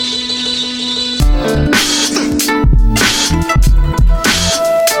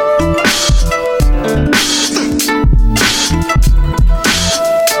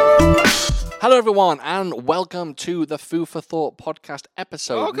everyone, and welcome to the Food for Thought podcast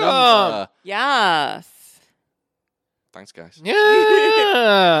episode Welcome. Yes. Thanks, guys.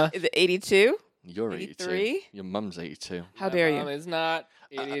 Yeah. Is it 82? You're 82. 83? Your mum's 82. How dare you? It's not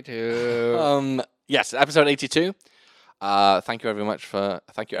 82. Yes, episode 82. Thank you very much for.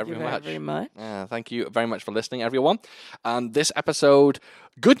 Thank you Thank you very much. Thank you very much for listening, everyone. This episode,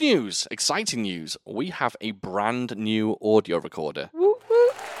 good news, exciting news. We have a brand new audio recorder. Woo, woo.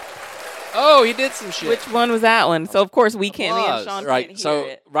 Oh, he did some shit. Which one was that one? So, of course, we can't. Me and Applause. Sean Right, can't so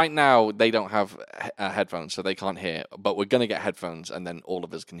hear it. right now they don't have headphones, so they can't hear. But we're gonna get headphones, and then all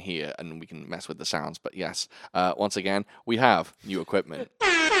of us can hear, and we can mess with the sounds. But yes, once again, we have new equipment.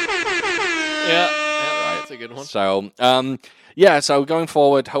 Yeah, right. That's a good one. So, so going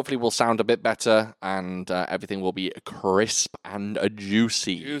forward, hopefully we'll sound a bit better, and everything will be crisp and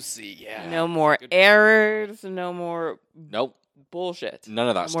juicy. Juicy, yeah. No more errors. No more Nope, bullshit. none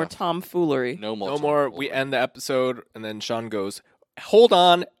of that No more stuff. tomfoolery. No more. No more. We end the episode, and then Sean goes, "Hold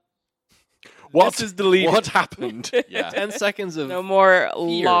on, What this is deleted." What happened? Yeah. 10 seconds of No more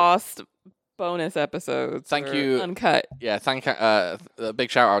Fear. lost bonus episodes. Thank or you. Uncut. Yeah, a big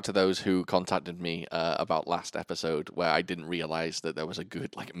shout out to those who contacted me about last episode where I didn't realize that there was a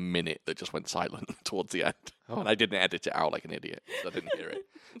good minute that just went silent towards the end, and I didn't edit it out like an idiot, so I didn't hear it.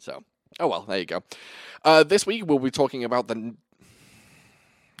 So, oh well, there you go. This week we'll be talking about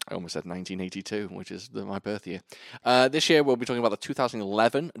I almost said 1982, which is my birth year. This year we'll be talking about the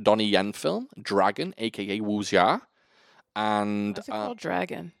 2011 Donnie Yen film Dragon, aka Wuxia, and What's it called?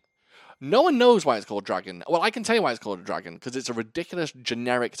 Dragon. no one knows why it's called Dragon. Well, I can tell you why it's called Dragon, because it's a ridiculous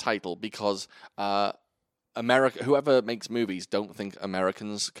generic title, because whoever makes movies don't think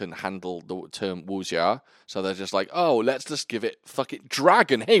Americans can handle the term wuxia, so they're just like, oh, let's just give it, fuck it,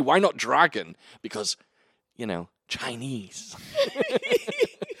 Dragon. Hey, why not Dragon? Because, Chinese.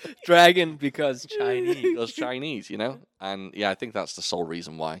 dragon because Chinese. Because Chinese, And yeah, I think that's the sole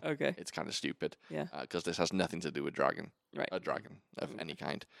reason why. Okay. It's kind of stupid. Yeah. Because this has nothing to do with dragon. Right. A dragon of any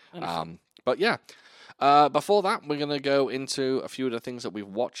kind. Understood. But yeah. Before that, we're going to go into a few of the things that we've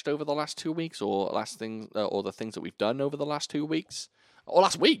watched over the last 2 weeks, or the things that we've done over the last 2 weeks. Or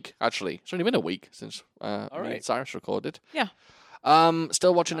last week, actually. It's only been a week since me and Cyrus recorded. Yeah.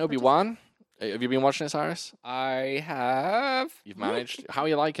 Still watching Obi-Wan. Have you been watching it, Cyrus? I have. You've managed? How are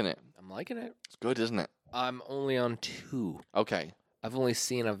you liking it? I'm liking it. It's good, isn't it? I'm only on 2. Okay. I've only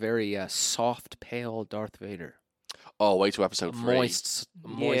seen a very soft, pale Darth Vader. Oh, wait to episode 3. Moist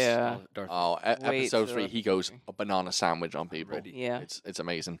Yeah. Darth Vader. Oh, Wait episode till 3, he goes a banana sandwich on people. Ready. Yeah. It's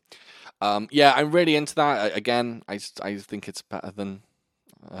amazing. Yeah, I'm really into that. Again, I think it's better than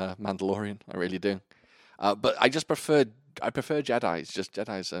Mandalorian. I really do. But I prefer Jedis. Just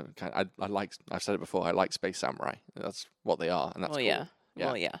Jedis are I've said it before. I like space samurai. That's what they are, and that's Well, cool. yeah. Yeah.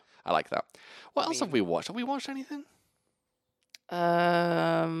 Well, yeah. I like that. What else have we watched? Have we watched anything? We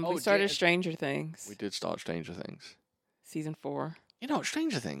started Stranger Things. We did start Stranger Things. Season 4.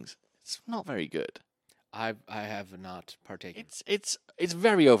 Stranger Things. It's not very good. I have not partaken. It's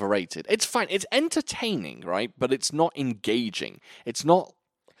very overrated. It's fine. It's entertaining, right? But it's not engaging. It's not.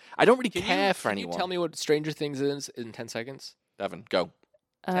 I don't really care for anyone. Can you tell me what Stranger Things is in 10 seconds? Devin, go.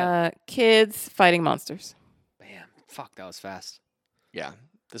 Kids fighting monsters. Bam. Fuck, that was fast. Yeah,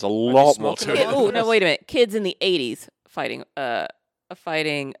 there's a lot more smoking to it? it. Oh no! Wait a minute. Kids in the 80s fighting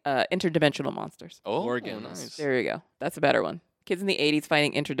interdimensional monsters. Oh, Organs. nice. There you go. That's a better one. Kids in the 80s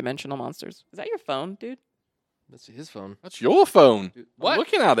fighting interdimensional monsters. Is that your phone, dude? That's his phone. That's your phone. Dude, I'm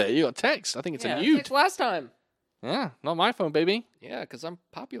looking at it. You got text. I think it's Yeah. a mute. Last time. Yeah, not my phone, baby. Yeah, because I'm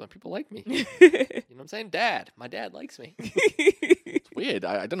popular. People like me. You know what I'm saying? Dad. My dad likes me. It's weird.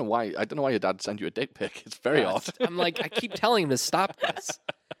 I don't know why. I don't know why your dad sent you a dick pic. It's very odd. I'm like, I keep telling him to stop this.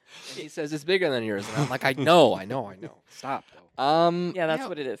 And he says it's bigger than yours. And I'm like, I know. Stop. Yeah, that's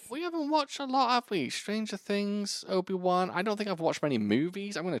what it is. We haven't watched a lot, have we? Stranger Things, Obi-Wan. I don't think I've watched many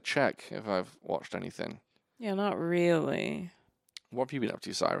movies. I'm going to check if I've watched anything. Yeah, not really. What have you been up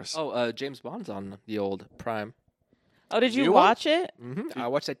to, Cyrus? Oh, James Bond's on the old Prime. Oh, did you New one? watch it? Mm-hmm. I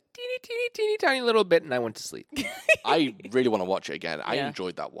watched a teeny tiny little bit, and I went to sleep. I really want to watch it again. I Yeah.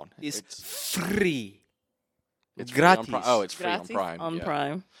 enjoyed that one. It's free. It's free on gratis. Prime. Oh, it's free on Gratis Prime. On yeah.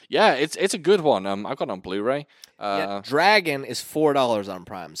 Prime. Yeah, it's a good one. I've got it on Blu-ray. Yeah, Dragon is $4 on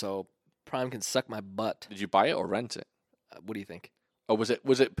Prime, so Prime can suck my butt. Did you buy it or rent it? What do you think? Or was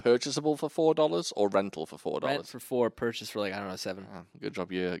it purchasable for $4 or rental for $4? Rent for 4, purchase for I don't know, 7. Oh, good job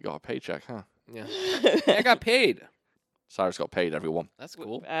you got a paycheck, huh? Yeah, I got paid. Cyrus got paid, everyone. That's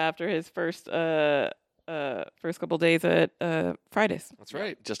cool. After his first couple days at Fridays. That's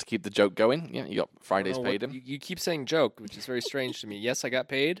right. Just to keep the joke going. Yeah, you got Fridays I don't know paid what- him. You keep saying joke, which is very strange to me. Yes, I got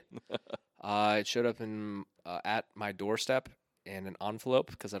paid. It showed up in at my doorstep in an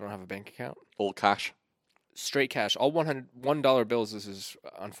envelope because I don't have a bank account. All cash. Straight cash, all $100 bills. This is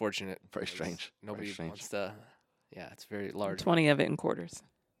unfortunate. Very because strange. Very Nobody strange. wants to. Yeah, it's very large. 20 of it in quarters.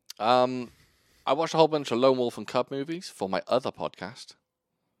 I watched a whole bunch of Lone Wolf and Cub movies for my other podcast,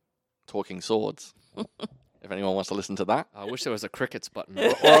 Talking Swords. If anyone wants to listen to that. I wish there was a crickets button.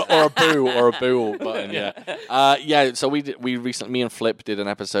 or a boo button, yeah. So we recently, me and Flip did an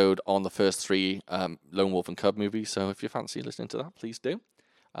episode on the first 3 Lone Wolf and Cub movies. So if you fancy listening to that, please do.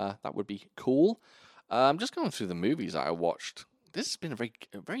 That would be cool. I'm just going through the movies that I watched. This has been a very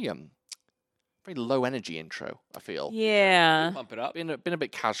low energy intro. I feel Yeah. Pump it up. been a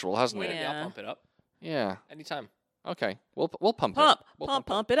bit casual, hasn't it? Yeah, Yeah. I'll pump it up Yeah. anytime. Okay. We'll pump Pump, it. We'll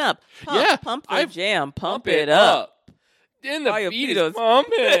pump it up. Pump, Yeah, pump the I've- jam. Pump it up. And the While your beat feet is are-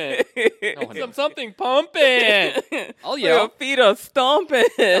 pumping. No, honey. Something pumping. I'll While your yell. feet are stomping.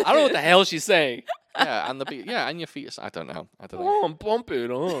 I don't know what the hell she's saying. Yeah, and the beat. Yeah, and your feet. I don't know. Oh, pump it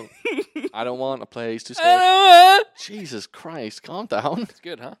on. I don't want a place to I stay. don't want- Jesus Christ, calm down. It's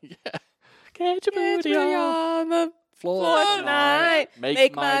good, huh? Yeah. Get your Get booty me on on the floor floor tonight. tonight.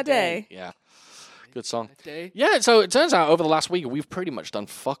 Make my day. Yeah. Good song. That day. Yeah, so it turns out over the last week we've pretty much done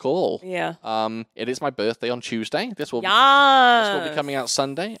fuck all. Yeah. It is my birthday on Tuesday. This will be Yeah. coming out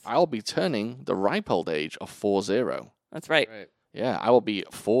Sunday. I'll be turning the ripe old age of 40. That's right. Right. Yeah, I will be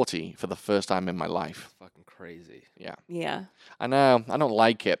 40 for the first time in my life. Fucking crazy. Yeah. Yeah. I know. I don't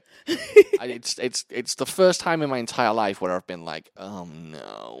like it. It's the first time in my entire life where I've been like, oh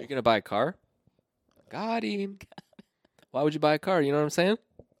no. Are you gonna buy a car? Got him. Why would you buy a car? You know what I'm saying?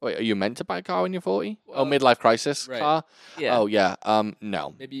 Wait, are you meant to buy a car when you're 40? Well, Midlife crisis right. car? Yeah. Oh yeah.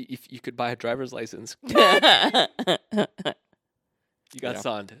 No. Maybe if you could buy a driver's license. You got Yeah.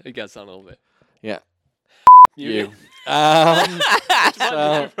 sunned. You got sunned a little bit. Yeah. You. So,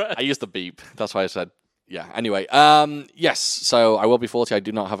 I used the beep. That's why I said yeah. Anyway, yes. So I will be 40. I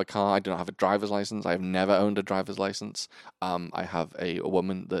do not have a car. I do not have a driver's license. I have never owned a driver's license. I have a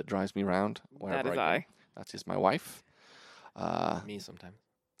woman that drives me around wherever That is I go. I. That is my wife. Me sometimes.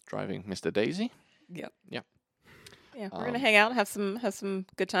 Driving Mr. Daisy. Yep. Yep. Yeah, we're gonna hang out, have some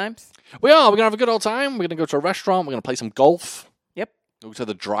good times. We are. We're gonna have a good old time. We're gonna go to a restaurant. We're gonna play some golf. Yep. Go to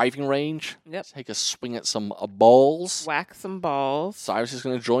the driving range. Yep. Take a swing at some balls. Whack some balls. Cyrus is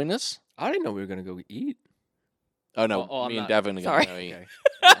gonna join us. I didn't know we were gonna go eat. Oh no, Oh, I'm me and not- Devin are Sorry. gonna go eat. Okay.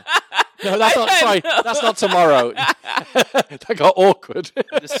 No, that's not. Sorry, that's not tomorrow. That got awkward.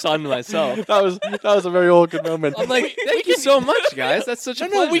 I just sunned myself. that was a very awkward moment. I'm like, thank you so much, guys. That's such a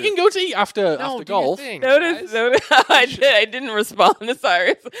No, we pleasure. can go to eat after No, after do your golf. thing, Notice, guys. notice how I didn't respond to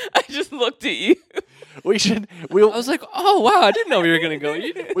Cyrus. I just looked at you. We should. I We'll. was like, oh wow, I didn't know we were gonna go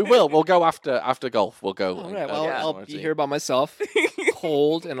eat. We will. We'll go after golf. We'll go. All right, well, Yeah. I'll be here by myself,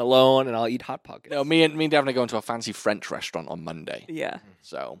 cold and alone, and I'll eat hot pockets. No, me and Devin are going to a fancy French restaurant on Monday. Yeah.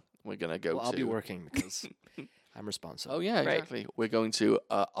 So we're gonna go Well, to. I'll be working because I'm responsible. Oh yeah, Right. exactly. We're going to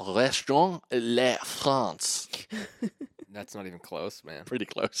a restaurant La France. That's not even close, man. Pretty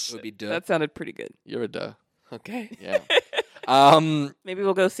It close. would be duh. That sounded pretty good. You're a duh. Okay. Yeah. Maybe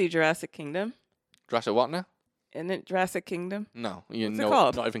we'll go see Jurassic Kingdom. Jurassic what now? Isn't it Jurassic Kingdom? No, you What's it know,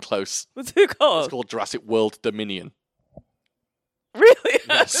 called? not even close. What's it called? It's called Jurassic World Dominion. Really?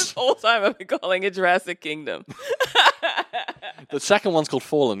 Yes. This whole time I've been calling it Jurassic Kingdom. The second one's called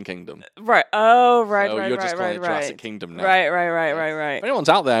Fallen Kingdom. Right. Oh, right, So right, you're right, just calling right, it Jurassic right. Kingdom now. Right. If anyone's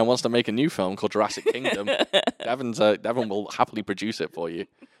out there and wants to make a new film called Jurassic Kingdom, Devin will happily produce it for you.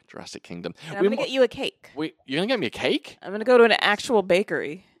 Jurassic Kingdom. And I'm gonna get you a cake. You're gonna get me a cake? I'm gonna go to an actual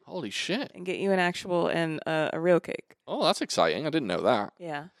bakery Holy shit! and get you an actual and a real cake. Oh, that's exciting. I didn't know that.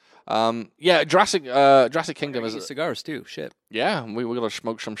 Yeah. Yeah, Jurassic Kingdom Eat is. cigars too. Shit. Yeah, we gotta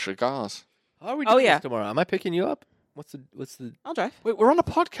smoke some cigars. How are we Oh, doing yeah. this tomorrow? Am I picking you up? What's the? I'll drive. Wait, we're on a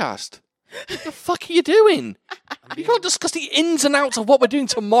podcast. What the fuck are you doing? You can't discuss the ins and outs of what we're doing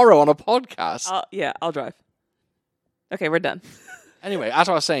tomorrow on a podcast. Yeah, I'll drive. Okay, we're done. Anyway, as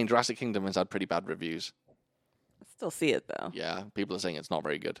I was saying, Jurassic Kingdom has had pretty bad reviews. I still see it though. Yeah, people are saying it's not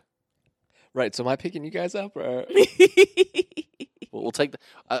very good. Right. So am I picking you guys up or? We'll take,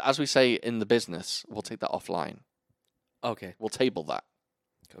 as we say in the business, we'll take that offline. Okay. We'll table that.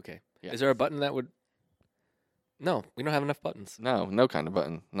 Okay. Yeah. Is there a button that would? No, we don't have enough buttons. No kind of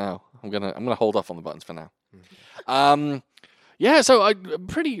button. No, I'm gonna hold off on the buttons for now. Hmm. Yeah. So a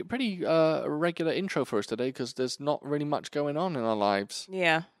pretty regular intro for us today because there's not really much going on in our lives.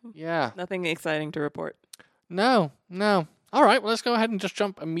 Yeah, Yeah. nothing exciting to report. No. All right, well, let's go ahead and just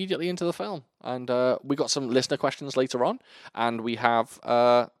jump immediately into the film. And we got some listener questions later on, and we have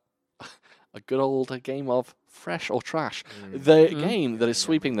a good old game of fresh or trash. The game that is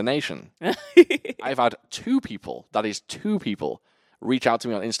sweeping the nation. I've had two people, reach out to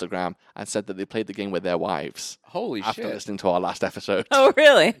me on Instagram and said that they played the game with their wives Holy after shit. listening to our last episode. Oh,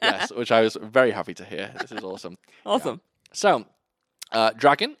 really? Yes, which I was very happy to hear. This is awesome. Awesome. So,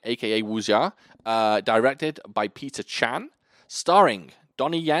 Dragon, aka Wuxia, directed by Peter Chan, starring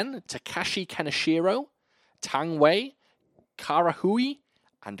Donnie Yen, Takashi Kaneshiro, Tang Wei, Kara Hui,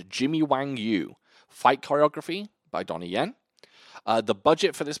 and Jimmy Wang Yu. Fight choreography by Donnie Yen. The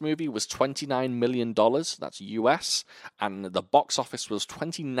budget for this movie was $29 million. That's US. And the box office was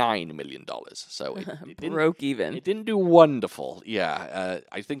 $29 million. So it didn't, Broke even. it didn't do wonderful. Yeah,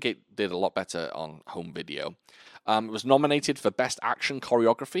 I think it did a lot better on home video. It was nominated for Best Action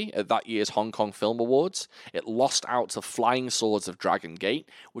Choreography at that year's Hong Kong Film Awards. It lost out to Flying Swords of Dragon Gate,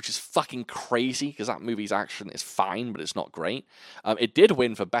 which is fucking crazy because that movie's action is fine, but it's not great. It did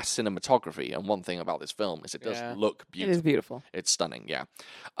win for Best Cinematography, and one thing about this film is it does look It beautiful. is beautiful. It's stunning, yeah.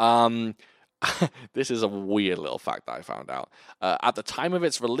 This is a weird little fact that I found out. At the time of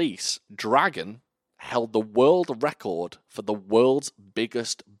its release, Dragon held the world record for the world's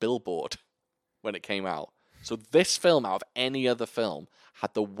biggest billboard when it came out. So this film, out of any other film,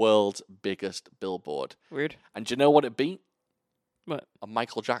 had the world's biggest billboard. Weird. And do you know what it beat? What? A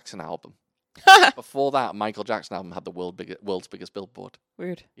Michael Jackson album. Before that, Michael Jackson album had the world's biggest billboard.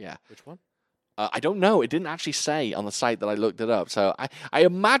 Weird. Yeah. Which one? I don't know. It didn't actually say on the site that I looked it up. So I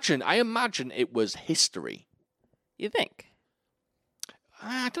imagine it was History. You think?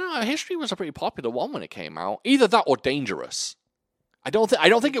 I don't know. History was a pretty popular one when it came out. Either that or Dangerous. I don't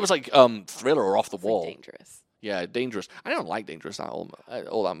think it was like Thriller or Off the It's Wall. like Dangerous. Yeah, Dangerous. I don't like Dangerous all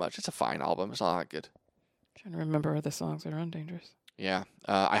that much. It's a fine album. It's not that good. Trying to remember other songs that are on Dangerous. Yeah,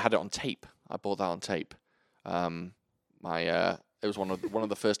 I had it on tape. I bought that on tape. It was one of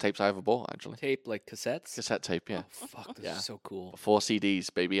the first tapes I ever bought, actually. Tape, like cassettes? Cassette tape, yeah. Oh, fuck, this Yeah. is so cool. Before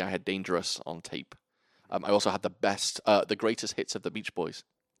CDs, baby, I had Dangerous on tape. I also had the greatest hits of the Beach Boys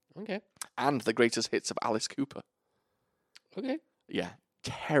Okay. and the greatest hits of Alice Cooper. Okay. Yeah,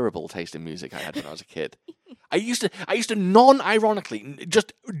 terrible taste in music I had when I was a kid. I used to non-ironically,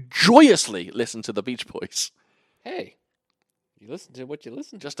 just joyously listen to the Beach Boys. Hey, you listen to what you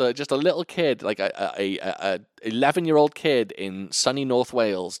listen to. Just a little kid, like a 11-year-old kid in sunny North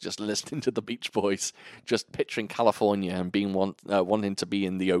Wales, just listening to the Beach Boys, just picturing California and being wanting to be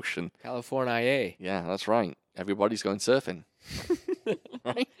in the ocean. California. Yeah, that's right. Everybody's going surfing,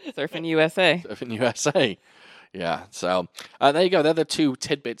 right? Surfing USA. Surfing USA. Yeah. So there you go. They're the two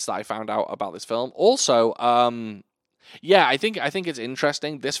tidbits that I found out about this film. Also, yeah, I think it's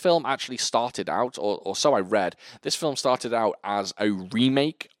interesting. This film actually started out, or so I read. This film started out as a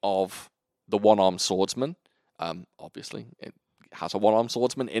remake of The One-Armed Swordsman. Obviously, it has a one-armed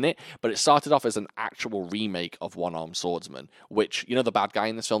swordsman in it, but it started off as an actual remake of One-Armed Swordsman, which, you know, the bad guy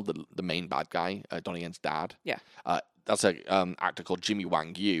in this film, the main bad guy, Donnie Yen's dad. Yeah. That's an actor called Jimmy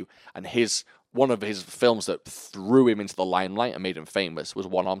Wang Yu, and one of his films that threw him into the limelight and made him famous was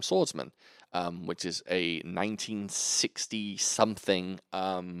One-Armed Swordsman, which is a 1960-something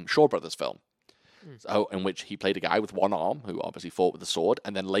Shaw Brothers film. So, in which he played a guy with one arm who obviously fought with a sword,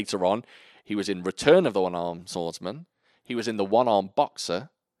 and then later on, he was in Return of the One-Armed Swordsman. He was in The One-Armed Boxer.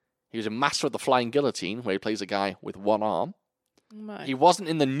 He was in Master of the Flying Guillotine, where he plays a guy with one arm. Oh my. He wasn't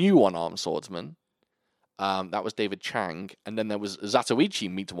in the new One-Armed Swordsman. That was David Chang. And then there was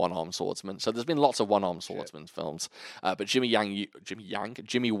Zatoichi meets One-Armed Swordsman. So there's been lots of One-Armed Swordsman films. But Jimmy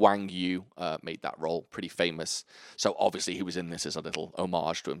Wang Yu made that role pretty famous. So obviously he was in this as a little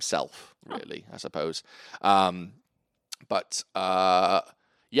homage to himself, really, I suppose.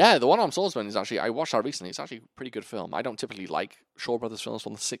 Yeah, The One-Armed Swordsman is actually, I watched that recently. It's actually a pretty good film. I don't typically like Shaw Brothers films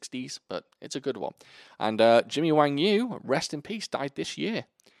from the 60s, but it's a good one. And Jimmy Wang Yu, rest in peace, died this year.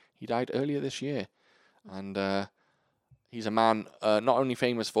 He died earlier this year. And he's a man not only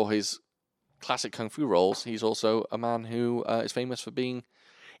famous for his classic kung fu roles, he's also a man who is famous for being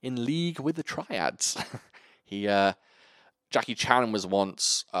in league with the Triads. Jackie Chan was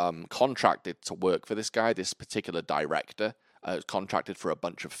once contracted to work for this particular director. Was contracted for a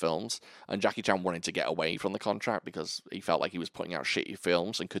bunch of films, and Jackie Chan wanted to get away from the contract because he felt like he was putting out shitty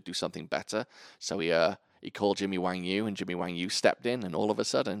films and could do something better. So he called Jimmy Wang Yu, and Jimmy Wang Yu stepped in, and all of a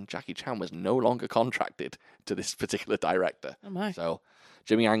sudden, Jackie Chan was no longer contracted to this particular director. Oh my. So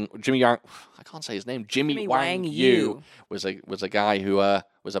Jimmy Yang, I can't say his name. Jimmy Wang Yu was a guy who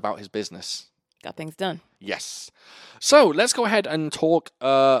was about his business. Got things done. Yes. So let's go ahead and talk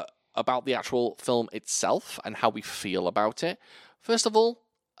about the actual film itself and how we feel about it. First of all,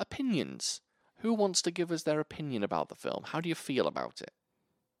 opinions. Who wants to give us their opinion about the film? How do you feel about it?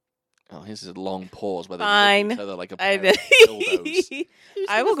 Oh, here's a long pause where they Fine. look at each other like a I pair of dildos.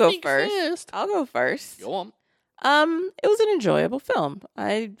 I will go first. I'll go first. Go on. It was an enjoyable film.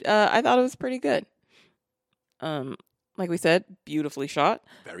 I thought it was pretty good. Like we said, beautifully shot.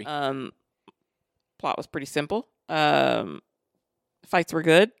 Very. Plot was pretty simple. Fights were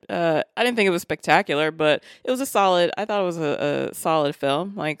good. I didn't think it was spectacular, but it was a solid. I thought it was a solid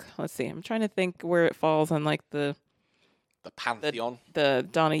film. Like, let's see, I'm trying to think where it falls on like the pantheon. the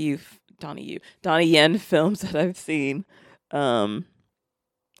Donnie Yen films that I've seen. And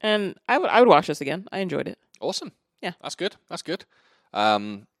I would watch this again. I enjoyed it. Awesome. Yeah. That's good. That's good.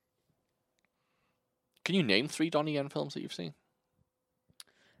 Can you name 3 Donnie Yen films that you've seen?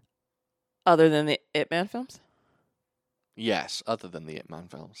 Other than the Ip Man films? Yes, other than the Ip Man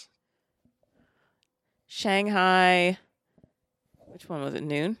films. Shanghai. Which one was it?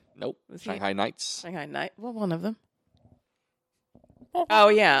 Noon? Nope. Was he- Shanghai Nights. Shanghai Night. Well, one of them. Oh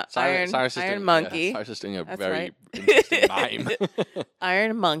yeah, Cyrus is Iron doing, Monkey. Yeah, Cyrus is doing a That's very right. interesting mime.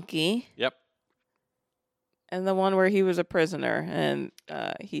 Iron Monkey. Yep. And the one where he was a prisoner and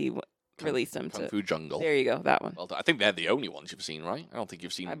he released him Kung to. Fu Jungle. There you go, that one. Well, I think they're the only ones you've seen, right? I don't think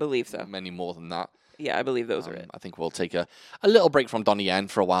you've seen I believe so. many more than that. Yeah, I believe those are it. I think we'll take a little break from Donnie Yen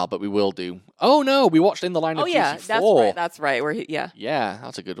for a while, but we will do. Oh no, we watched In the Line of Oh Duty yeah, 4. that's right. Where he, yeah. Yeah,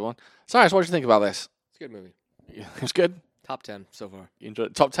 that's a good one. Cyrus, what did you think about this? It's a good movie. Yeah, it was good. Top 10 so far. You enjoyed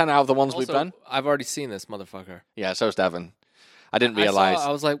it? Top 10 out of the ones we've Also, done? I've already seen this motherfucker. Yeah, so's Devin. I didn't I realize.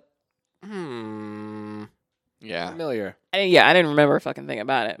 was like, Yeah. familiar. I didn't remember a fucking thing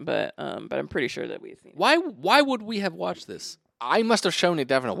about it, but I'm pretty sure that we've seen it. Why would we have watched this? I must have shown it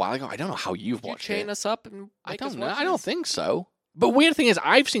Devin a while ago. I don't know how you've Did you watched chain it. us up and I make us don't know. watch I don't this? think so. But weird thing is,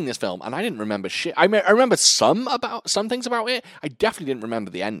 I've seen this film and I didn't remember shit. I remember some things about it. I definitely didn't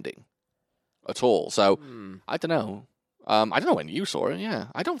remember the ending at all. So I don't know. I don't know when you saw it. Yeah,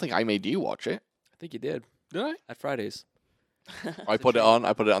 I don't think I made you watch it. I think you did. Did I? At Fridays. I put it on.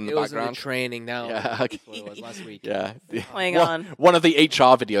 I put it on the It was in background. the training now. Yeah, That's what it was last week. Yeah. Playing one, on. One of the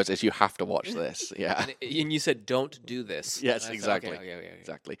HR videos is you have to watch this. Yeah. And you said, don't do this. Yes, And I said, exactly. Okay.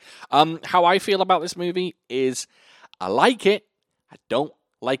 Exactly. How I feel about this movie is I like it. I don't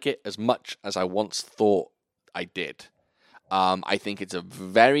like it as much as I once thought I did. I think it's a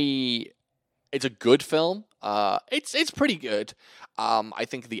good film. It's pretty good. I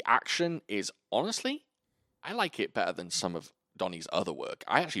think the action is honestly, I like it better than some of Donnie's other work.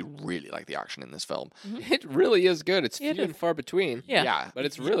 I actually really like the action in this film. It really is good. It's Yeah, it few and far between. Yeah. But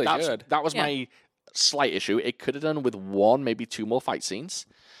it's really good. That was Yeah. my slight issue. It could have done with 1, maybe 2 more fight scenes.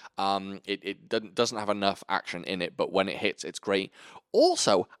 It doesn't have enough action in it, but when it hits, it's great.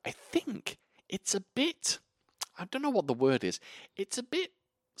 Also, I think it's a bit, I don't know what the word is. It's a bit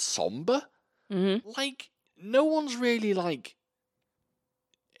somber. Mm-hmm. Like, no one's really like,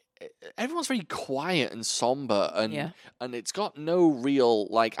 everyone's very quiet and somber, and it's got no real,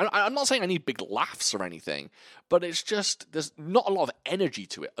 like, I'm not saying I need big laughs or anything, but it's just, there's not a lot of energy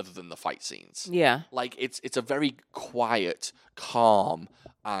to it other than the fight scenes. Yeah. Like, it's a very quiet, calm,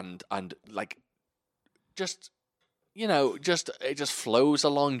 and like, just, it just flows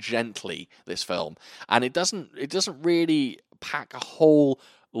along gently, this film, and it doesn't really pack a whole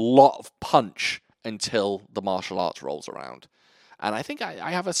lot of punch until the martial arts rolls around. And I think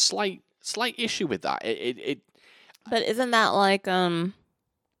I have a slight issue with that. But isn't that like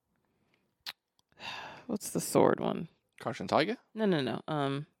what's the sword one? Crouching Tiger? No.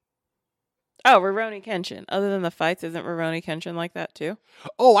 Oh, Rurouni Kenshin. Other than the fights, isn't Rurouni Kenshin like that too?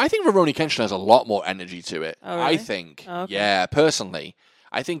 Oh, I think Rurouni Kenshin has a lot more energy to it. Oh, I really? think. Oh, okay. Yeah, personally.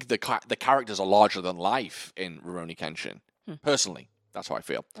 I think the characters are larger than life in Rurouni Kenshin. Personally, that's how I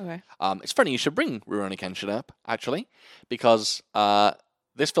feel. Okay. It's funny you should bring Rurouni Kenshin up, actually, because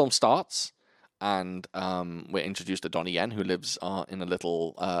this film starts and we're introduced to Donnie Yen, who lives in a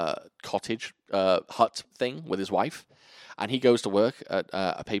little cottage hut thing with his wife. And he goes to work at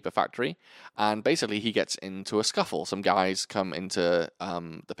a paper factory, and basically he gets into a scuffle. Some guys come into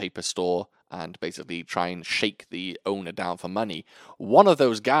the paper store and basically try and shake the owner down for money. One of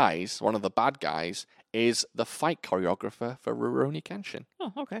those guys, one of the bad guys, is the fight choreographer for Rurouni Kenshin.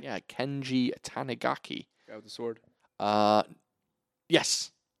 Oh, okay. Yeah, Kenji Tanigaki. Guy with the sword.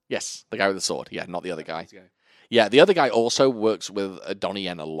 Yes, the guy with the sword. Yeah, not the other guy. This guy. Yeah, the other guy also works with Donnie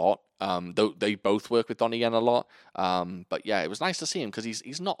Yen a lot. Though they both work with Donnie Yen a lot. But yeah, it was nice to see him because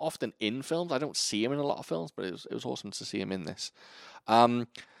he's not often in films. I don't see him in a lot of films, but it was awesome to see him in this.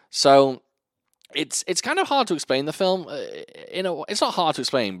 So it's kind of hard to explain the film. It's not hard to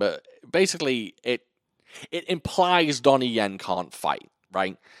explain, but basically it implies Donnie Yen can't fight.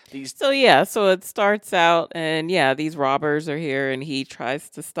 right? These So yeah, so it starts out, and yeah, these robbers are here, and he tries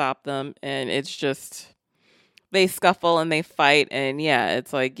to stop them, and it's just they scuffle and they fight, and yeah,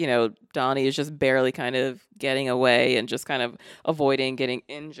 it's like Donnie is just barely kind of getting away and just kind of avoiding getting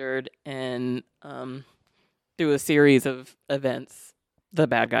injured, and through a series of events, the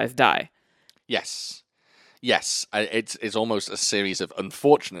bad guys die. yes, it's almost a series of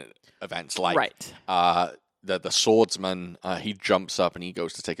unfortunate events, like Right. The swordsman, he jumps up and he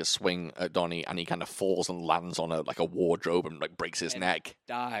goes to take a swing at Donnie, and he kind of falls and lands on a wardrobe and like breaks his neck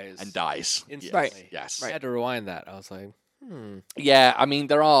Dies. and dies. Instantly. Yes. I had to rewind that. I was like, Yeah, I mean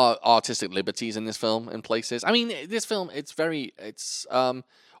there are artistic liberties in this film in places. I mean this film, it's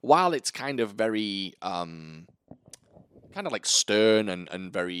while it's kind of very kind of like stern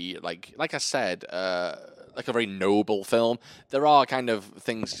and very like I said, like a very noble film. There are kind of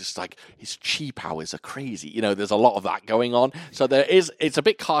things just like his chi powers are crazy. There's a lot of that going on. So it's a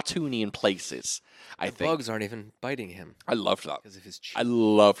bit cartoony in places. I think bugs aren't even biting him I loved that. because of his I chi.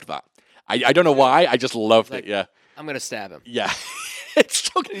 loved that. I don't know why. I just loved like, it. Yeah, I'm gonna stab him. yeah.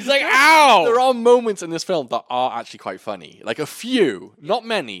 It's so, He's like, ow! there are moments in this film that are actually quite funny. Like a few, not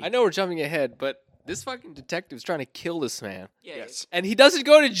many. I know we're jumping ahead, but this fucking detective's trying to kill this man. Yeah. Yes. And he doesn't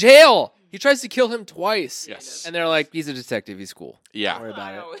go to jail. He tries to kill him twice. Yes. And they're like, he's a detective. He's cool. Yeah. Don't worry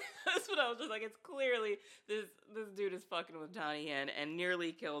about it. That's what I was just like. It's clearly this dude is fucking with Donnie Yen and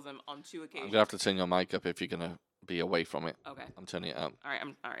nearly kills him on 2 I'm occasions. gonna have to turn your mic up if you're gonna be away from it. Okay. I'm turning it up. All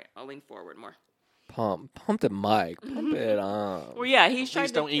right. I'll lean forward more. Pump the mic. Pump it on. Well, yeah, he's trying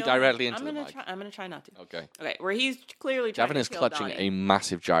Please to don't eat kill him. directly into I'm the gonna mic. try. I'm gonna try not to. Okay. Okay, where he's clearly trying Gavin to is kill clutching Donnie. a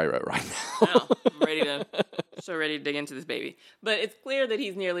massive gyro right I now. know. I'm ready to dig into this baby. But it's clear that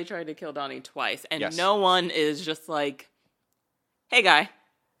he's nearly tried to kill Donnie twice, and Yes. no one is just like, "Hey, guy,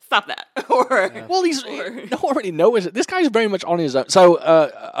 stop that!" or Well, he's Or- no one really knows it. This guy's very much on his own. So,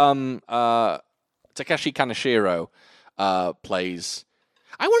 Takeshi Kaneshiro plays.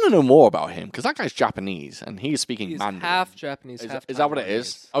 I want to know more about him because that guy's Japanese and he's speaking He's Mandarin. half Japanese, Is, half is that what it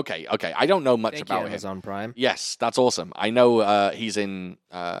is? Okay. I don't know much Thank about you, him. Amazon Prime. Yes, that's awesome. I know he's in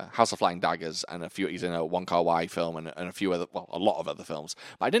House of Flying Daggers and he's in a Wong Kar-wai film and a few other, a lot of other films.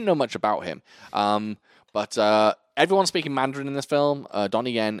 But I didn't know much about him. But everyone's speaking Mandarin in this film.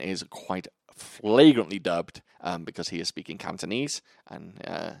 Donnie Yen is quite flagrantly dubbed because he is speaking Cantonese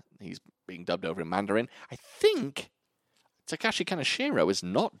and he's being dubbed over in Mandarin. I think Takashi Kaneshiro is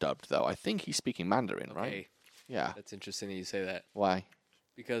not dubbed though. I think he's speaking Mandarin, right? Okay. Yeah. That's interesting that you say that Why?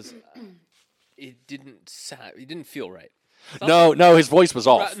 because it didn't sound. It didn't feel right. No, his voice was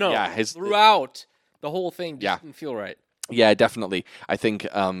off. No, Yeah, his throughout the whole thing just Yeah. didn't feel right. Yeah, definitely. I think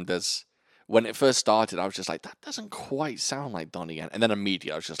there's when it first started, I was just like, that doesn't quite sound like Donnie Yen, and then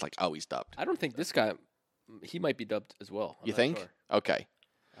immediately I was just like, oh, he's dubbed. I don't think this guy. He might be dubbed as well. I'm You not think? sure. Okay.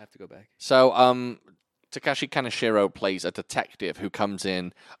 I have to go back. So, Takashi Kaneshiro plays a detective who comes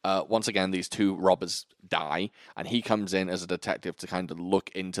in. Once again, these two robbers die, and he comes in as a detective to kind of look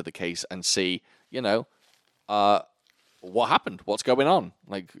into the case and see, what happened, what's going on.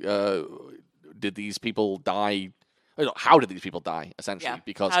 Like, did these people die? How did these people die? Essentially, yeah.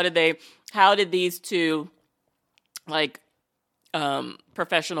 because How did these two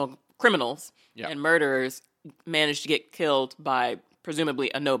professional criminals Yeah. and murderers manage to get killed by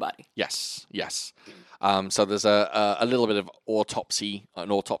presumably a nobody? Yes. So there's a little bit of an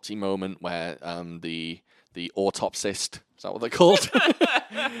autopsy moment where the autopsist, is that what they're called?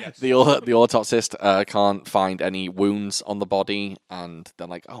 The autopsist can't find any wounds on the body, and they're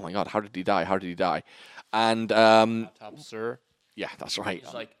like, "Oh my god, how did he die? And Top sir. yeah, that's right.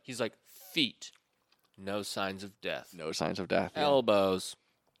 He's like feet. No signs of death. No signs of death. yeah. Elbows.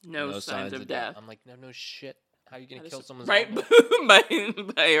 No signs of death. I'm like, no shit. How are you gonna kill someone's right elbow?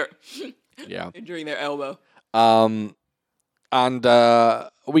 by Yeah. injuring their elbow. And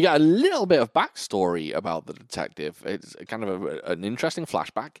we get a little bit of backstory about the detective. It's kind of an interesting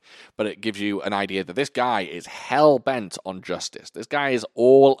flashback, but it gives you an idea that this guy is hell-bent on justice. This guy is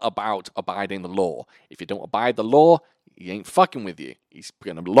all about abiding the law. If you don't abide the law, he ain't fucking with you. He's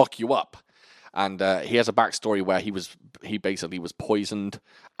going to lock you up. And he has a backstory where he basically was poisoned,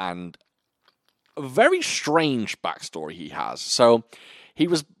 and a very strange backstory he has. So he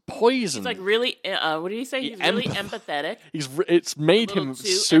was poisoned. He's like really. What did he say? He's really empathetic. It's made A little him too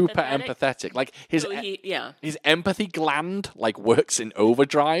super empathetic. empathetic. Like his So his empathy gland works in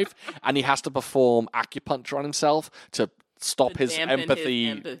overdrive, and he has to perform acupuncture on himself to stop To his dampen his empathy.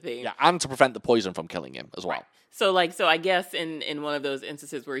 empathy. Yeah, and to prevent the poison from killing him as well. So I guess in one of those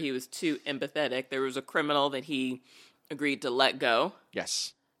instances where he was too empathetic, there was a criminal that he agreed to let go.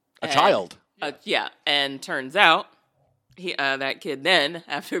 Yes, a And- child. Yeah, and turns out that kid then,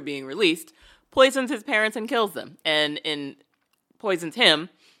 after being released, poisons his parents and kills them, and poisons him,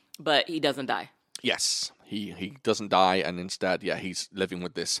 but he doesn't die. Yes, he doesn't die, and instead, he's living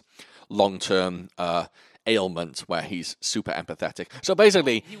with this long-term ailment where he's super empathetic. So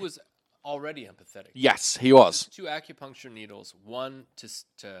basically, He was already empathetic. yes, he was. 2 acupuncture needles, one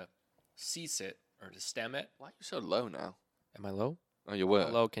to cease it or to stem it. Why are you so low now? Am I low? Oh, you were. How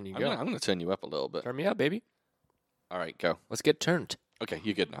low can you go? I'm gonna turn you up a little bit. Turn me up, baby. All right, go. Let's get turned. Okay,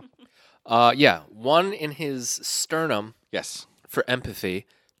 you're good now. Yeah, one in his sternum Yes. for empathy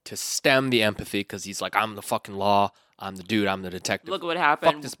to stem the empathy because he's like, I'm the fucking law. I'm the dude. I'm the detective. Look what Fuck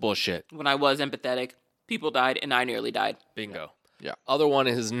happened this bullshit. when I was empathetic. People died, and I nearly died. Bingo. Yeah. Other one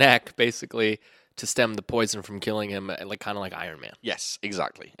in his neck, basically, to stem the poison from killing him, like kind of like Iron Man. Yes,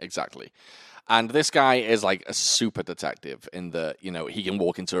 exactly. And this guy is like a super detective in the, he can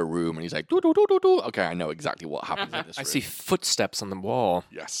walk into a room and he's like, do, do, do, do, do. Okay, I know exactly what happens in this I room. see footsteps on the wall.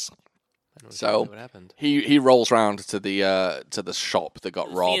 Yes. I know So- exactly what happened. He rolls around to the shop that got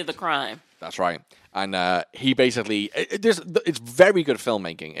The robbed. scene of the crime. That's right. And he basically, it's very good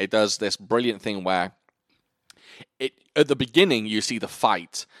filmmaking. It does this brilliant thing where at the beginning you see the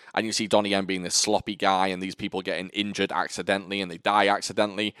fight and you see Donnie Yen being this sloppy guy and these people getting injured accidentally and they die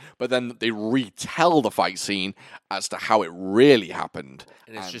accidentally, but then they retell the fight scene as to how it really happened.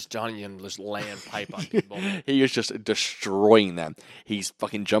 And it's just Johnny and just laying pipe on people. He is just destroying them. He's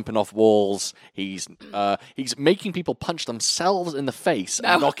fucking jumping off walls. He's making people punch themselves in the face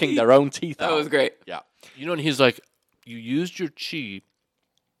and knocking their own teeth out. That was great. Yeah. You know, and he's like, you used your chi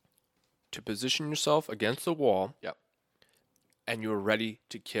to position yourself against the wall. Yep. And you were ready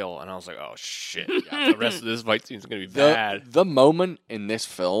to kill. And I was like, oh, shit. Yeah, the rest of this fight scene's going to be The, bad. the moment in this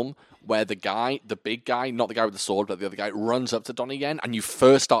film where the big guy, not the guy with the sword, but the other guy, runs up to Donnie Yen and you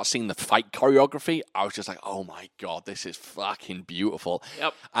first start seeing the fight choreography, I was just like, oh my God, this is fucking beautiful.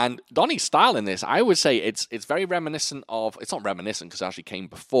 Yep. And Donnie's style in this, I would say it's very reminiscent of, it's not reminiscent because it actually came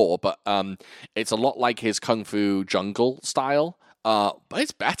before, but it's a lot like his Kung Fu Jungle style. But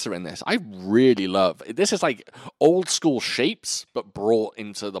it's better in this. I really love this. Is like old school shapes, but brought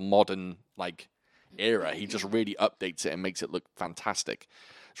into the modern era. He just really updates it and makes it look fantastic.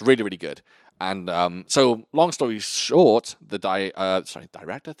 It's really, really good. And so, long story short, the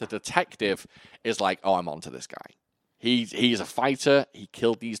director, the detective, is like, "Oh, I'm onto this guy. He's a fighter. He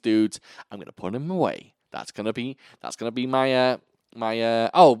killed these dudes. I'm gonna put him away. That's gonna be my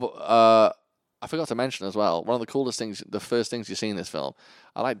I forgot to mention as well, one of the coolest things, the first things you see in this film,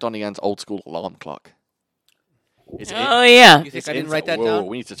 I like Donnie Yen's old school alarm clock. Oh, yeah. You think I didn't write that down?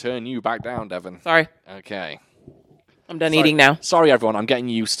 We need to turn you back down, Devin. Sorry. Okay. I'm done eating now. Sorry, everyone. I'm getting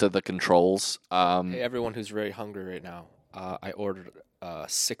used to the controls. Hey, everyone who's very hungry right now, I ordered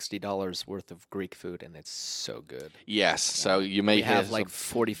 $60 worth of Greek food, and it's so good. Yes, so you may We hear have like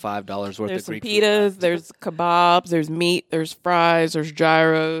 $45 worth There's of some Greek pitas, food. there's kebabs, there's meat, there's fries, there's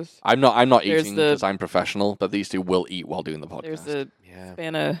gyros. I'm not There's eating the- because I'm professional, but these two will eat while doing the podcast. There's the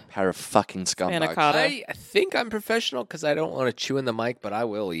Yeah. Pair of fucking scumbags. Spanakota. I think I'm professional because I don't want to chew in the mic, but I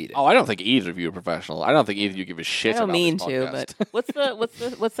will eat it. Oh, I don't think either of you are professional. I don't think either of you give a shit I don't about mean this to, podcast.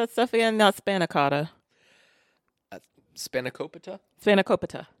 but what's that stuff again? Not spanakota. Spanakopita?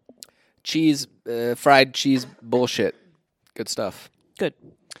 Spanakopita. Cheese, fried cheese bullshit. Good stuff. Good.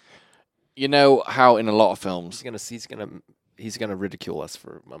 You know how in a lot of films, He's gonna ridicule us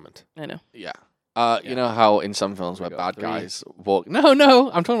for a moment. I know. yeah. You know how in some films where we go. bad 3. guys walk. No,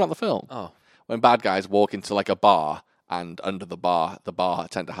 I'm talking about the film. Oh, When bad guys walk into like a bar and under the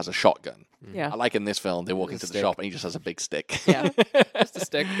bartender has a shotgun. Yeah. I like in this film they walk With a into the stick. shop and he just has a big stick. Yeah. just a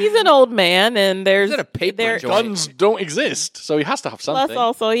stick. He's an old man, and there's Is it a paper there- joint? Guns don't exist, so he has to have something. Plus,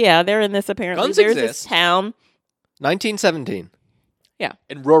 also, yeah, they're in this apparently. Guns There's exist. this town. 1917.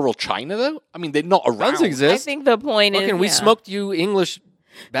 In rural China, though, I mean they're not around. Guns I exist. think the point is, Fucking, we yeah. smoked you English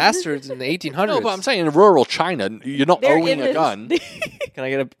bastards in the 1800s. No, but I'm saying in rural China, you're not They're owning in a this- gun. Can I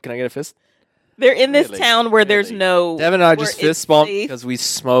get a fist? They're in this Really? town where there's Really? no. Devin and I where just it's fist bumped safe. because we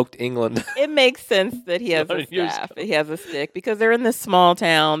smoked England. It makes sense that he has a 200 years staff. He has a stick because they're in this small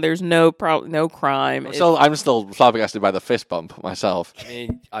town. There's no crime. I'm still flabbergasted by the fist bump myself. I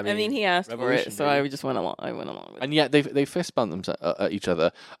I mean, he asked for revolution, it, so baby. I just went along. I went along with it. And yet they fist bump them at each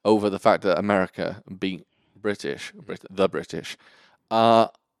other over the fact that America beat the British.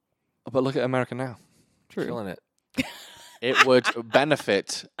 But look at America now. killing it. It would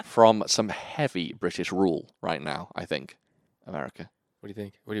benefit from some heavy British rule right now, I think. America. What do you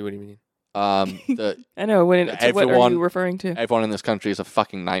think? What do you mean? I know. What are Everyone- you referring to? Everyone in this country is a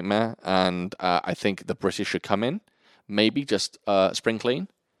fucking nightmare, and I think the British should come in, maybe just spring clean,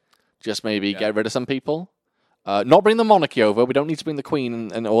 just maybe get rid of some people, Not bring the monarchy over. We don't need to bring the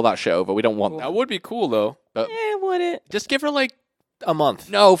queen and all that shit over. We don't want that. That would be cool though. Would it? Just give her like a month.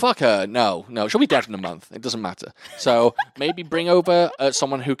 No, fuck her. No. She'll be dead in a month. It doesn't matter. So maybe bring over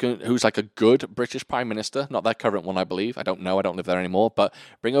someone who's like a good British Prime Minister, not their current one, I believe. I don't know. I don't live there anymore. But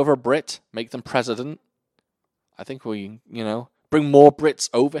bring over a Brit, make them president. I think we, bring more Brits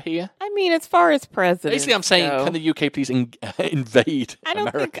over here. I mean, as far as president, Basically, I'm saying, can the UK please invade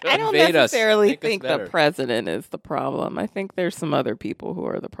America? I don't Invade us. necessarily Make us think the better. president is the problem. I think there's some other people who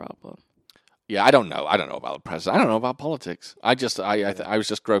are the problem. Yeah, I don't know. I don't know about the president. I don't know about politics. I was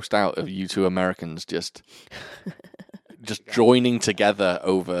just grossed out of you two Americans just joining together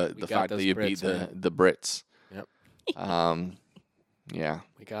over the got fact that those you beat Brits, the Brits. Yep. Yeah.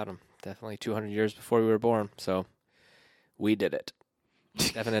 We got him. Definitely 200 years before we were born. So we did it.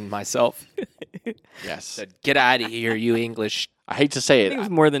 Devin and myself Yes. said, "Get out of here, you English." I hate to say I think it it. was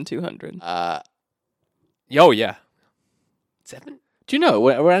more than 200. Yo, yeah. 7? Do you know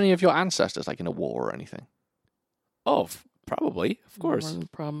were any of your ancestors like in a war or anything? Oh, probably. Of course. More than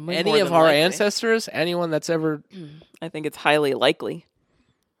probably Any more of than our likely. ancestors, anyone that's ever I think it's highly likely.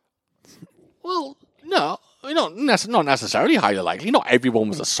 Well, no. Not necessarily highly likely. Not everyone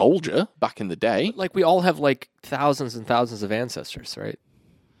was a soldier back in the day. like we all have like thousands and thousands of ancestors, right?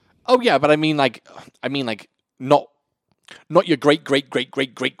 Oh yeah, but I mean like not your great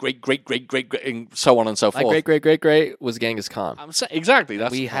and so on and so My forth. great was Genghis Khan. I'm saying exactly.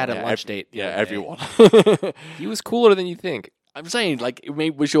 That's We had a yeah, lunch date the Yeah, other day. everyone. He was cooler than you think. I'm saying, like,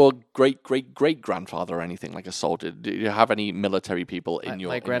 was your great grandfather or anything like a soldier? Do you have any military people in your?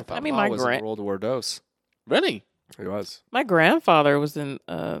 My in your grandfather family? my was gra- in World War II. Really? He was. My grandfather was in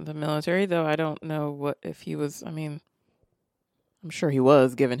the military, though I don't know if he was. I mean, I'm sure he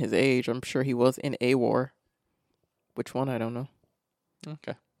was, given his age. I'm sure he was in a war. Which one? I don't know.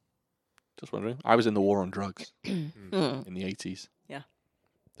 Okay. Just wondering. I was in the war on drugs Mm. in the 80s. Yeah.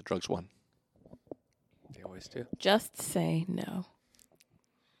 The drugs won. They always do. Just say no.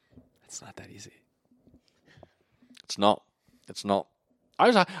 It's not that easy. It's not. It's not. I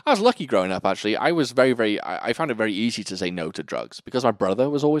was lucky growing up. Actually, I was I found it very easy to say no to drugs because my brother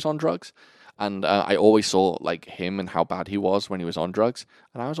was always on drugs, and I always saw like him and how bad he was when he was on drugs,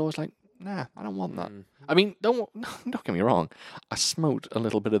 and I was always like, nah, I don't want that. I mean, don't get me wrong. I smoked a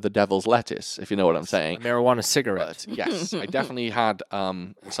little bit of the devil's lettuce, if you know what I'm saying. A marijuana cigarette. But yes, I definitely had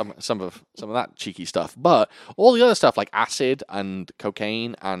some of that cheeky stuff. But all the other stuff like acid and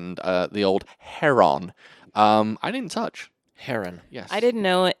cocaine and the old heron, I didn't touch. Heron. Yes, I didn't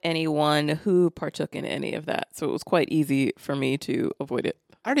know anyone who partook in any of that, so it was quite easy for me to avoid it.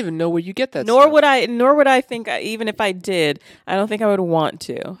 I don't even know where you get that. Nor stuff. would I think, even if I did, I don't think I would want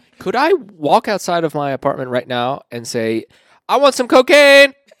to. Could I walk outside of my apartment right now and say, "I want some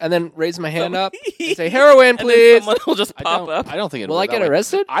cocaine," and then raise my hand up and say, "Heroin, And then please"? someone will just pop up. I don't think it Will I get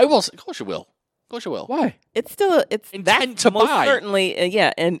arrested? I will. Of course you will. Of course you will. Why? It's still Intent that's to most buy. certainly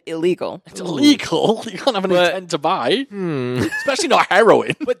and illegal. It's illegal. You can't have an But- intent to buy, Hmm. especially not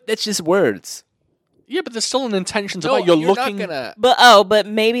heroin. But that's just words. Yeah, but there's still an intention to No, buy. You're not looking. gonna. But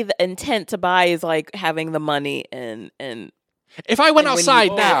maybe the intent to buy is like having the money and If I went And when you outside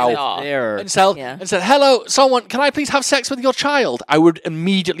go now off There. and Yeah. said, "Hello, someone, can I please have sex with your child?" I would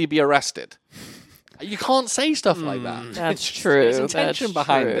immediately be arrested. You can't say stuff like that. that's It's- true. there's intention That's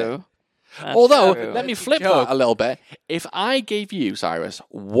behind it. true. That's Although, true. let me It's a flip joke. that a little bit. If I gave you, Cyrus,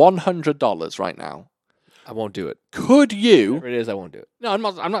 $100 right now, I won't do it. could you? Whatever it is, I won't do it. No, I'm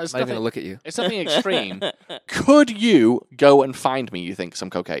not. I'm not. It's I'm not even nothing, gonna look at you. it's nothing extreme. Could you go and find me? You think some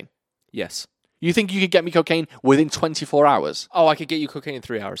cocaine? Yes. You think you could get me cocaine within 24 hours? Oh, I could get you cocaine in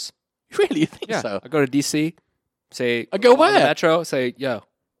 3 hours. Really? You think Yeah. so? I go to DC. Say. I go on the where? Metro. Say, yo.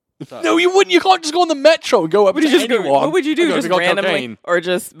 what's up? No, you wouldn't. You can't just go on the metro and go up to anyone. What would you do? and go, Just "We got randomly, cocaine." or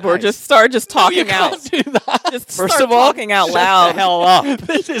just Guys. start just No, you talking out? can't do that. Just First start of all, talking out shut loud. the hell up.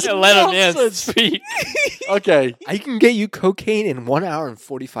 This is Let a man nonsense. speak. Okay. I can get you cocaine in 1 hour and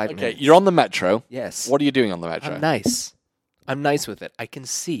 45 Okay. minutes. You're on the metro. Yes. What are you doing on the metro? I'm nice. I'm nice with it. I can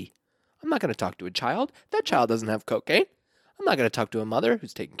see. I'm not going to talk to a child. That child doesn't have cocaine. I'm not going to talk to a mother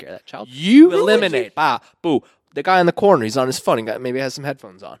who's taking care of that child. You Eliminate. Bah, boo. The guy in the corner, he's on his phone. He maybe has some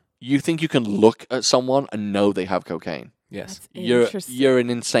headphones on. You think you can look at someone and know they have cocaine? Yes. That's You're interesting. an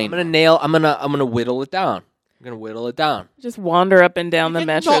insane. I'm gonna whittle it down. I'm gonna whittle it down. Just wander up and down the You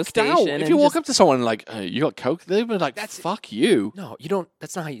get metro knocked station. out. and If you walk just- up to someone and like, you got coke, they'd be like, That's- fuck you. No, you don't.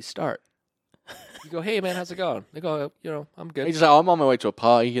 That's not how you start. You go, hey man, how's it going? They go, I'm good. He's like, I'm on my way to a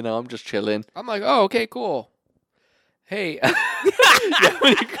party, I'm just chilling. I'm like, oh, okay, cool. Hey, you have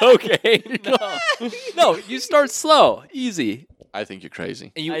any cocaine? No, you start slow, easy, I think you're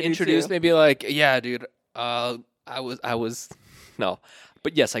crazy. and you I do introduce too. maybe like, yeah, dude, I was no,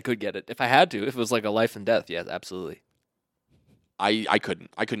 but yes, I could get it if I had to. If it was like a life and death, yes, absolutely. I couldn't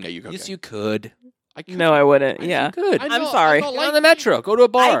get you cocaine. Yes, you could. I couldn't. No, I wouldn't. Yes, Yeah. you could. I'm sorry. Get on the metro. Go to a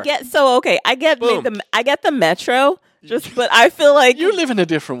bar. I get I get Boom. I get the metro. But I feel like You live in a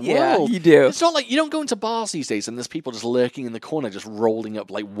different yeah, world. you do. It's not like you don't go into bars these days and there's people just lurking in the corner, just rolling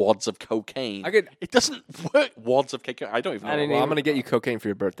up like wads of cocaine. I could. It doesn't work. Wads of cocaine. I don't even know. I didn't Well, I'm gonna get you cocaine for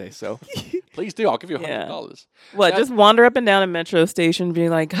your birthday. So Please do. I'll give you Yeah. $100. What? That- Just wander up and down a metro station,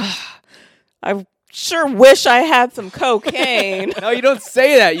 being like, I sure wish I had some cocaine. no, you don't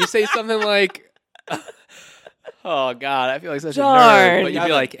say that. You say something like. Oh God, I feel like such a Darn. nerd. But you'd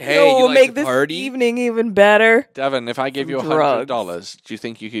be like, "Hey, we'll you like make to this party?" evening even better. Devin, if I give you Some $100, do you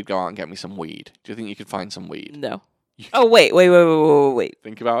think you could go out and get me some weed? Do you think you could find some weed? No. Oh wait.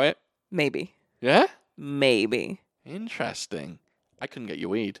 Think about it. Maybe. Yeah? Maybe. Interesting. I couldn't get you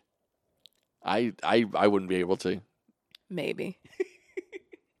weed. I wouldn't be able to. Maybe.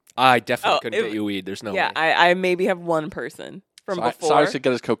 I definitely Oh, couldn't it- get you weed. There's no yeah, way. I maybe have one person from before. Cyrus could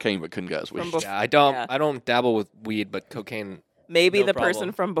get us cocaine, but couldn't get us weed. From before. Yeah, I don't. Yeah. I don't dabble with weed, but cocaine. Maybe No the problem.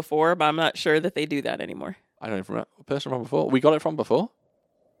 person from before, but I'm not sure that they do that anymore. I don't even remember. A person from before? We got it from before?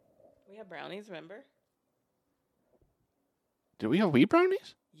 We have brownies, remember? Did we have weed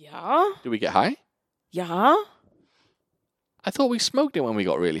brownies? Yeah. Did we get high? Yeah. I thought we smoked it when we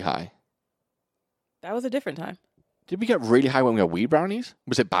got really high. That was a different time. Did we get really high when we got weed brownies?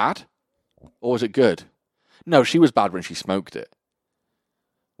 Was it bad? Or was it good? No, she was bad when she smoked it.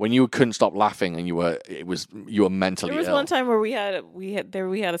 When you couldn't stop laughing and you were mentally There was ill. one time where we had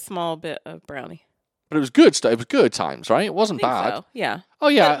a small bit of brownie. But it was good stuff. It was good times, right? It I wasn't think bad. so. Yeah. Oh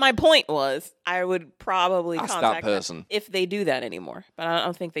yeah. But my point was, I would probably Ask that contact them person. if they do that anymore. But I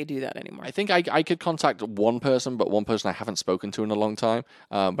don't think they do that anymore. I think I could contact one person, but one person I haven't spoken to in a long time.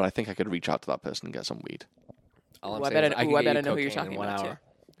 But I think I could reach out to that person and get some weed. All I'm Ooh, I saying is better- I can ooh, I get you better know who you're cocaine in talking 1 about, hour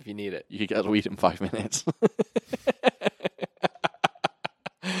if you need it. You could get weed in 5 minutes.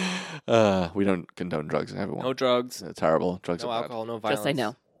 We don't condone drugs, everyone. No drugs, They're terrible. Drugs no are bad. alcohol, no violence. Just say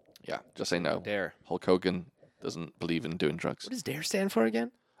no. Yeah, just say no. Dare. Hulk Hogan doesn't believe in doing drugs. What does dare stand for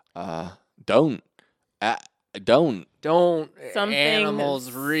again? Don't. Don't. Don't Something-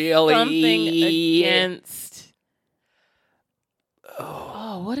 animals really Something against.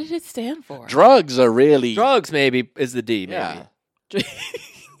 Oh, what did it stand for? Drugs are really. drugs? Maybe is the D. Maybe Yeah.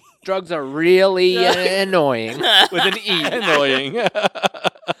 drugs are really annoying with an E. Annoying.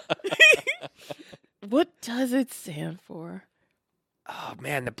 What does it stand for? Oh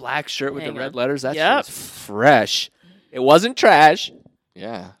man, the black shirt with Hang the red on. letters. That Yep. shit was fresh. It wasn't trash.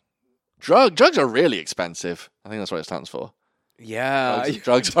 Yeah. Drugs are really expensive. I think that's what it stands for. Yeah,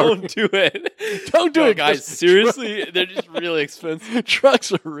 Drugs are. don't do it. Don't do No, it, guys. because Seriously, they're just really expensive.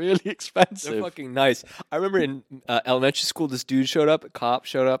 Drugs are really They're expensive. fucking nice. I remember in elementary school, this dude showed up, a cop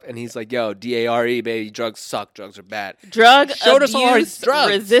showed up, and he's like, "Yo, DARE, baby, drugs suck. Drugs are bad." Drug Showed us all our abuse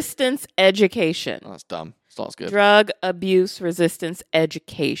drugs. resistance education. Oh, that's dumb. It's not as good. Drug abuse resistance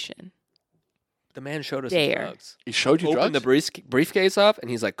education. The man showed us Dare. his drugs. He showed you Opened drugs? the briefcase up, and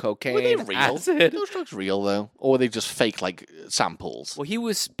he's like, "Cocaine, Were they real? acid." Those drugs real though, or were they just fake like samples? Well, he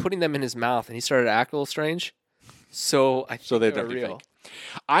was putting them in his mouth, and he started to act a little strange. So I think So they're they were definitely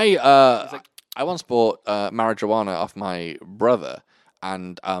real. fake. I once bought marijuana off my brother,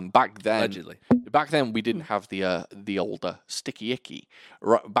 and back then Allegedly. we didn't have the older sticky icky.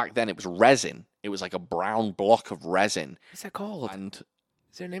 Back then it was resin. It was like a brown block of resin, What's that called? and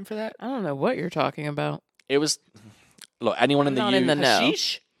Is there a name for that? I don't know what you're talking about. it was. Look, anyone in the Not in the know.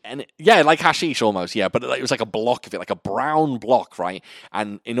 Hashish? And yeah, like hashish almost, yeah. But it was like a block of it, like a brown block, right?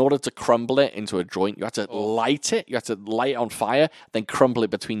 And in order to crumble it into a joint, you had to light it. You had to light it on fire, then crumble it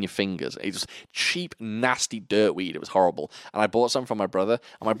between your fingers. It was cheap, nasty dirt weed. It was horrible. And I bought some from my brother,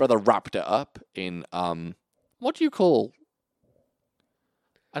 and my brother wrapped it up in what do you call?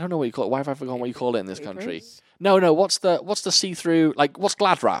 I don't know what you call it. Why have I forgotten what you call it in this country? Papers? No. What's the see-through? Like, what's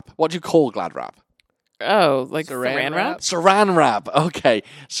Glad wrap? What do you call Glad wrap? Oh, like Saran saran wrap? wrap? Saran wrap. Okay,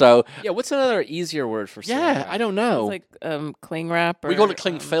 so Yeah, what's another easier word for yeah, I don't know. It's like cling wrap. Or, We call it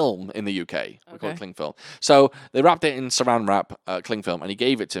cling film in the UK. We call it Okay. cling film. So they wrapped it in saran wrap, cling film, and he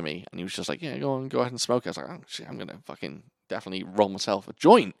gave it to me, and he was just like, "Yeah, go ahead and smoke it." I was like, "Oh shit, I'm gonna fucking definitely roll myself a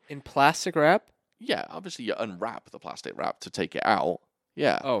joint." in plastic wrap. Yeah, obviously you unwrap the plastic wrap to take it out.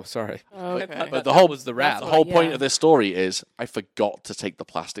 Yeah. Oh, sorry. Okay. But the whole was the wrap. The whole point yeah. of this story is I forgot to take the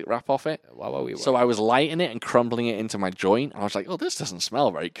plastic wrap off it. While we were. So I was lighting it and crumbling it into my joint. And I was like, oh, this doesn't smell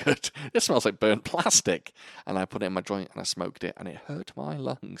very good. This smells like burnt plastic. And I put it in my joint and I smoked it and it hurt my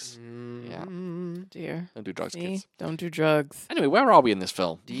lungs. Yeah. Dear. Don't do drugs, See? kids. Don't do drugs. Anyway, where are we in this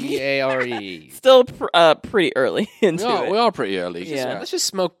film? DARE. Still pretty early into it. We are pretty early. Yeah. Let's just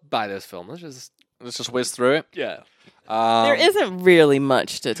smoke by this film. Let's Just whiz through it. yeah. There isn't really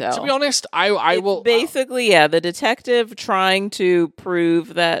much to tell. To be honest, I It's will basically the detective trying to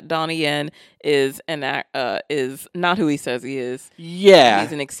prove that Donnie Yen is is not who he says he is. Yeah.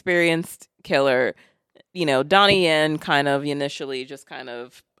 He's an experienced killer. You know, Donnie Yen kind of initially just kind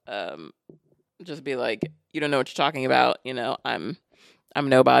of just be like, you don't know what you're talking about. You know, I'm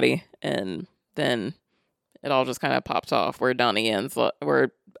nobody, and then it all just kind of pops off where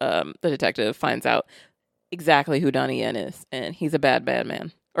where the detective finds out exactly who Donnie Yen is, and he's a bad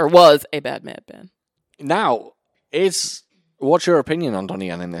man, or was a bad man. Now, what's your opinion on Donnie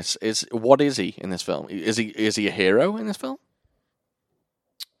Yen in this? What is he in this film? Is he a hero in this film?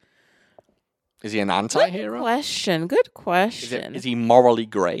 Is he an anti-hero? Good question. Is he morally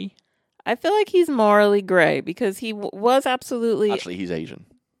grey? I feel like he's morally gray because he was absolutely. Actually, he's Asian.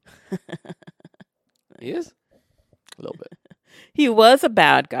 He is? A little bit. He was a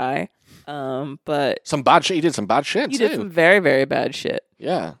bad guy, but Some bad shit. He did some bad shit he too. did some very, very bad shit.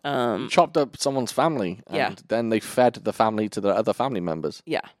 Yeah. He chopped up someone's family, and Yeah. then they fed the family to the other family members.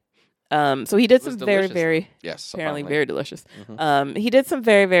 Yeah. So he did It was some very, delicious, very Yes, apparently apparently. very delicious. Mhm. He did some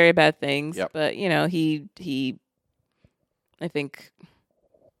very, very bad things. Yep. But you know, he I think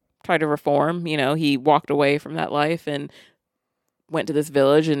tried to reform. You know, he walked away from that life and went to this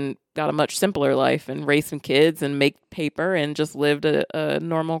village and got a much simpler life and raised some kids and make paper and just lived a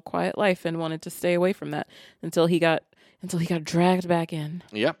normal, quiet life and wanted to stay away from that until he got dragged back in.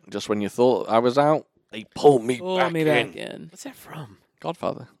 Yep. Just when you thought I was out, they pulled me, Pull back, me in. back in. What's that from?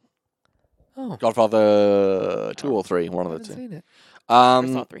 Godfather. Oh. Godfather 2 or 3, one I of haven't the two. seen it. I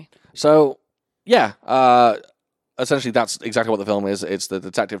saw 3. So, yeah, essentially that's exactly what the film is. It's the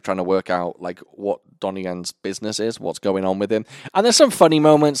detective trying to work out like what Donnie Yen's business is, what's going on with him. And there's some funny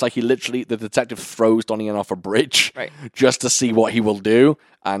moments, like the detective throws Donnie Yen off a bridge Right. just to see what he will do.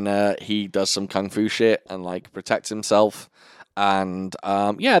 And he does some kung fu shit and like protects himself. And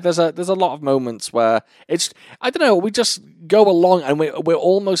there's a lot of moments where I don't know, we just go along and we're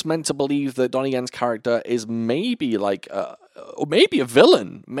almost meant to believe that Donnie Yen's character is maybe like maybe a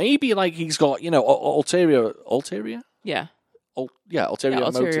villain, maybe like he's got ulterior Yeah. ulterior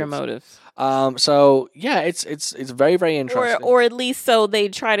Ulterior motives. So yeah, it's very, very interesting. Or at least so they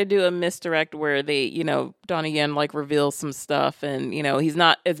try to do a misdirect where they, Donnie Yen like reveals some stuff and, he's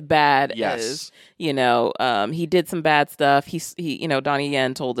not as bad as, he did some bad stuff. He Donnie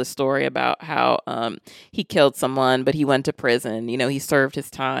Yen told this story about how he killed someone, but he went to prison. He served his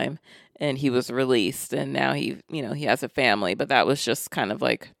time and he was released and now he has a family, but that was just kind of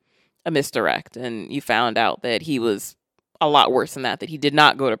like a misdirect. And you found out that he was a lot worse than that he did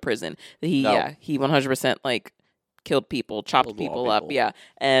not go to prison. That he 100% like killed people, chopped people up,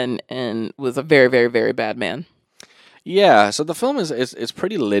 and was a very, very, very bad man. Yeah, so the film is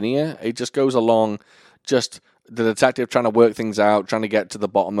pretty linear. It just goes along, just the detective trying to work things out, trying to get to the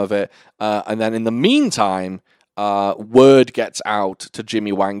bottom of it, and then in the meantime, word gets out to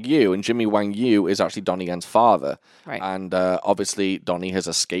Jimmy Wang Yu, and Jimmy Wang Yu is actually Donnie Yen's father. Right. And obviously Donnie has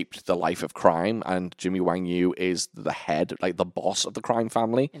escaped the life of crime, and Jimmy Wang Yu is the head, like the boss of the crime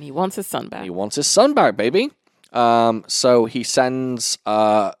family. And he wants his son back. He wants his son back, baby. So he sends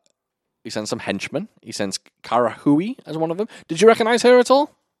some henchmen. He sends Kara Hui as one of them. Did you recognize her at all?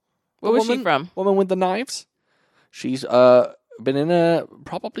 Where was she from? Woman with the knives. She's been in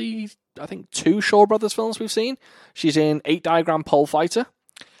probably, I think, 2 Shaw Brothers films we've seen. She's in 8 Diagram Pole Fighter,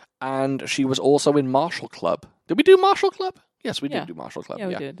 and she was also in Martial Club. Did we do Martial Club? Yes, we did do Martial Club. Yeah,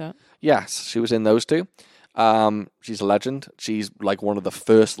 we did that. Yes, she was in those 2. She's a legend. She's like one of the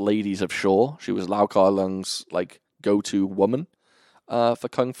first ladies of Shaw. She was Lau Kar Leung's like go-to woman for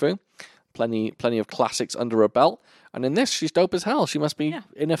kung fu. Plenty of classics under her belt. And in this, she's dope as hell. She must be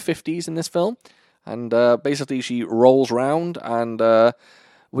in her 50s in this film. And basically, she rolls around, and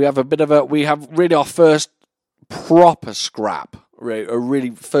we have really our first proper scrap, a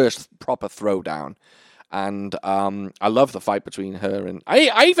really first proper throwdown. And I love the fight between her and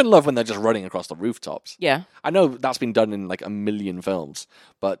I even love when they're just running across the rooftops. Yeah. I know that's been done in like a million films,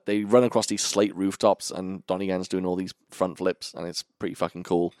 but they run across these slate rooftops, and Donnie Yen's doing all these front flips, and it's pretty fucking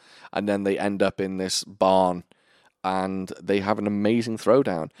cool. And then they end up in this barn, and they have an amazing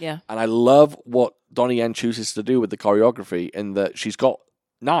throwdown. Yeah. And I love what Donnie Yen chooses to do with the choreography in that she's got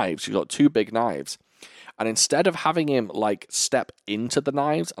knives. She's got 2 big knives. And instead of having him like step into the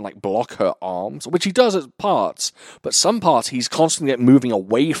knives and like block her arms, which he does at parts, but some parts he's constantly moving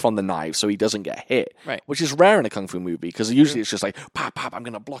away from the knives so he doesn't get hit. Right. Which is rare in a kung fu movie because usually it's just like, pop, pop, I'm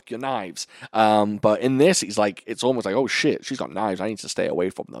going to block your knives. But in this, he's like, it's almost like, oh shit, she's got knives. I need to stay away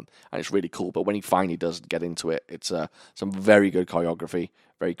from them. And it's really cool. But when he finally does get into it, it's some very good choreography,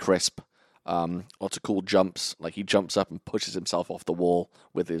 very crisp. Lots of cool jumps. Like he jumps up and pushes himself off the wall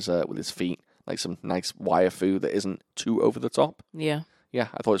with his feet. Like some nice wire fu that isn't too over the top. Yeah. Yeah,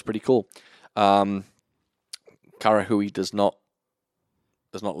 I thought it was pretty cool. Kara Hui does not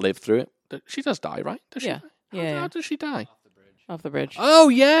live through it. She does die, right? Does Yeah. She? Yeah. How does she die? Off the bridge. Oh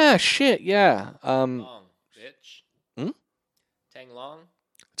yeah, shit, yeah. Long, bitch. Hmm? Tang Long?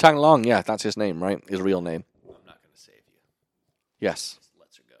 Tang Long, yeah, that's his name, right? His real name. I'm not going to save you. Yes. Just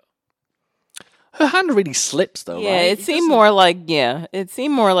lets her go. Her hand really slips though, Yeah, right? it seemed more like it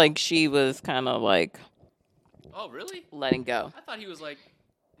seemed more like she was kind of like Oh, really? letting go. I thought he was like,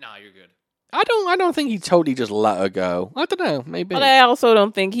 nah, you're good. I don't think he totally just let her go. I don't know, maybe. But I also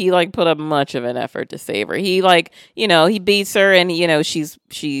don't think he like put up much of an effort to save her. He like, he beats her and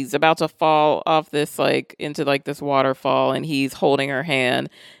she's about to fall off this like into like this waterfall and he's holding her hand.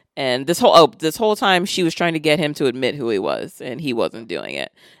 And this whole time she was trying to get him to admit who he was and he wasn't doing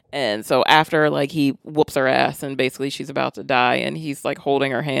it. And so after like he whoops her ass and basically she's about to die and he's like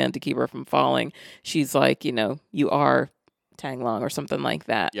holding her hand to keep her from falling, she's like, you are Tang Long or something like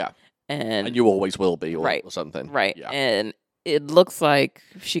that. Yeah. And you always will be, or, Right. or something. right. Yeah. And it looks like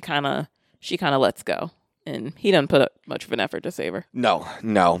she kind of lets go. And he doesn't put up much of an effort to save her. No.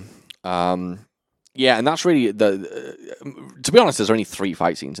 Yeah, and that's really to be honest, there's only 3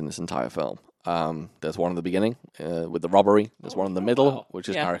 fight scenes in this entire film. There's one in the beginning with the robbery. There's one in the middle, wow. which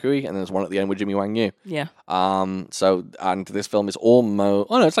is Yeah. Kara Hui, and there's one at the end with Jimmy Wang Yu. Yeah. So and this film is almost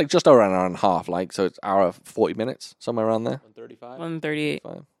it's like just over an hour and a half, like so it's hour 40 minutes, somewhere around there. 135? 138.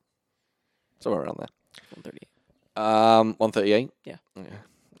 Somewhere around there. 138. 138. Yeah.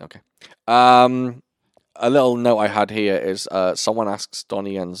 Okay. A little note I had here is someone asks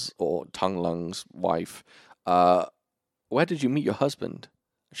Donnie Yen's or Tang Lung's wife, where did you meet your husband?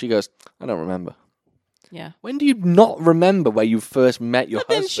 She goes, I don't remember. Yeah. When do you not remember where you first met your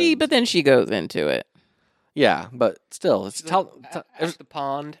husband? But then she goes into it. Yeah, but still, it's At the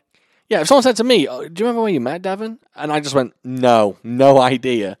pond. yeah. If someone said to me, oh, "Do you remember where you met Devon?" and I just went, "No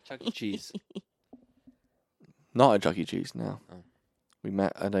idea." Chuck E. Cheese. Not at Chuck E. Cheese. No, Oh. we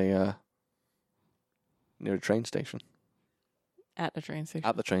met at a near a train station. At the train station.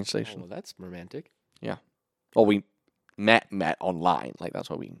 At the train Oh, station. well, that's romantic. Or we met online. Like that's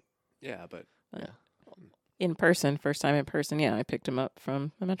what we. Yeah, but In person. First time in person. Yeah, I picked him up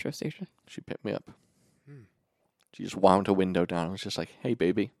from the metro station. She picked me up. Hmm. She just wound her window down. I was just like, "Hey,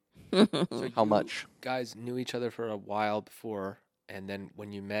 baby, so how you much?" guys knew each other for a while before, and then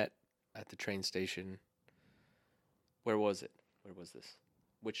when you met at the train station, where was it? Where was this?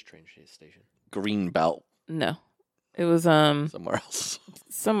 Which train station? Greenbelt No. It was somewhere else.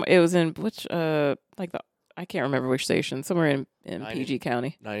 it was in which like I can't remember which station. Somewhere in Nine PG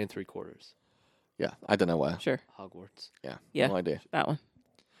County. 9 3/4. Yeah, I don't know where. Sure. Hogwarts. Yeah. No idea. That one.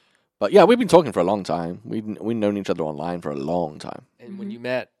 But yeah, we've been talking for a long time. We've known each other online for a long time. And when you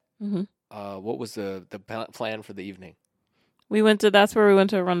met, Mm-hmm. what was the plan for the evening? That's where we went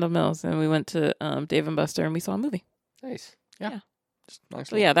to Arundel Mills and we went to Dave and Buster and we saw a movie. Nice. Just nice.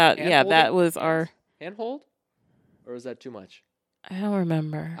 So little- yeah, that Hand-holding? was our Handhold? Or is that too much? I don't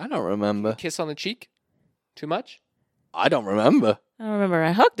remember. I don't remember. Kiss on the cheek? Too much? I don't remember. I don't remember.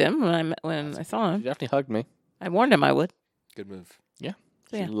 I hugged him when I saw She him. definitely hugged me. I warned him I would. Good move.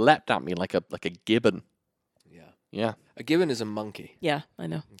 So, She yeah. leapt at me like a gibbon. Yeah. Yeah. A gibbon is a monkey. Yeah, I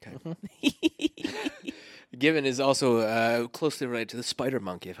know. Okay. Gibbon is also closely related to the spider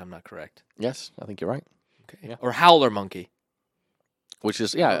monkey, if I'm not correct. Yes, I think you're right. Okay. Yeah. Or howler monkey. Which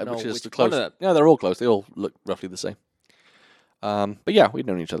is don't know which is which the one close. of Yeah, they're all close. They all look roughly the same. But yeah, we've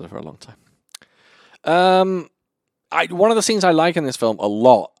known each other for a long time. One of the scenes I like in this film a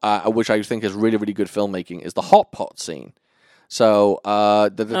lot, which I think is really, really good filmmaking, is the hot pot scene. So the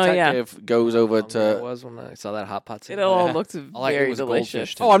detective goes over How hungry I to. was when I saw that hot pot scene. It all looked All I ate very was delicious.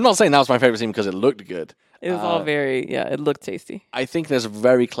 goldfish. Oh, I'm not saying that was my favorite scene because it looked good. It was all it looked tasty. I think there's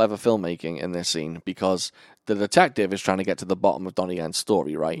very clever filmmaking in this scene because the detective is trying to get to the bottom of Donnie Yen's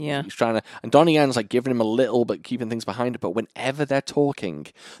story, right? Yeah. He's trying to, and Donnie Yen's like giving him a little, but keeping things behind it. But whenever they're talking,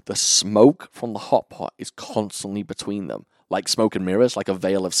 the smoke from the hot pot is constantly between them. like smoke and mirrors, like a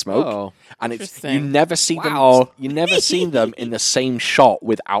veil of smoke. Oh, And it's you Interesting. never see Wow. them. You never see them in the same shot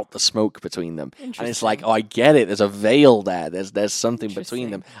without the smoke between them. And it's like, Interesting. oh, I get it. There's a veil there. There's something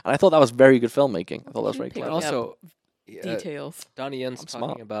between them. And I thought that was very good filmmaking. I thought that was very Should pick clever. up also, details. Donnie Yen's I'm talking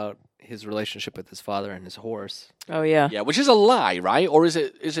smart. about his relationship with his father and his horse. Oh yeah. Yeah, which is a lie, right? Or is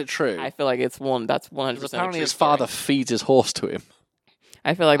it true? I feel like it's that's 100%. Because apparently his father feeds his horse to him.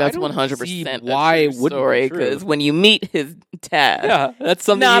 I feel like I that's don't 100% see a why true it wouldn't be story true. because when you meet his dad, Yeah, that's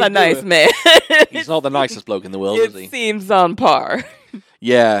something. not a nice man. He's not the nicest bloke in the world, is It he? seems on par.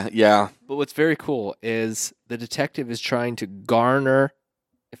 Yeah, yeah. But what's very cool is the detective is trying to garner,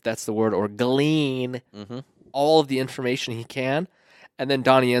 if that's the word, or glean Mm-hmm. all of the information he can. And then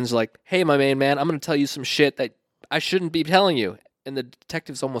Donnie Yen's like, hey, my main man, I'm going to tell you some shit that I shouldn't be telling you. And the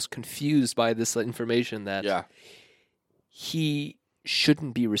detective's almost confused by this information that Yeah. he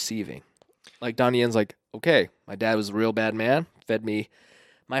shouldn't be receiving. Like Donnie Yen's like, okay, my dad was a real bad man, fed me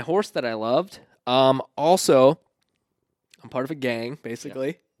my horse that I loved. Also, I'm part of a gang,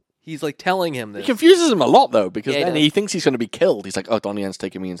 basically. He's like telling him He this. confuses him a lot, though, because Yeah, he then does. he thinks he's going to be killed. He's like, oh, Donnie Yen's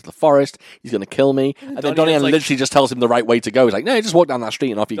taking me into the forest. He's going to kill me. And then Donnie Donnie Yen's Yen like- literally just tells him the right way to go. He's like, no, you just walk down that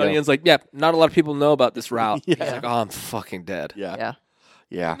street and off you Donnie go. Yen's like, yeah, not a lot of people know about this route. He's Yeah. like, oh, I'm fucking dead. Yeah. Yeah.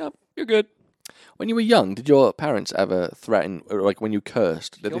 Yeah. No, you're good. When you were young, did your parents ever threaten, or like when you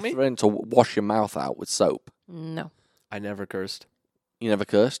cursed, did Kill they me? threaten to wash your mouth out with soap? No. I never cursed. You never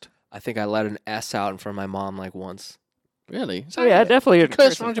cursed? I think I let an S out in front of my mom like once. Really? Oh yeah, definitely. You a curse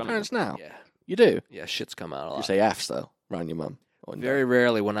person around your from- parents now? Yeah. You do? Yeah, shit's come out a You lot. say F's, though, around your mum? Or no? Very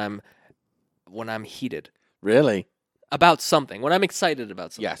rarely when I'm heated Really? about something. When I'm excited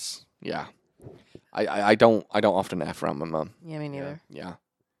about something. Yes. Yeah. I don't often F around my mum. Yeah, me neither. Yeah.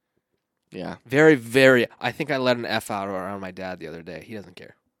 Yeah. Very, very. I think I let an F out around my dad the other day. He doesn't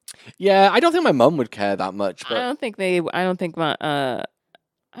care. Yeah, I don't think my mum would care that much, I but don't think they. I don't think my.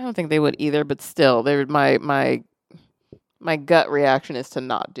 I don't think they would either. But still, they would. My gut reaction is to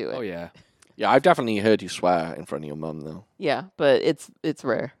not do it. Oh yeah. yeah, I've definitely heard you swear in front of your mum, though. Yeah, but it's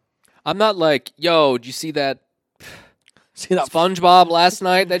rare. I'm not like, yo, did you see that See that SpongeBob last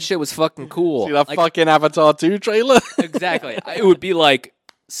night? That shit was fucking cool. See that Like, fucking Avatar 2 trailer? exactly. It would be like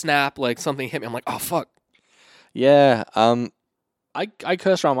snap, like something hit me. I'm like, oh fuck. Yeah, I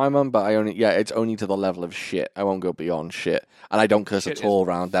curse around my mum, but it's only to the level of shit. I won't go beyond shit, and I don't curse Shit at all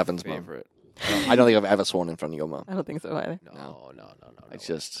around Devon's mum. Favorite. I don't think I've ever sworn in front of your mum. I don't think so either. No. It's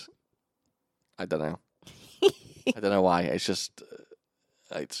just, I don't know. I don't know why. It's just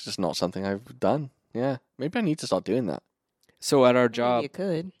not something I've done. Yeah, maybe I need to start doing that. So at our Maybe job, you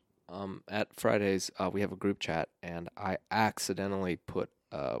could. at Fridays, we have a group chat, and I accidentally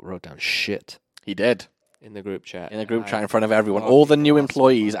wrote down shit He did in the group chat. in a group and chat I in front of everyone, all the fucking new lost my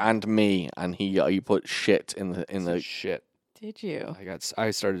employees mind. and me, and he put shit in the Said shit. Did you?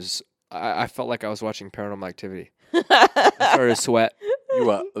 I felt like I was watching Paranormal Activity. I started to sweat. You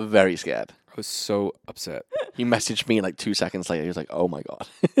were very scared. I was so upset. He messaged me like 2 seconds later. He was like, "Oh my god,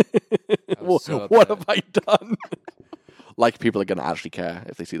 I was so what upset. have I done?" Like people are gonna actually care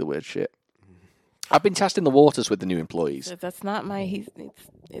if they see the word shit. I've been testing the waters with the new employees. That's not my.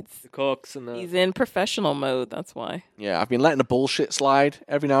 It's. The cooks and He's in professional mode. That's why. Yeah, I've been letting the bullshit slide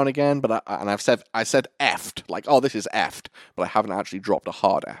every now and again, but I said effed, like, oh, this is effed, but I haven't actually dropped a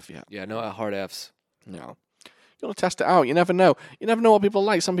hard F yet. yeah, no hard Fs. No. You want to test it out. You never know. You never know what people are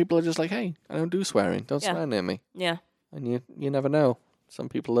like. Some people are just like, hey, I don't do swearing. Don't Yeah. swear near me. Yeah. And you never know. Some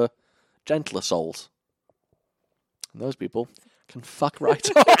people are gentler souls. And those people can fuck right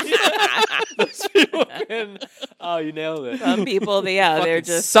off. Oh, you nailed it. Some people, they're Fucking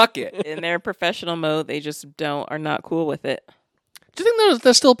just suck it. in their professional mode. They just are not cool with it. Do you think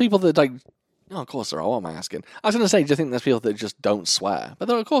there's still people that like? Oh, of course there are. What am I asking? I was going to say, do you think there's people that just don't swear? But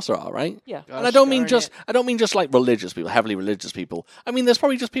of course there are, right? Yeah. And I don't mean just like religious people, heavily religious people. I mean, there's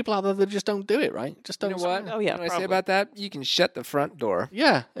probably just people out there that just don't do it, right? Just You don't. know what? swear. Oh, yeah, You know what I say probably. about that? You can shut the front door.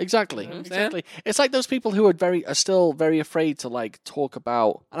 Yeah, exactly. You know what I'm Exactly. It's like those people who are still very afraid to like talk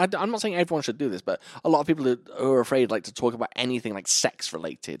about. And I'm not saying everyone should do this, but a lot of people who are afraid like to talk about anything like sex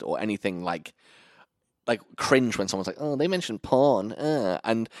related or anything like cringe when someone's like, oh, they mentioned porn,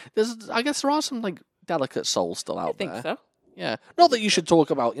 and I guess there are some like delicate souls still out I think there. so. Yeah, not that you should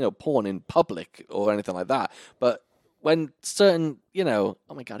talk about porn in public or anything like that, but when certain oh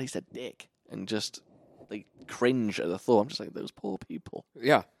my god, he said dick, and just they cringe at the thought. I'm just like, those poor people.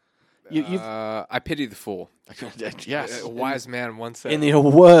 Yeah. You've I pity the fool. yes, A wise man once said. in the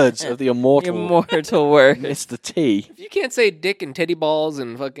words of the immortal Immortal word. Mr. T. If you can't say dick and titty balls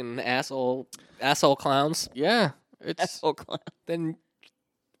and fucking asshole clowns, Yeah, it's Asshole clown. then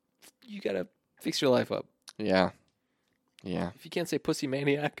you gotta fix your life up. yeah. Yeah. If you can't say pussy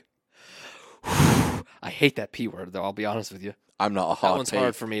maniac. I hate that P word, though. I'll be honest with you. I'm not a That hard one's P.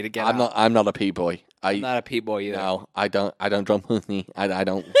 hard for me to get I'm out. not a P boy. I'm not a P boy either. No, I don't drum pussy. I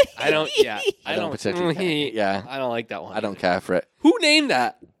don't I don't. Yeah, I don't particularly care. Yeah. I don't like that one. I don't either. care for it. Who named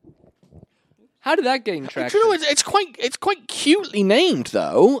that? How did that gain traction? You know, it's quite cutely named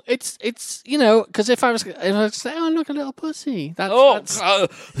though. It's because if I was to say, oh look, a little pussy, that's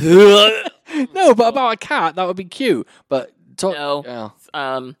no, but about a cat that would be cute. But No.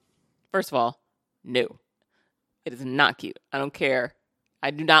 First of all, no, it is not cute. I don't care. I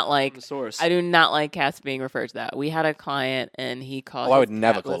do not like. source. I do not like cats being referred to that. We had a client and he called. I would his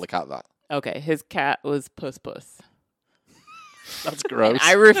never cat call was- the cat that. Okay, his cat was Puss Puss. That's gross. And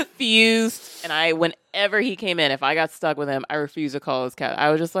I refused, and whenever he came in, if I got stuck with him, I refused to call his cat. I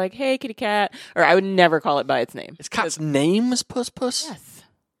was just like, "Hey, kitty cat," or I would never call it by its name. His cat's name is Puss Puss.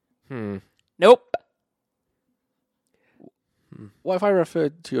 Yes. Nope. What if I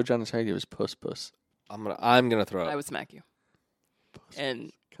referred to your genitalia as Puss Puss? I'm gonna throw I up. would smack you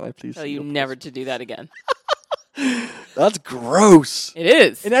and Can I please? tell see you your never puss? to do that again. That's gross. It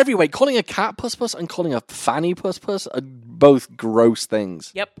is. In every way, calling a cat Puss Puss and calling a fanny Puss Puss are both gross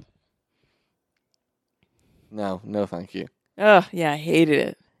things. Yep. No, thank you. Oh, yeah, I hated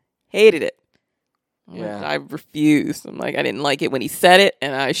it. Hated it. Yeah. I refused. I'm like, I didn't like it when he said it,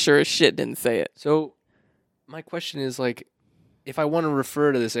 and I sure as shit didn't say it. So, my question is like, if I want to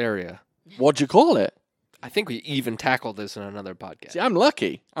refer to this area, What'd you call it? I think we even tackled this in another podcast. See, I'm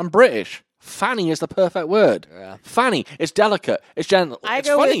lucky. I'm British. Fanny is the perfect word. Yeah. Fanny. It's delicate. It's gentle. I It's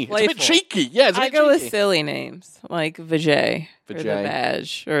go with funny. It's a bit playful. cheeky. Yeah, it's a I bit go with cheeky. silly names like Vijay or the Vijay.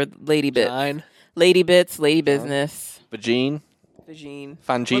 Badge or Lady Bits. Nine. Lady Bits, Lady Business, Vagine. Vagine.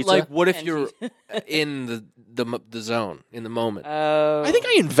 Fangita. But like, what if And you're in the zone in the moment? Oh, I think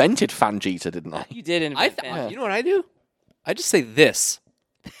I invented Fangita, didn't I? you did invent that. You know what I do? I just say this.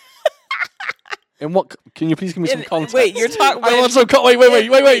 In what? Can you please give me some context? Wait, you're talking. I want some. Wait.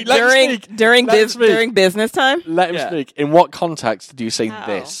 Let during me speak. during Let him biz speak. during business time. Let him Yeah. speak. In what context do you say How?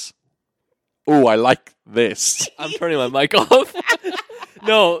 this? Oh, I like this. I'm turning my mic off.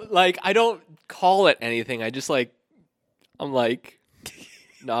 No, like I don't call it anything. I just like, I'm like,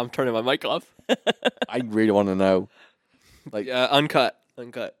 no, I'm turning my mic off. I really want to know. Like, Uncut.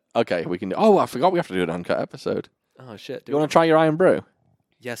 okay, we can do. Oh, I forgot we have to do an uncut episode. Oh shit. Do you want to try your Iron Brew?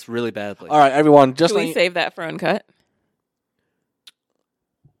 Yes, really badly. All right, everyone. Just Can we save that for uncut?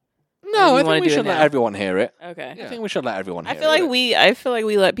 no, Or I you think wanna we do it should let now? everyone hear it. Okay. Yeah. I think we should let everyone hear I feel like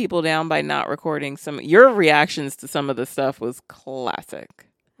we let people down by not recording some. Your reactions to some of the stuff was classic.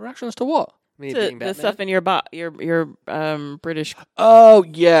 reactions to what? Me To being the Batman? stuff in your British. Oh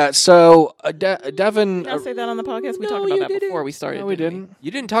yeah, so Devin. Did I say that on the podcast? We no, talked you about that didn't. before we started. No, we didn't.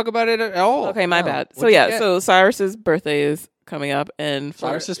 You didn't talk about it at all. Okay, my No. bad. So What'd you yeah, get? so Cyrus's birthday is coming up, and for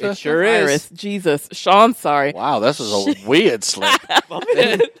Cyrus's It birthday? sure is. Cyrus, Jesus, Sean, sorry. Wow, this was a weird slip.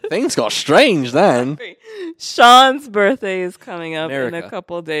 Things got strange then. Sean's birthday is coming up in America. a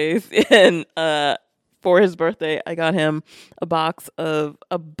couple of days, and for his birthday, I got him a box of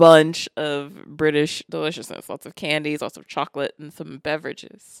a bunch of British deliciousness, lots of candies, lots of chocolate, and some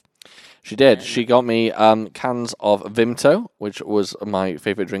beverages. She did. She got me cans of Vimto, which was my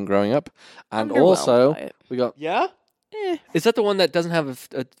favorite drink growing up, and Underwhelmed also by it. we got. Yeah? Eh, Is that the one that doesn't have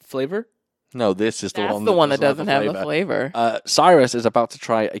a flavor? No, this is the that's one. the one that doesn't doesn't have a flavor. Cyrus is about to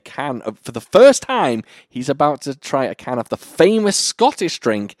try a can of, for the first time. He's about to try a can of the famous Scottish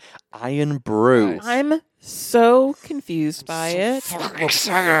drink, Iron Brew. Nice. I'm so confused by it.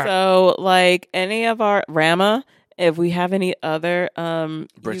 So, like any of our Rama, if we have any other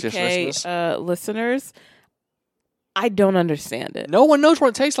British UK listeners? listeners, I don't understand it. No one knows what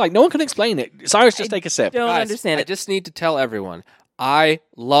it tastes like. No one can explain it. Cyrus, just take a sip. Don't Guys, understand I it. just need to tell everyone I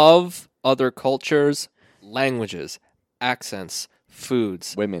love other cultures, languages, accents,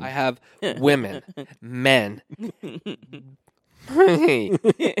 foods. Women. I have women, men.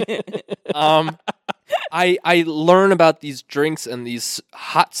 I learn about these drinks and these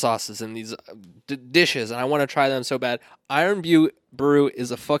hot sauces and these dishes, and I want to try them so bad. Iron Brew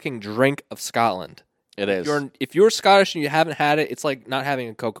is a fucking drink of Scotland. It is. If you're Scottish and you haven't had it, it's like not having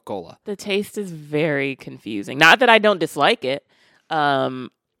a Coca-Cola. The taste is very confusing. Not that I don't dislike it.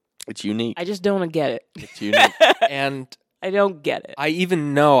 It's unique. I just don't get it. It's unique. And I don't get it. I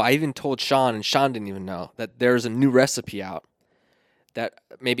even told Sean, and Sean didn't even know, that there's a new recipe out that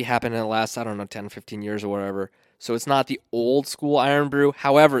maybe happened in the last, 10, 15 years or whatever. So it's not the old school Iron Brew.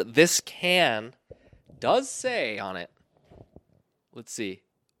 However, this can does say on it, let's see,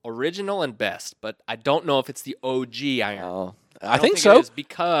 original and best, but I don't know if it's the OG Iron. Oh, I I don't think it so. is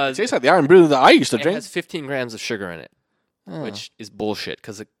because It tastes like the Iron Brew that I used to it drink. has 15 grams of sugar in it. which is bullshit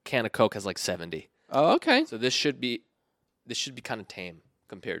because a can of Coke has like 70. Oh, okay. So this should be kind of tame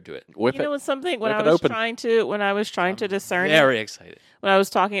compared to it. Whip You know, it. it's something Whip when it open. I was trying to discern it, Very excited. when I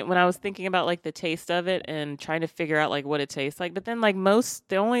was thinking about like the taste of it and trying to figure out like what it tastes like. But then like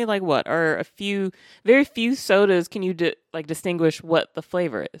the only like what are very few sodas can you distinguish what the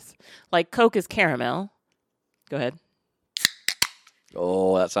flavor is. Like Coke is caramel. Go ahead.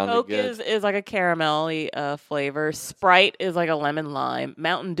 Oh, that sounded Coke good. is like a caramelly flavor. Sprite is like a lemon lime.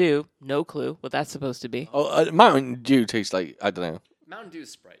 Mountain Dew, no clue what that's supposed to be. Oh, Mountain Dew tastes like, I don't know. Mountain Dew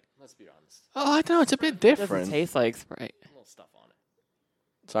is Sprite. Let's be honest. Oh, I don't know. It's a bit It doesn't different. taste like Sprite. A little stuff on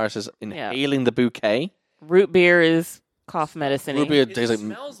it. Cyrus says, inhaling the bouquet. Root beer is cough medicine. Root beer It tastes like...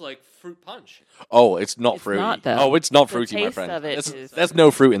 smells like fruit punch. Oh, it's not It's fruity. not, though. Oh, it's not The fruity, my taste friend. of it is- There's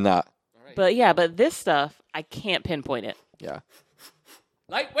no fruit in that. All right. But this stuff, I can't pinpoint it. Yeah.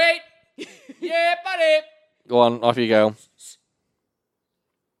 Lightweight. Yeah, buddy. Go on, off you go.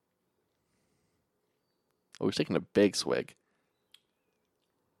 Oh, he's taking a big swig.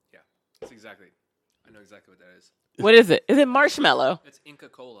 That's exactly. I know exactly what that is. What is it? Is it marshmallow? It's Inca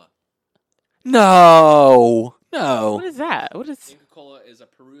Cola. No. No. What is that? What is? Inca Cola is a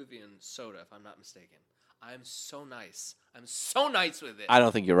Peruvian soda, if I'm not mistaken. I'm so nice. I'm so nice with it. I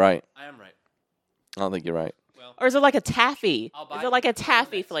don't think you're right. I am right. I don't think you're right. Well, Or is it like a taffy? I'll buy Is it like a Inca Cola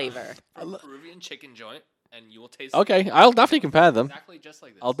taffy next time flavor? from a Peruvian chicken joint, and you will taste Okay, I'll definitely compare them. exactly just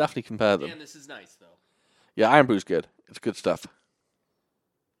like this. I'll definitely compare them. Man, this is nice, though. Yeah, Iron Brew's good. It's good stuff.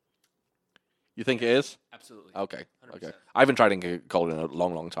 You think it is? Absolutely. Okay. Okay. 100%. I haven't tried Inca Cola in a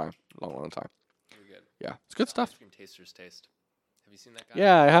long time. Long time. Very good. Yeah, it's good stuff. Ice cream taster's taste. Have you seen that guy?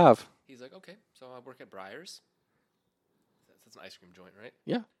 Yeah, I have. He's like, okay, so I work at Briar's. That's an ice cream joint, right?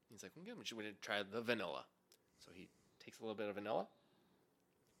 Yeah. He's like, okay, we should try the vanilla. So he takes a little bit of vanilla.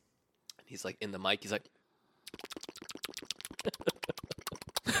 And he's like, in the mic, he's like,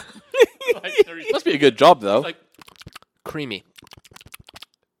 Must be a good job though. He's like, creamy,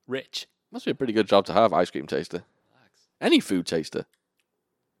 rich. Must be a pretty good job to have ice cream taster. Relax. Any food taster.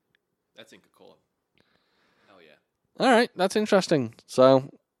 That's Inca Cola. Hell yeah. All right, that's interesting. So,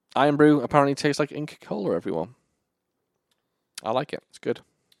 Iron Brew apparently tastes like Inca Cola, everyone. I like it. It's good.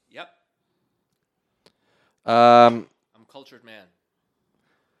 Yep. Um, I'm a cultured man.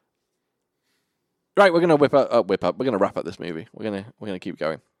 right, we're gonna whip up. We're gonna wrap up this movie. We're gonna keep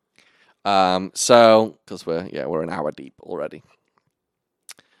going. So because we're an hour deep already.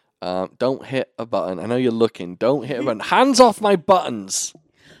 Don't hit a button. I know you're looking. Don't hit a button. Hands off my buttons.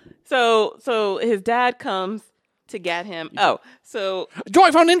 So his dad comes to get him. Oh, so Do you know what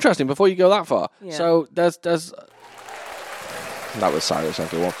I found interesting before you go that far? Yeah. So there's that was Cyrus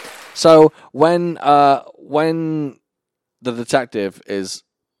everyone. So when the detective he's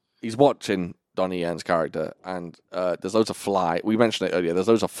watching Donnie Yen's character and there's loads of flies. We mentioned it earlier. There's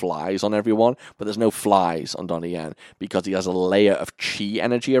loads of flies on everyone, but there's no flies on Donnie Yen because he has a layer of chi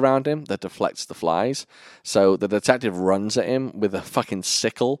energy around him that deflects the flies. So the detective runs at him with a fucking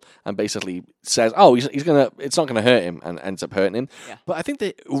sickle and basically says, "Oh, it's not gonna hurt him," and ends up hurting him. Yeah. But I think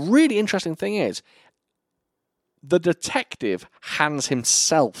the really interesting thing is the detective hands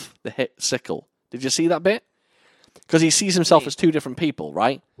himself the sickle. Did you see that bit? Because he sees himself as two different people,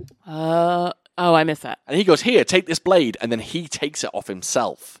 right? I missed that. And he goes, "Here, take this blade," and then he takes it off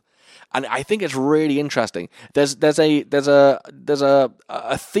himself. And I think it's really interesting. There's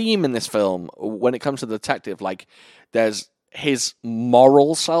a theme in this film when it comes to the detective. Like, there's his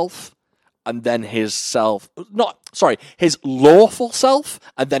moral self, and then his lawful self,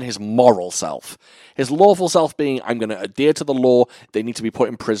 and then his moral self. His lawful self being, I'm going to adhere to the law, they need to be put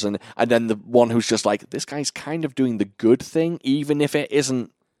in prison, and then the one who's just like, this guy's kind of doing the good thing, even if it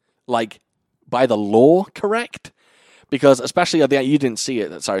isn't, like, by the law correct. Because especially at the end, you didn't see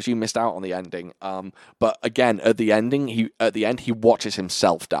it, Cyrus, you missed out on the ending. But again, at the end, he watches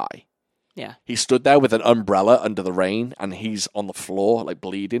himself die. Yeah. He stood there with an umbrella under the rain, and he's on the floor, like,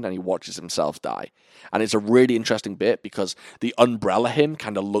 bleeding, and he watches himself die. And it's a really interesting bit, because the umbrella him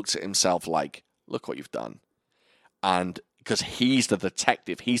kind of looks at himself like, look what you've done. And because he's the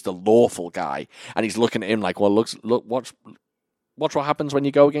detective, he's the lawful guy, and he's looking at him like, well, watch what happens when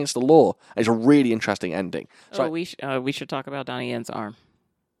you go against the law. And it's a really interesting ending. So we should talk about Donnie Yen's arm.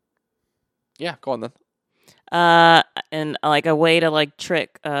 yeah, go on then. And like a way to like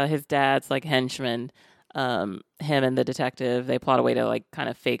trick his dad's like henchman, him and the detective, they plot a way to like kind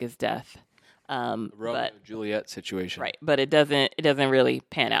of fake his death. Romeo But and Juliet situation. right, but it doesn't really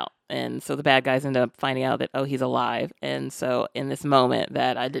pan out. And so the bad guys end up finding out that, oh, he's alive. And so in this moment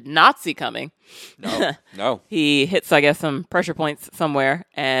that I did not see coming, No. he hits, I guess, some pressure points somewhere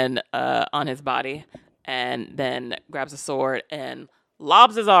and on his body. and then grabs a sword and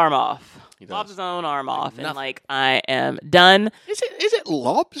lobs his arm off. He does. Lobs his own arm off. And nothing. like, I am done. Is it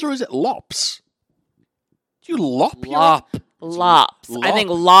lobs or is it lops? Do you lop? your- Lop. Lops. I Lop? think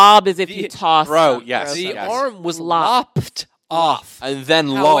lob is if you The- toss. Bro, something. yes, The yes. arm was Lop. lopped off. And then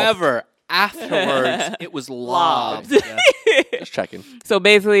lob. However, afterwards, it was lobbed. Lobbed. Yeah. Just checking. So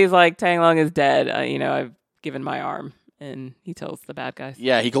basically, he's like, Tang Long is dead. I've given my arm. And he tells the bad guys.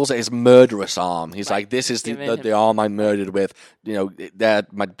 Yeah, he calls it his murderous arm. He's Right. like, this is Giving the him- arm I murdered with. You know,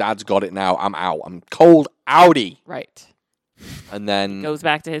 my dad's got it now. I'm out. I'm cold outie. Right. And then Goes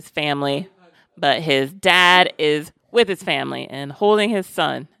back to his family. But his dad is with his family and holding his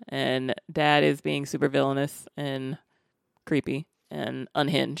son. And dad is being super villainous and creepy and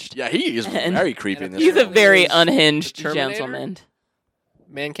unhinged. yeah, he is And- very creepy in this. He's a film. very Is unhinged the Terminator? gentleman.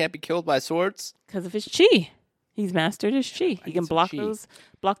 Man can't be killed by swords. Because of his chi. He's mastered his chi. He need can some block chi.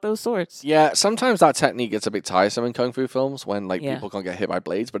 those swords. Yeah, sometimes that technique gets a bit tiresome in kung fu films when like Yeah. people can't get hit by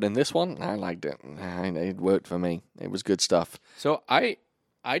blades. But in this one, I liked it. It worked for me. It was good stuff. So I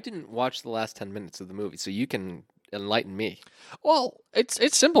didn't watch the last 10 minutes of the movie, so you can enlighten me. Well, it's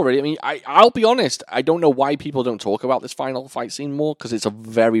simple, really. I mean, I'll be honest. I don't know why people don't talk about this final fight scene more because it's a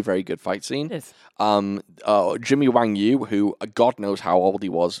very, very good fight scene. It is. Jimmy Wang Yu, who God knows how old he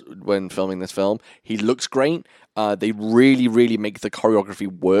was when filming this film, he looks great. They really, really make the choreography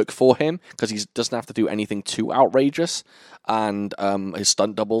work for him because he doesn't have to do anything too outrageous, and his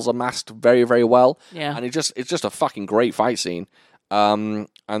stunt doubles are masked very, very well. Yeah. And it's just a fucking great fight scene. And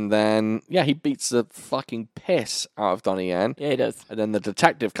then he beats the fucking piss out of Donnie Yen. Yeah, he does. And then the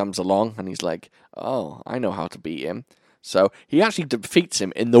detective comes along and he's like, "Oh, I know how to beat him." So he actually defeats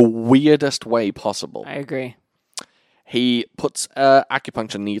him in the weirdest way possible. I agree. He puts an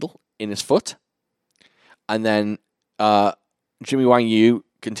acupuncture needle in his foot, and then Jimmy Wang Yu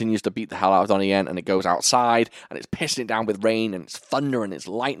continues to beat the hell out of Donnie Yen, and it goes outside, and it's pissing it down with rain, and it's thunder, and it's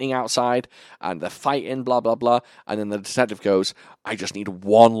lightning outside, and they're fighting, blah, blah, blah. And then the detective goes, "I just need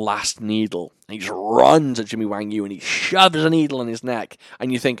one last needle." And he just runs at Jimmy Wang Yu, and he shoves a needle in his neck.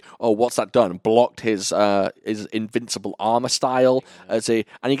 And you think, oh, what's that done? Blocked his invincible armor style, and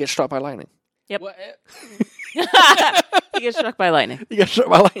he gets struck by lightning. Yep. What? He gets struck by lightning. He gets struck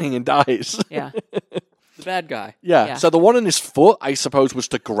by lightning and dies. Yeah. The bad guy. Yeah. Yeah. So the one in his foot, I suppose, was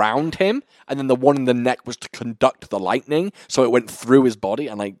to ground him, and then the one in the neck was to conduct the lightning, so it went through his body,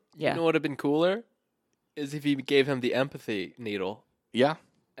 and Yeah. You know what would have been cooler? Is if he gave him the empathy needle, yeah,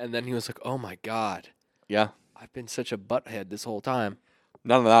 and then he was like, "Oh my god, yeah. I've been such a butthead this whole time."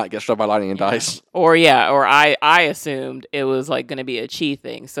 None of that. Gets struck by lightning and Yeah. dies. Or I assumed it was like going to be a chi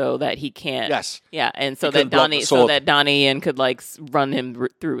thing so that he can't. Yes. Yeah, and so He that couldn't block the sword. Donnie Yen could like run him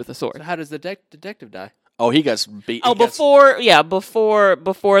through with a sword. So how does the detective die? Oh, he gets beat. Oh, he gets-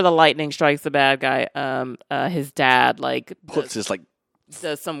 before the lightning strikes the bad guy, his dad like puts his like.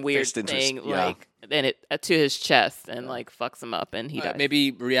 does some weird fist into his- thing yeah. like and it to his chest and like fucks him up and he dies.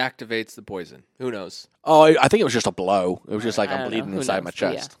 Maybe reactivates the poison. Who knows? Oh, I think it was just a blow. It was just like I I'm don't know. bleeding Who inside knows? my But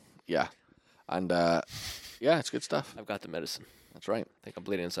yeah. chest. Yeah. And yeah, it's good stuff. I've got the medicine. That's right. I think I'm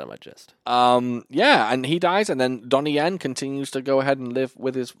bleeding inside my chest. Yeah, and he dies, and then Donnie Yen continues to go ahead and live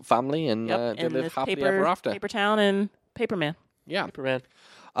with his family, and Yep, they in live this happily ever after. Paper Town and Paperman. Yeah. Superman.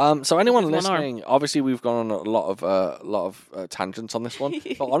 So anyone With his one arm. listening, obviously we've gone on a lot of tangents on this one,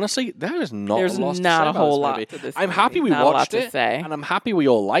 but honestly, there is not There's a lot to not say a about whole this lot movie. to this I'm movie. happy we Not a lot watched to it, say. and I'm happy we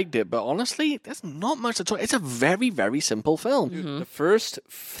all liked it. But honestly, there's not much to talk. It's a very, very simple film. Mm-hmm. The first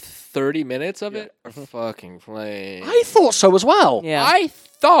 30 minutes of it are fucking flame. I thought so as well. Yeah. I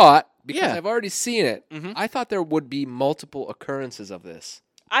thought, because Yeah. I've already seen it, Mhm. I thought there would be multiple occurrences of this.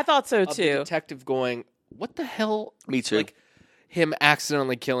 I thought so Of the too. detective going, what the hell? Me too. Like him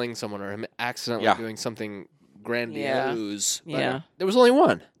accidentally killing someone or him accidentally Yeah. doing something grandiose. But Yeah. there was only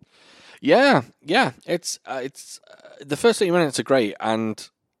one. Yeah. It's the first 30 minutes are great, and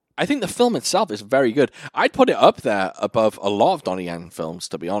I think the film itself is very good. I'd put it up there above a lot of Donnie Yen films,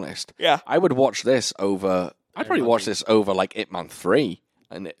 to be honest. Yeah. I would watch this over. I'd Iron probably watch Monkey. this over like Ip Man 3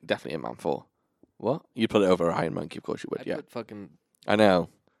 and definitely Ip Man 4. What? You'd put it over Iron Monkey, of course you would. I Yeah, put fucking I know.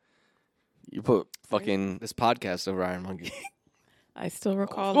 You put fucking. this podcast over Iron Monkey. I still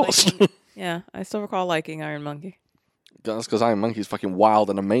recall Of course. liking, yeah, I still recall liking Iron Monkey. That's because Iron Monkey's fucking wild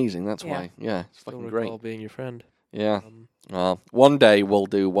and amazing. That's Yeah. why. Yeah, it's Still fucking recall great. being your friend. Yeah. Well, one day we'll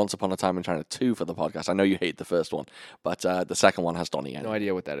do Once Upon a Time in China 2 for the podcast. I know you hate the first one, but the second one has Donnie Yen. No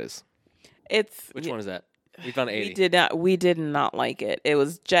idea what that is. It's Which one is that? We've done 80. we did not like it. It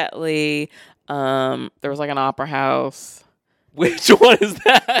was Jet Li. There was like an opera house. Which one is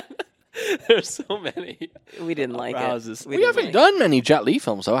that? There's so many. We didn't like Opera it. houses. We didn't haven't like done many Jet Li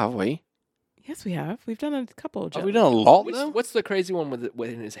films, though, have we? Yes, we have. We've done a couple of Have Jet we Li. done a lot What's, though? what's the crazy one with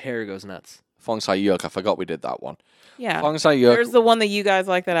when his hair goes nuts? Fong Sai Yuk. I forgot we did that one. Yeah. Fong Sai Yuk. There's the one that you guys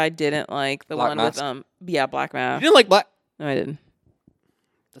like that I didn't like. The Black one Mask? with Black You Mask. didn't like Black. No, I didn't.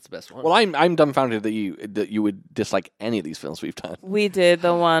 That's the best one. Well, I'm dumbfounded that you would dislike any of these films we've done. We did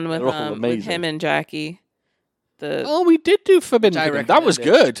the one with They're all with amazing. him and Jackie. The Oh, we did do Forbidden Which I Kingdom. That was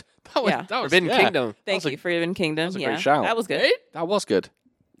recommended. good. That was, Yeah. that was Forbidden yeah, Kingdom. Thank you, Forbidden Kingdom. was a Yeah, great shout. that was good. Right? That was good.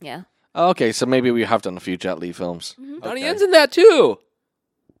 Yeah. Okay, so maybe we have done a few Jet Li films. Donnie Okay. Yen's in that too.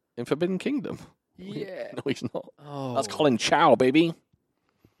 In Forbidden Kingdom. Yeah. No, he's not. Oh. That's Colin Chow, baby.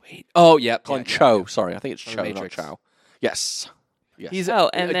 Wait. Oh, yeah. Colin yeah, Cho. Sorry, I think it's From Cho, not Matrix. Chow. Yes. Yes. He's and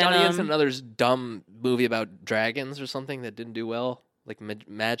then, Donnie Yen's in another dumb movie about dragons or something that didn't do well, like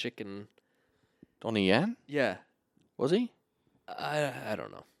magic and Donnie Yen? yeah. Was he? I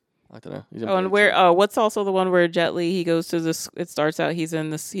don't know. I don't know. He's in Oh, and Blade where? too. Oh, what's also the one where Jet Li he goes to this? It starts out he's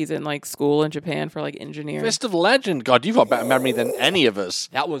in like school in Japan for like engineering. Fist of Legend. God, you've got better memory than any of us.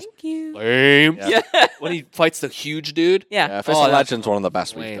 That was Thank you. lame. Yeah. When he fights the huge dude. Yeah. Yeah, Fist Oh, of that's Legend's one of the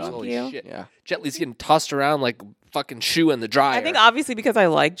best we've Lame. done. Holy you. shit. Yeah. Jet Li's getting tossed around like fucking shoe in the dryer. I think obviously because I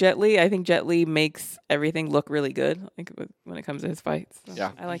like Jet Li, I think Jet Li makes everything look really good. Like when it comes to his fights. So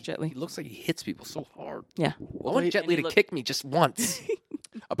Yeah. I like Jet he Li. looks like he hits people so hard. Yeah. I want Jet Li to kick me just once.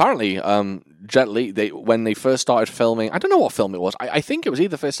 Apparently, Jet Li, when they first started filming, I don't know what film it was. I think it was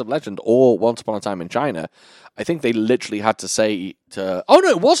either Fist of Legend or Once Upon a Time in China. I think they literally had to say to... Oh, no,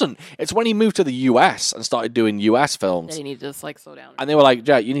 it wasn't. It's when he moved to the US and started doing US films. That he needs to just like slow down. And they were like,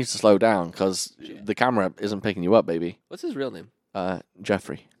 Jet, you need to slow down because the camera isn't picking you up, baby. What's his real name?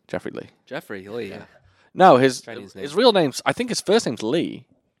 Jeffrey Lee. Jeffrey Lee. Yeah. No, his Chinese name. real name's... I think his first name's Lee.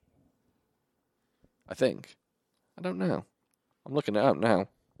 I think. I don't know. I'm looking it up now.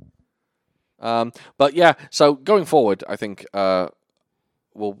 But yeah, so going forward, I think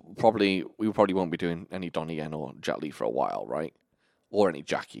we probably won't be doing any Donnie Yen or Jet Li for a while, right? Or any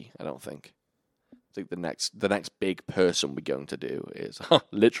Jackie, I don't think. I think the next big person we're going to do is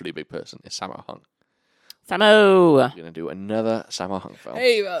literally a big person is Sammo Hung. Samo. We're going to do another Sammo Hung film.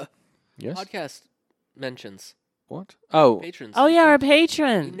 Hey, Yes. podcast mentions What? Oh, patrons. Oh yeah, our We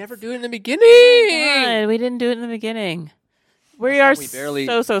patrons. never do it in the beginning. God, we didn't do it in the beginning. We Last are time we barely-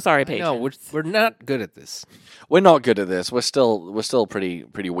 so sorry, I patrons. know we're not good at this. we're not good at this. We're still pretty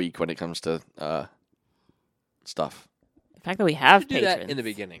weak when it comes to stuff. The fact that we have We do patrons. that in the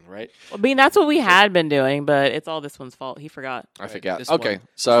beginning, right? I mean, that's what we had been doing, but it's all this one's fault. He forgot. I Right, forget. this Okay, one.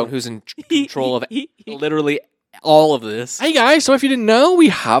 so Someone who's in control of literally all of this. hey guys, so if you didn't know, we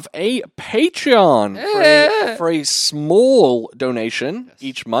have a Patreon for a small donation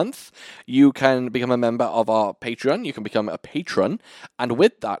each month. You can become a member of our Patreon. You can become a patron, and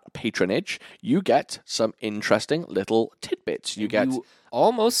with that patronage, you get some interesting little tidbits. You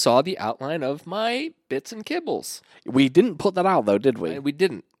almost saw the outline of my bits and kibbles. we didn't put that out though, did we? We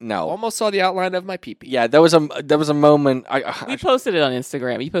didn't. No. Almost saw the outline of my pee-pee. Yeah, there was a moment. We posted it on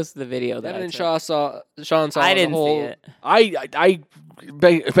Instagram. You posted the video. That Devin I and took. Sean saw I the didn't whole, see it.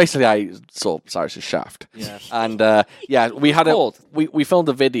 Basically I saw Cyrus's shaft. Yeah. And yeah, we had cold. we filmed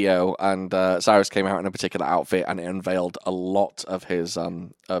a video, and Cyrus came out in a particular outfit, and it unveiled a lot of his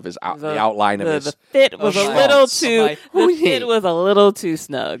the outline of The his. fit was a shots. little too. My The fit was a little too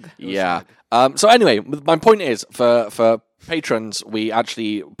snug. Yeah. So anyway, my point is for patrons, we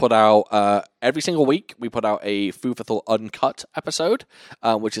actually put out every single week. We put out a Food for Thought uncut episode,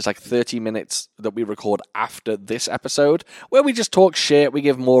 which is like 30 minutes that we record after this episode, where we just talk shit. We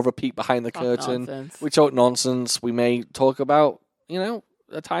give more of a peek behind the Talk curtain. nonsense. We talk nonsense. We may talk about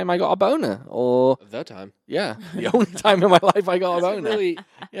the time I got a boner, or the time. yeah, the only time in my life I got a boner. Really,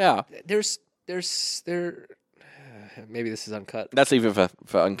 Yeah. there's maybe this is uncut. Let's leave it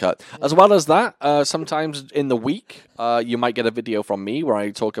for uncut. As well as that, sometimes in the week, you might get a video from me where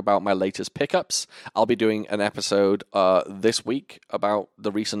I talk about my latest pickups. I'll be doing an episode this week about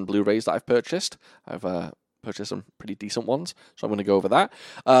the recent Blu-rays that I've purchased. I've purchased some pretty decent ones, so I'm going to go over that.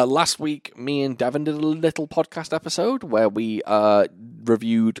 Last week, me and Devin did a little podcast episode where we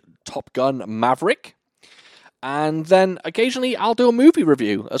reviewed Top Gun Maverick. And then occasionally I'll do a movie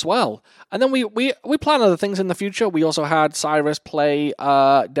review as well. And then we plan other things in the future. We also had Cyrus play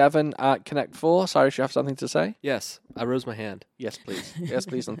Devon at Connect 4. Cyrus, you have something to say? Yes, I rose my hand. Yes, please. Yes,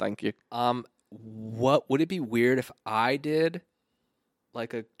 please, and thank you. What would it be weird if I did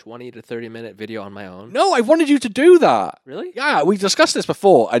like a 20 to 30 minute video on my own? No, I wanted you to do that. Really? Yeah, we discussed this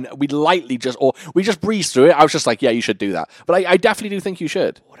before, and we lightly we just breezed through it. I was just like, yeah, you should do that. But I definitely do think you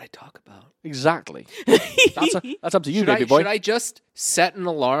should. What would I talk about? Exactly. That's up to you, baby boy. Should I just set an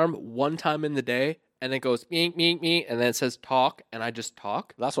alarm one time in the day and then it goes meek, meek, meek, and then it says talk and I just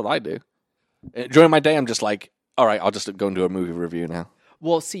talk? That's what I do. During my day, I'm just like, all right, I'll just go and do a movie review now.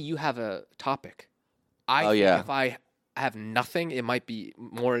 Well, see, you have a topic. I Oh, think yeah. if I have nothing, it might be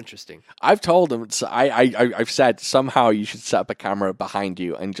more interesting. I've told them. I've said somehow you should set up a camera behind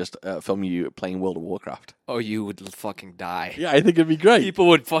you and just film you playing World of Warcraft. Oh, you would fucking die. Yeah, I think it'd be great. People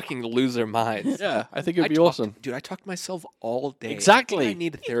would fucking lose their minds. Yeah, I think it'd be talked- awesome. Dude, I talk to myself all day. Exactly. I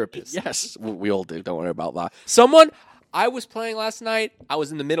need a therapist. Yes, we all do. Don't worry about that. I was playing last night. I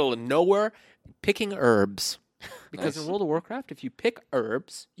was in the middle of nowhere picking herbs. Because Nice. in World of Warcraft, if you pick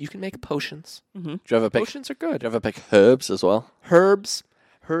herbs, you can make potions. Do you ever pick? Potions are good. Do you ever pick herbs as well? Herbs,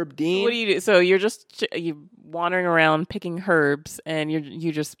 herb dean. What do you do? So you're just you wandering around picking herbs, and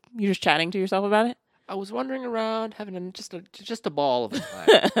you're just chatting to yourself about it. I was wandering around having just a ball of a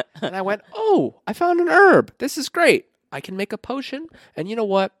time. And I went, oh, I found an herb. This is great. I can make a potion. And you know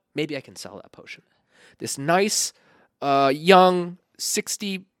what? Maybe I can sell that potion. This nice, young,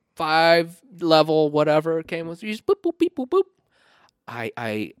 65 level, whatever came with, you just boop, boop, beep, boop, boop.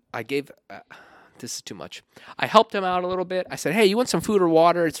 I gave, this is too much. I helped him out a little bit. I said, hey, you want some food or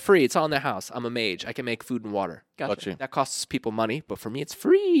water? It's free. It's all in the house. I'm a mage. I can make food and water. Got you. That costs people money, but for me, it's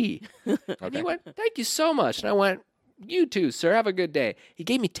free. And he Okay. went, thank you so much. And I went, you too, sir. Have a good day. He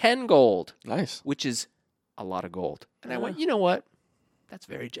gave me 10 gold, Nice. which is a lot of gold. And I went, you know what? That's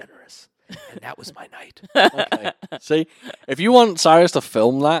very generous. And that was my night. Okay. See, if you want Cyrus to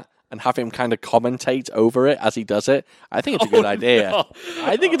film that and have him kind of commentate over it as he does it, I think it's a good idea. no.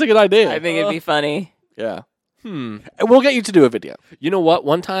 I think it's a good idea. I think it'd be funny. Yeah. Hmm. And we'll get you to do a video. You know what?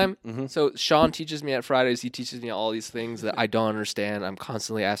 One time, Mhm. so Sean teaches me at Fridays. He teaches me all these things that I don't understand. I'm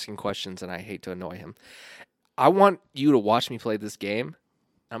constantly asking questions, and I hate to annoy him. I want you to watch me play this game.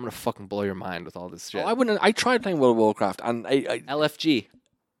 I'm gonna fucking blow your mind with all this shit. Oh, I wouldn't. I tried playing World of Warcraft, and LFG.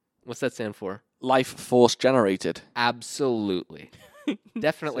 What's that stand for? life force generated. Absolutely.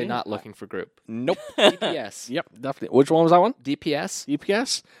 Definitely See? not looking for group. Nope. DPS. Yep, definitely. Which one was that one? DPS.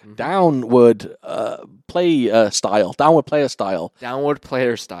 DPS. Mhm. Downward play style. Downward player style. Downward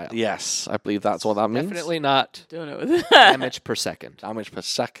player style. Yes, I believe that's what that means. Definitely not Don't know. damage per second. Damage per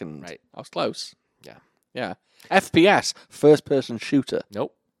second. Right. I was close. Yeah. Yeah. FPS, first person shooter.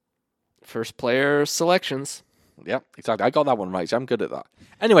 Nope. First player selections. Yep, exactly. I got that one right, so I'm good at that.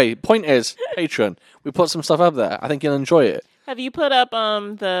 Anyway, point is, Patreon. We put some stuff up there. I think you'll enjoy it. Have you put up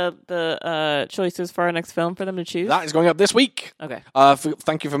the choices for our next film for them to choose? That is going up this week. Okay.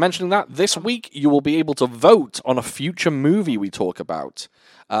 Thank you for mentioning that. This week, you will be able to vote on a future movie we talk about.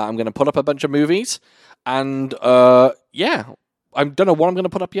 I'm going to put up a bunch of movies, and yeah, I don't know what I'm going to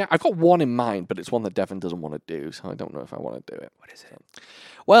put up yet. I've got one in mind, but it's one that Devin doesn't want to do, so I don't know if I want to do it. What is it?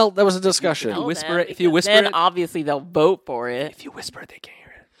 Well, there was a discussion. you whisper then, it- if you because whisper then it- obviously they'll vote for it. If you whisper, they can't hear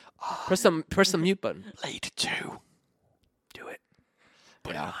it. Press the mute button. Blade 2. Do it.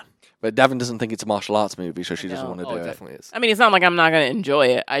 Yeah. But Devin doesn't think it's a martial arts movie, so she doesn't know. want to Oh, do it it. definitely is. I mean, it's not like I'm not going to enjoy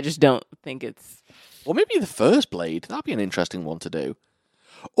it. I just don't think it's. Or maybe the first Blade. That'd be an interesting one to do.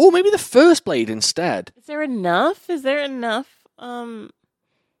 Or maybe the first Blade instead. Is there enough? Is there enough?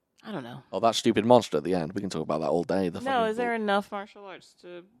 I don't know. Oh, that stupid monster at the end. We can talk about that all day. No, is there enough martial arts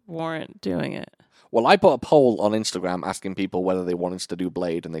to warrant doing it? Well, I put a poll on Instagram asking people whether they wanted us to do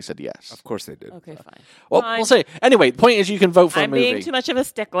Blade, and they said yes. Of course they did. Okay, fine. Well, Fine. we'll see. Anyway, the point is you can vote for I'm a movie. being too much of a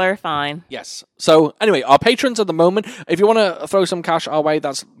stickler. Fine. Yes. So anyway, our patrons at the moment, if you want to throw some cash our way,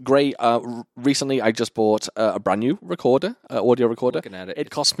 that's great. Recently, I just bought a brand new recorder, audio recorder. Looking at it, It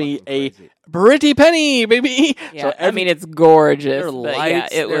it's cost me fucking a crazy. pretty penny, baby. Yeah, So I mean it's gorgeous. There are but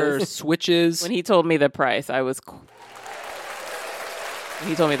lights, yeah, it there are was switches. when he told me the price. I was. When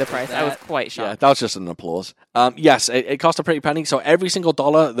he told me the price, I was that- quite yeah, shocked. that was just an applause. Yes, it cost a pretty penny. So every single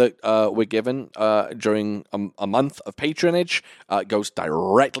dollar that we're given during a month of patronage goes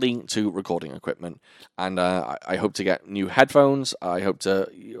directly to recording equipment. And I hope to get new headphones. I hope to,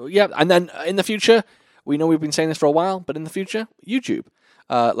 yeah. And then in the future, we know we've been saying this for a while, but in the future, YouTube.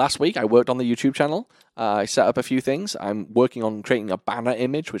 Last week, I worked on the YouTube channel. I set up a few things. I'm working on creating a banner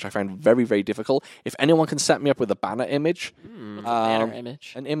image, which I find very, very difficult. If anyone can set me up with a banner image, Banner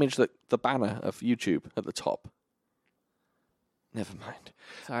image. an image that the banner of YouTube at the top. Never mind.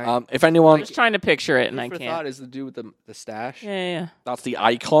 Sorry. If anyone, I'm just trying to picture it, and I Food for can't. thought is the dude with the stash. Yeah. that's the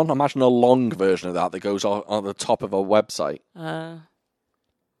icon. Imagine a long version of that goes on the top of a website.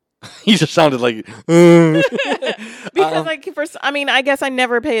 He just sounded like. Because I guess I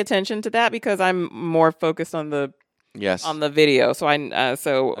never pay attention to that because I'm more focused on the Yes. video. So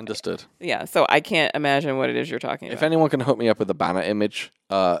Understood. so I can't imagine what it is you're talking If about. anyone can hook me up with a banner image,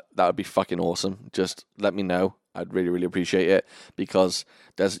 that would be fucking awesome. Just let me know. I'd really, really appreciate it because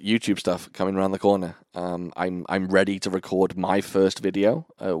there's YouTube stuff coming around the corner. I'm ready to record my first video,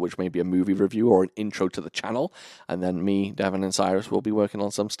 which may be a movie review or an intro to the channel, and then me, Devin, and Cyrus will be working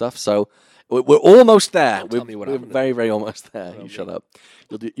on some stuff. So we're almost there. Don't tell me what We're I'm gonna very, very almost there. You shut up.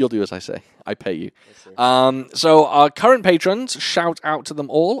 You'll do as I say. I pay you. Yes, sir. So our current patrons, shout out to them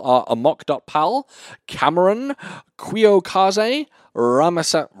all, are Amok.pal, Cameron, Quiokaze,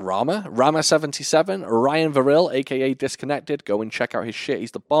 Rama77, Ryan Varil, aka Disconnected. Go and check out his shit.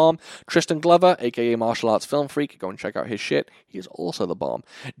 He's the bomb. Tristan Glover, aka Martial Arts Film Freak. Go and check out his shit. He is also the bomb.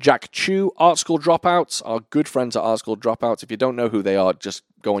 Jack Chu, Art School Dropouts, our good friends at Art School Dropouts. If you don't know who they are, just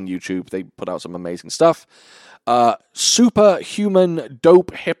go on YouTube. They put out some amazing stuff. Superhuman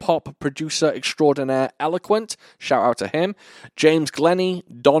dope hip hop producer extraordinaire Eloquent, shout out to him. James Glennie,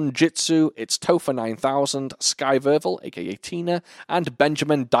 Don Jitsu, it's Tofa 9000, Sky Verval, aka Tina, and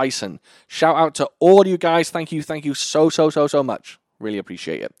Benjamin Dyson. Shout out to all you guys. Thank you so much. Really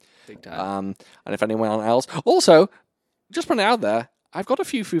appreciate it. Big time. And if anyone else, also, just put it out there, I've got a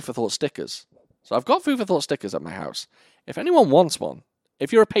few Food for Thought stickers. So I've got Food for Thought stickers at my house. If anyone wants one,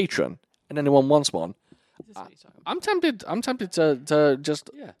 if you're a patron and anyone wants one, I'm tempted to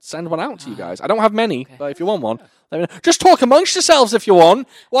just send one out to you guys. I don't have many, but if you want one, let me know. Just talk amongst yourselves if you want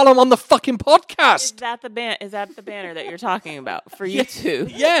while I'm on the fucking Is podcast. that the Is that the banner that you're talking about for you two?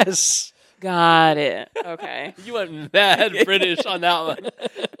 Yes. Got it. Okay. You went mad British on that one.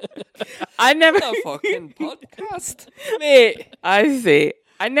 I never. Fucking podcast. I see.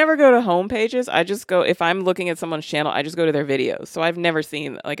 I never go to home pages. I just go if I'm looking at someone's channel. I just go to their videos. So I've never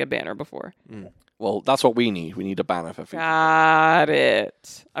seen like a banner before. Well, that's what we need. We need a banner for food. Got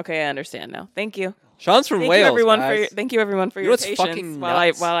it. Okay, I understand now. Thank you. Sean's from Thank Wales. you everyone guys. thank you everyone for You know your what's patience fucking while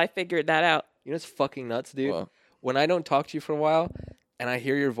nuts? I figured that out. You know what's fucking nuts, dude? What? When I don't talk to you for a while and I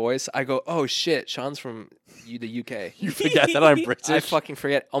hear your voice, I go, "Oh shit, Sean's from the UK." You forget that I'm British. I fucking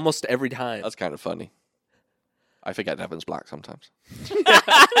forget almost every time. That's kind of funny. I forget Devin's black sometimes.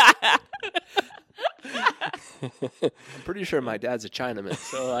 I'm pretty sure my dad's a Chinaman,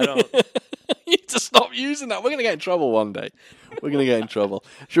 so I don't. You need to stop using that. We're going to get in trouble one day. We're going to get in trouble.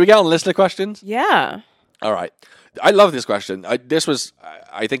 Should we get on listener questions? Yeah. All right. I love this question. I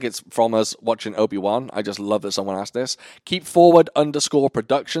think it's from us watching Obi-Wan. I just love that someone asked this. Keep Forward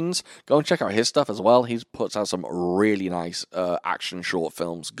 _Productions. Go and check out his stuff as well. He puts out some really nice action short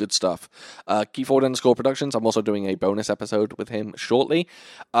films. Good stuff. Keep Forward _Productions. I'm also doing a bonus episode with him shortly.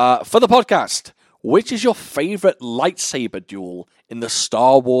 For the podcast, which is your favorite lightsaber duel in the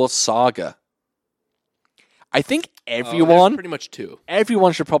Star Wars saga? I think There's everyone pretty much two.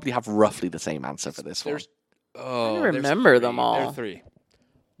 everyone should probably have roughly the same answer for this one. There's. Oh, I there's remember three. them all.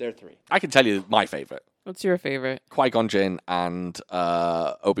 They're three. I can tell you my favorite. What's your favorite? Qui-Gon Jinn and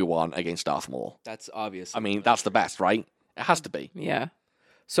Obi-Wan against Darth Maul. That's obvious. I mean, that's the best, right? It has to be. Yeah.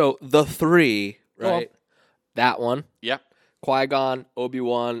 So the three, Go on. right? That one, Yeah. Qui-Gon,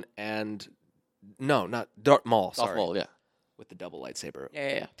 Obi-Wan, and no, not Darth Maul. Darth Sorry, Maul, yeah. with the double lightsaber.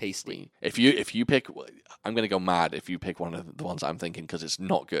 Yeah. Tasty. If you pick, I'm going to go mad if you pick one of the ones I'm thinking because it's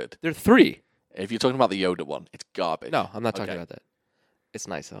not good. They're three. If you're talking about the Yoda one, it's garbage. No, I'm not talking Okay. about that. It's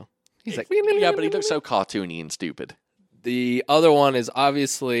nice though. He's like, Yeah, but he looks so cartoony and stupid. The other one is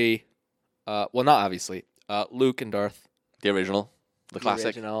obviously, well, not obviously, Luke and Darth. The original, the The classic.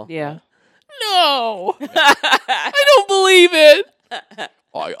 original. Yeah. No, I don't believe it.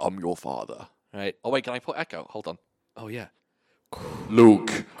 I am your father. Right. Oh wait, can I put echo? Hold on. Oh yeah.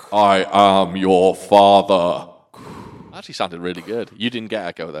 Luke, I am your father. Actually sounded really good. You didn't get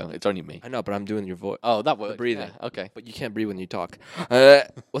echo though. It's only me. I know, but I'm doing your voice. Oh, that worked. breathing. Yeah, okay. But you can't breathe when you talk.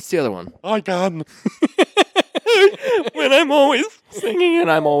 What's the other one? I can. When I'm always singing and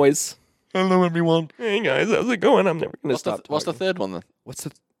I'm always, Hello, everyone. hey guys, how's it going? I'm never gonna stop. What's the talking. third one then? What's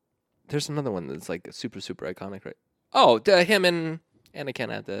the? There's another one that's like super iconic, right? Oh, him and Anakin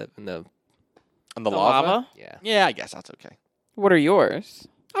at the And the The lava? lava? yeah. Yeah, I guess that's okay. What are yours?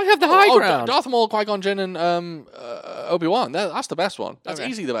 I have the high ground. Darth Maul, Qui-Gon Jinn, and Obi-Wan. That's the best one. That's Okay.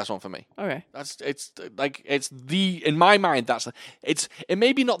 easily the best one for me. Okay. It's in my mind it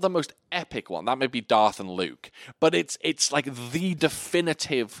may be not the most epic one. That may be Darth and Luke, but it's like the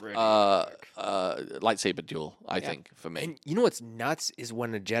definitive lightsaber duel. I think for me. And you know what's nuts is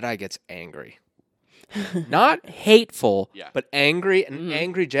when a Jedi gets angry. Not hateful, Yeah. but angry. An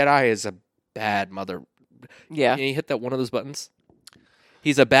angry Jedi is a bad mother. Yeah. Can you hit that one of those buttons?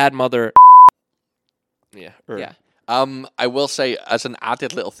 He's a bad mother. Yeah. Yeah. I will say, as an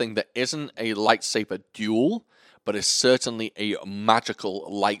added little thing, there isn't a lightsaber duel, but is certainly a magical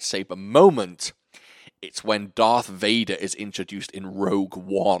lightsaber moment It's when Darth Vader is introduced in Rogue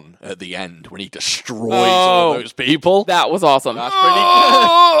One at the end, when he destroys Oh. all those people. That was awesome. That's pretty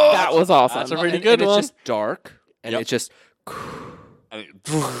good. That was awesome. That's a pretty and, good and one. It's just dark, and Yep. it's just, And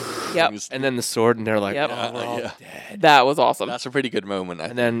it- Yep. and then the sword, and they're like, Yep. oh, we're all Yeah. dead. That was awesome. That's a pretty good moment. I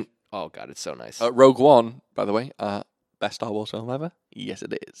And then, oh god, it's so nice. Rogue One, by the way, best Star Wars film ever. Yes,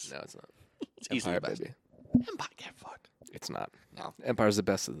 it is. No, it's not. It's easily Empire, the best. baby. Empire, get fucked. It's not. No. Empire's the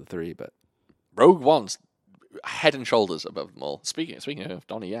best of the three, but Rogue One's head and shoulders above them all. Speaking of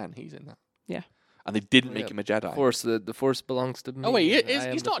Donnie Yen, he's in that. Yeah. And they didn't Oh, make yeah. him a Jedi. Force, the Force belongs to me. Oh wait, I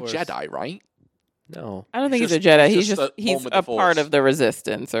am he's the not a Force. Jedi, right? No. I don't think he's a Just- Jedi. he's He's just just the he's one with the a part Force. of the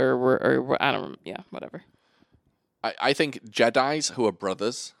Resistance, or I don't. Yeah, whatever. I think Jedi's who are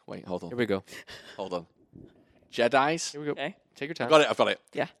brothers. Wait, hold Here on. we go. Hold on. Jedi's. Here we go. Okay. Take your time. I've got it.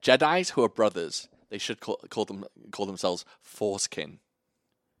 Yeah. Jedi's who are brothers. They should call themselves Forcekin.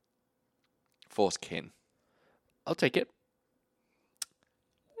 Forcekin. I'll take it.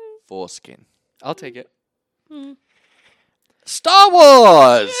 Foreskin. I'll take it. Star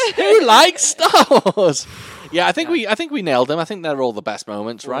Wars. Who likes Star Wars? Yeah, I think we nailed them. I think they're all the best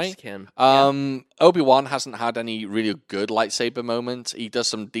moments, right? Forcekin. Obi-Wan hasn't had any really good lightsaber moments. He does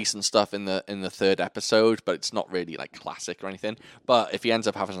some decent stuff in the third episode, but it's not really like classic or anything. But if he ends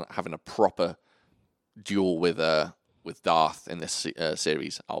up having a proper duel with Darth in this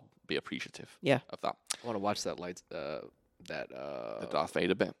series, I'll be appreciative. Yeah. Of that. I want to watch that The Darth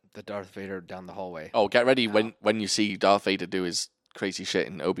Vader bit. the Darth Vader down the hallway. Oh, get ready when you see Darth Vader do his crazy shit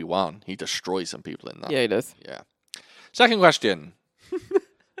in Obi-Wan. He destroys some people in that. Yeah, he does. Yeah. Second question.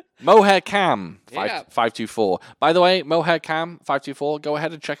 Mohair Cam Yeah. 524. By the way, Mohair Cam 524, go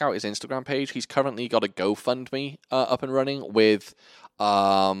ahead and check out his Instagram page. He's currently got a GoFundMe up and running with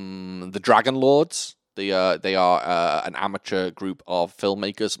the Dragon Lords. They are an amateur group of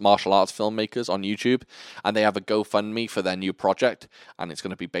filmmakers, martial arts filmmakers on YouTube, and they have a GoFundMe for their new project, and it's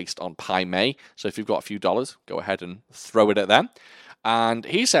going to be based on Pai Mei. So if you've got a few dollars, go ahead and throw it at them. And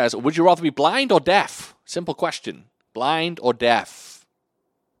he says, would you rather be blind or deaf? Simple question. Blind or deaf?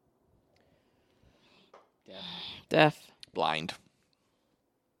 Deaf. Blind.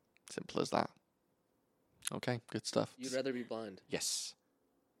 Simple as that. Okay, good stuff. You'd rather be blind. Yes.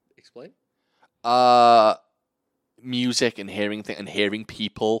 Explain. Music and hearing and hearing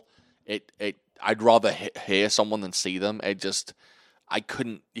people. I'd rather hear someone than see them. You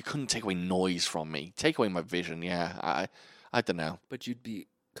couldn't take away noise from me. Take away my vision. Yeah, I don't know. But you'd be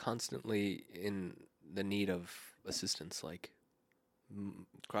constantly in the need of assistance, like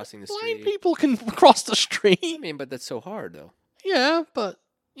crossing the Blind street. people can cross the I street. mean, but that's so hard, though. Yeah, but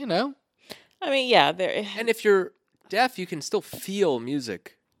you know. I mean, yeah, there. And if you're deaf, you can still feel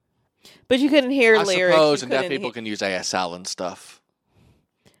music. But you couldn't hear I lyrics. suppose, you and deaf couldn't people can use ASL and stuff.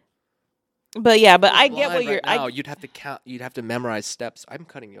 But yeah, but I Blind get what right you're. now, you'd have to count. You'd have to memorize steps. I'm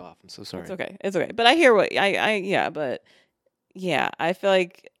cutting you off. I'm so sorry. It's okay. It's okay. But I hear what yeah, but yeah, I feel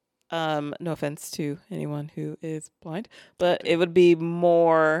like no offense to anyone who is blind, but it would be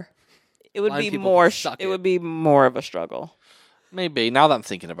more Blind people can suck it it. would be more of a struggle. Maybe now that I'm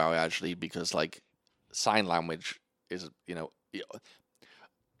thinking about it, actually, because like sign language is,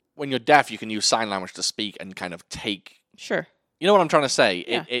 when you're deaf, you can use sign language to speak and kind of take. Sure. You know what I'm trying to say?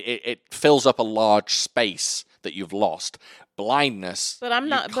 Yeah. It fills up a large space that you've lost. Blindness, But I'm you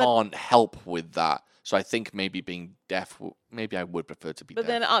not- but- can't help with that. So I think maybe being deaf, maybe I would prefer to be But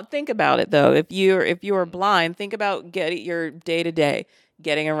deaf. then think about it though. If you're blind, think about getting your day to day,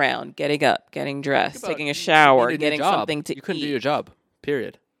 getting around, getting up, getting dressed, about taking a you shower, need a new getting job. something to You couldn't eat. do your job.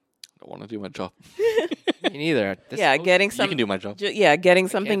 Period. I don't want to do my job. Me neither. Yeah, getting You some. can do my job. Getting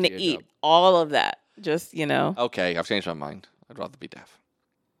something do to your eat. job. All of that. Just Okay, I've changed my mind. I'd rather be deaf.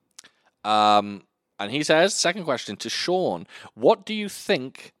 And he says, second question to Sean, what do you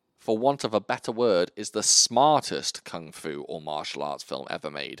think, for want of a better word, is the smartest kung fu or martial arts film ever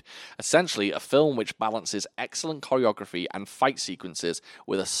made? Essentially, a film which balances excellent choreography and fight sequences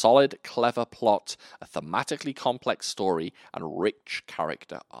with a solid, clever plot, a thematically complex story, and rich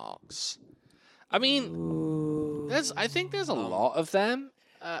character arcs. I mean, I think there's a lot of them.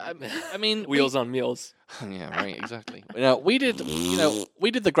 I mean, Wheels on meals. yeah, right, exactly. We did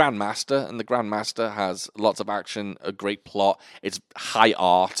the Grandmaster, and the Grandmaster has lots of action, a great plot. It's high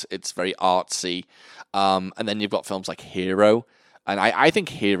art. It's very artsy. And then you've got films like Hero, and I think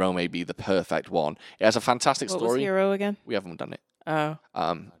Hero may be the perfect one. It has a fantastic what was story. Hero again? We haven't done it. Oh,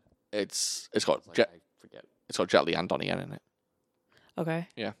 It's got it's got Jet Li and Donnie Yen in it. okay.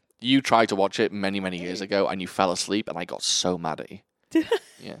 Yeah, you tried to watch it many years ago, and you fell asleep, and I got so mad at you.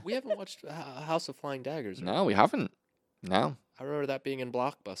 Yeah. We haven't watched House of Flying Daggers. Right? No, we haven't. No. I remember that being in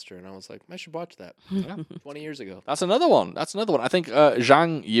Blockbuster, and I was like, I should watch that. Yeah. 20 years ago. That's another one. I think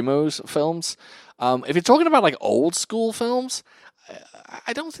Zhang Yimou's films. If you're talking about like old school films,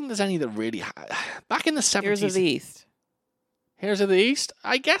 I don't think there's any that really. Back in the 70s. Heroes of the East. Heroes of the East?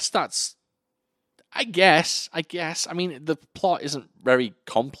 I guess that's. I guess. I mean, the plot isn't very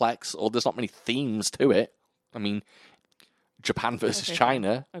complex, or there's not many themes to it. I mean, Japan versus Okay,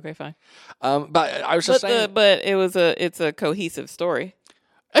 China. Okay, fine. But I was just saying. But it's a cohesive story.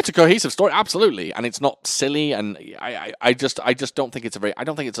 It's a cohesive story, absolutely, and it's not silly. And I just don't think it's I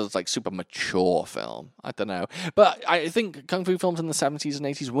don't think it's a like super mature film. I don't know, but I think kung fu films in the 70s and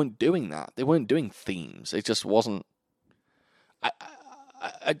 80s weren't doing that. They weren't doing themes. It just wasn't.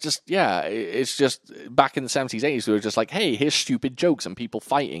 It's just back in the 70s, 80s, we were just like, hey, here's stupid jokes and people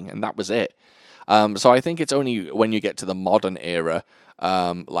fighting, and that was it. So I think it's only when you get to the modern era,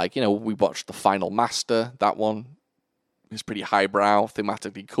 we watched The Final Master. That one is pretty highbrow,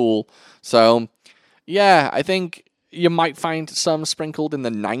 thematically cool. So, yeah, I think you might find some sprinkled in the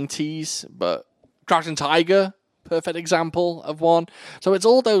 90s, but Crouching Tiger, perfect example of one. So it's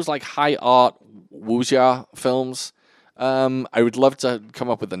all those like high art wuxia films. I would love to come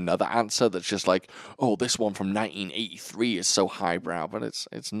up with another answer that's just like, oh, this one from 1983 is so highbrow, but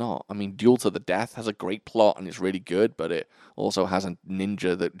it's not. I mean, Duel to the Death has a great plot and it's really good, but it also has a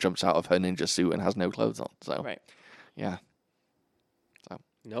ninja that jumps out of her ninja suit and has no clothes on. So, Right. yeah. So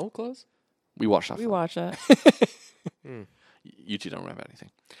No clothes? we watched that. We film. watched that. You two don't remember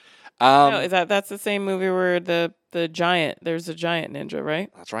anything. No, that's the same movie where there's a giant ninja,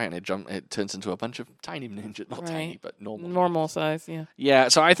 right? That's right, and it turns into a bunch of tiny ninja, not tiny, Right. but normal. Normal size, yeah. Yeah,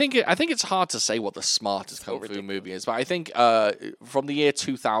 so I think it's hard to say what the smartest kung fu ridiculous. movie is, but I think from the year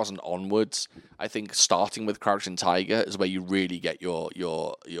 2000 onwards, I think starting with Crouching Tiger is where you really get your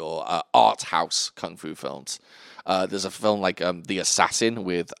art house kung fu films. There's a film like The Assassin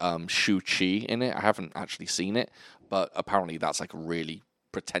with Shu Qi in it. I haven't actually seen it, but apparently that's like really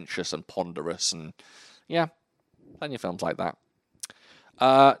pretentious and ponderous, and yeah, plenty of films like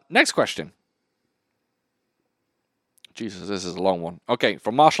that. Next question. Jesus, this is a long one. Okay,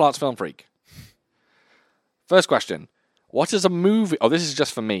 from Martial Arts Film Freak. First question. What is a movie... Oh, this is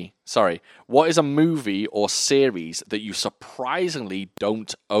just for me. Sorry. What is a movie or series that you surprisingly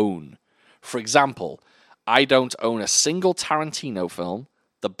don't own? For example, I don't own a single Tarantino film,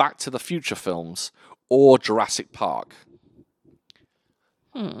 the Back to the Future films, or Jurassic Park.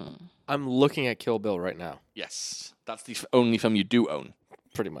 I'm looking at Kill Bill right now, Yes, that's the only film you do own.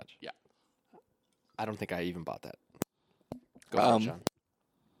 pretty much. Yeah. I don't think I even bought that. Go for it, John.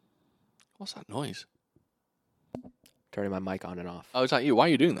 What's that noise? Turning my mic on and off Oh, is that you? Why are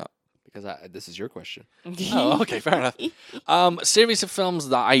you doing that? because this is your question. Oh, okay, fair enough. Series of films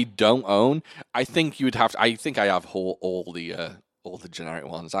that I don't own. I think you'd have. I think I have all the generic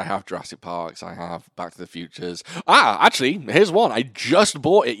ones. I have Jurassic Parks. I have Back to the Futures. Actually, here's one. I just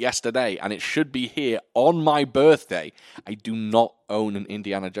bought it yesterday, and it should be here on my birthday. I do not own an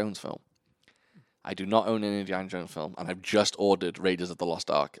Indiana Jones film. I do not own an Indiana Jones film, and I've just ordered Raiders of the Lost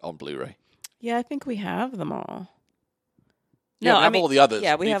Ark on Blu-ray. Yeah, I think we have them all. Yeah, No, we have all the others.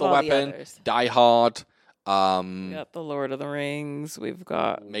 Yeah, we have Lethal all Weapon, the others. Die Hard, We got the Lord of the Rings. We've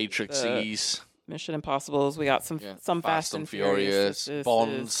got Matrixies. Mission Impossibles. We got some Yeah, Fast and Furious.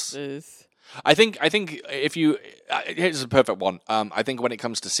 Bonds. I think if you here's a perfect one. I think when it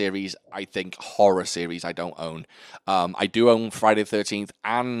comes to series, I think horror series I don't own. I do own Friday the 13th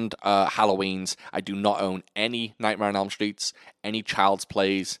and Halloween's. I do not own any Nightmare on Elm Streets, any Child's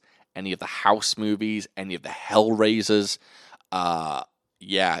Plays, any of the House movies, any of the Hellraisers.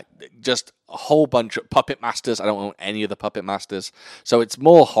 Yeah, just a whole bunch of Puppet Masters. I don't own any of the Puppet Masters. So it's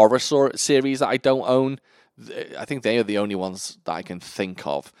more horror series that I don't own. I think they are the only ones that I can think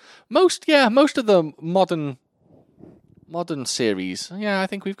of. Most of the modern series. Yeah, I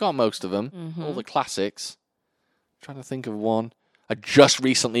think we've got most of them. All the classics. Trying to think of one. I just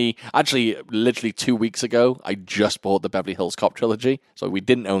recently, actually, literally 2 weeks ago, I just bought the Beverly Hills Cop trilogy. So we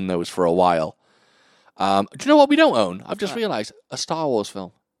didn't own those for a while. Do you know what we don't own? I've just realized a Star Wars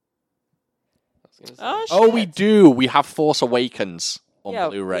film. Oh, We do. We have Force Awakens on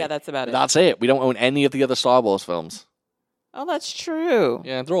Blu-ray. Yeah, that's about it. That's it. We don't own any of the other Star Wars films. Oh, that's true.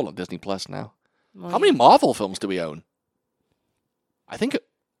 Yeah, they're all on Disney Plus now. Well, How many Marvel films do we own? I think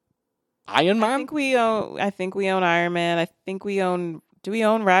Iron Man. I think we own Iron Man. I think we own. Do we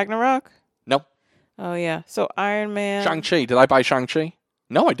own Ragnarok? No. Oh yeah. So Iron Man. Shang-Chi. Did I buy Shang-Chi?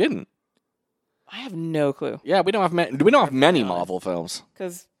 No, I didn't. I have no clue. Yeah, we don't have many Marvel films.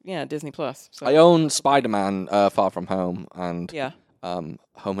 Because Disney Plus. So. I own Spider-Man: Far From Home and Yeah. Home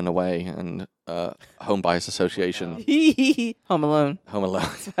and Away and Home Buyers Association, Home Alone. Home Alone,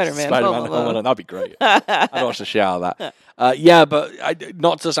 Spider-Man, Spider-Man, Home Alone. That'd be great. I'd watch the shit out of that. Yeah, but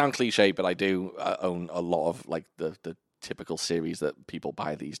not to sound cliche, but I do own a lot of like the typical series that people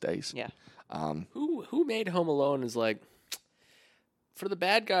buy these days. Yeah. Who made Home Alone is like, for the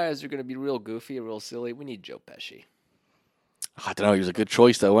bad guys who are going to be real goofy, real silly, we need Joe Pesci. I don't know. He was a good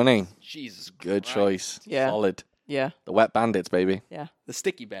choice, though, wasn't he? Jesus Good Christ. choice. Yeah. Solid. Yeah. The Wet Bandits, baby. The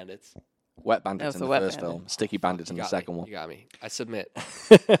Sticky Bandits. Wet Bandits was in the the Wet first Bandit. film. Sticky Bandits in You the got second me. one. You got me. I submit.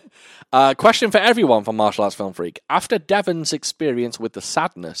 Question for everyone from Martial Arts Film Freak. After Devon's experience with the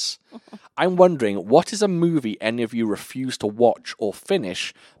sadness, I'm wondering, what is a movie any of you refuse to watch or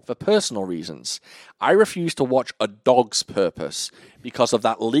finish for personal reasons? I refuse to watch A Dog's Purpose because of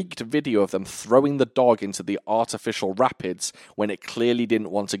that leaked video of them throwing the dog into the artificial rapids when it clearly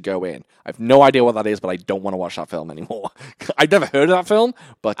didn't want to go in. I have no idea what that is, but I don't want to watch that film anymore. I've never heard of that film,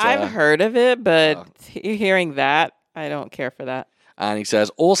 but... I've heard of it, but hearing that, I don't care for that. And he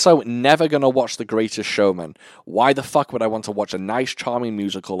says, also, never going to watch The Greatest Showman. Why the fuck would I want to watch a nice, charming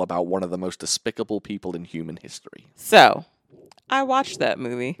musical about one of the most despicable people in human history? So, I watched that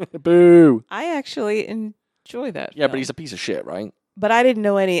movie. Boo! I actually enjoy that. Yeah, film. but he's a piece of shit, right? But I didn't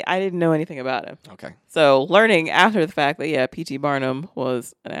know anything about him. Okay. So, learning after the fact that, yeah, P.T. Barnum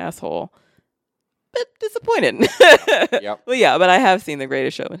was an asshole. Bit disappointed. Yep. But yeah, but I have seen The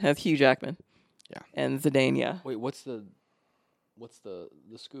Greatest Showman. It has Hugh Jackman. Yeah. And Zidane. Wait, what's the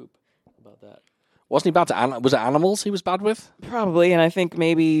scoop about that? Wasn't he bad to was it animals he was bad with? Probably, and I think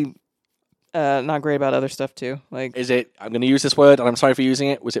maybe not great about other stuff too. Like, Is it, I'm going to use this word, and I'm sorry for using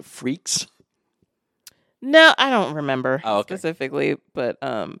it, was it freaks? no, I don't remember Oh, okay. specifically, but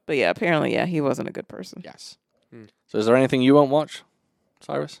yeah, apparently, yeah, he wasn't a good person. Yes. So is there anything you won't watch,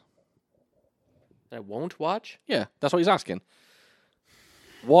 Cyrus? That I won't watch? Yeah, that's what he's asking.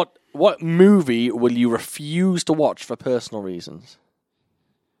 What movie will you refuse to watch for personal reasons?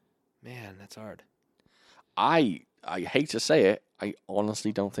 Man, that's hard. I hate to say it, I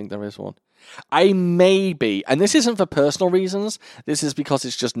honestly don't think there is one. I may be, and this isn't for personal reasons, this is because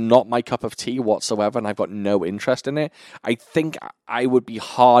it's just not my cup of tea whatsoever, and I've got no interest in it. I think I would be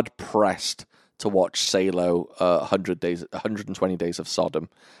hard-pressed to watch Salo 120 Days of Sodom.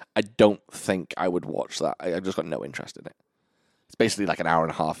 I don't think I would watch that. I've just got no interest in it. It's basically like an hour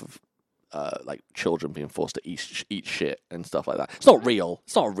and a half of like children being forced to eat shit and stuff like that. It's not real.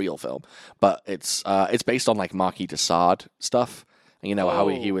 It's not a real film, but it's based on like Marquis de Sade stuff. And you know how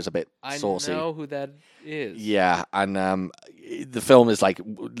he was a bit saucy. I know who that is. Yeah, and the film is like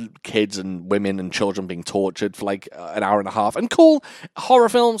kids and women and children being tortured for like an hour and a half. And cool, horror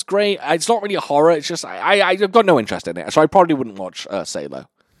films, great. It's not really a horror. It's just I've got no interest in it, so I probably wouldn't watch Salo.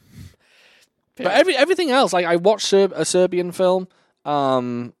 But everything else, like I watched a Serbian film,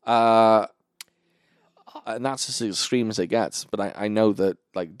 and that's as extreme as it gets. But I know that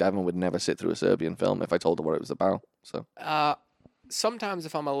like Devon would never sit through a Serbian film if I told her what it was about. So Sometimes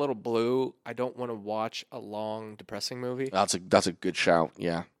if I'm a little blue, I don't want to watch a long, depressing movie. that's a good shout.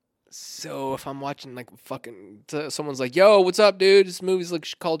 Yeah. So if I'm watching like someone's like, "Yo, what's up, dude? This movie's like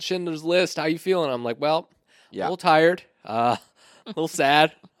called Schindler's List. How you feeling?" I'm like, "Well, a little tired, a little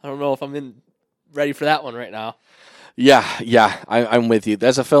sad. I don't know if I'm ready for that one right now." Yeah, I'm with you.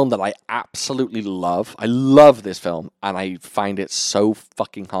 There's a film that I absolutely love. I love this film, and I find it so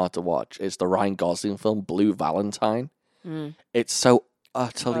fucking hard to watch. It's the Ryan Gosling film, Blue Valentine. It's so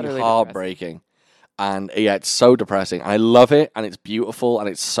utterly heartbreaking. And yeah, it's so depressing. I love it, and it's beautiful, and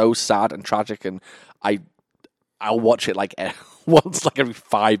it's so sad and tragic, and I'll watch it like once like every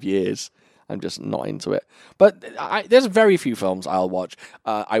 5 years. I'm just not into it. But there's very few films I'll watch.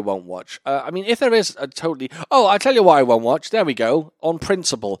 I won't watch. I mean, if there is a totally... Oh, I'll tell you what I won't watch. There we go. On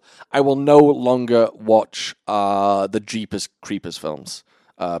principle, I will no longer watch the Jeepers Creepers films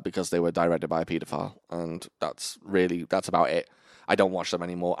because they were directed by a paedophile. And that's about it. I don't watch them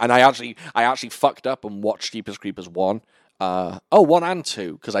anymore. And I actually fucked up and watched Jeepers Creepers 1. 1 and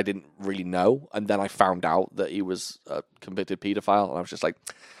 2, because I didn't really know. And then I found out that he was a convicted paedophile. And I was just like...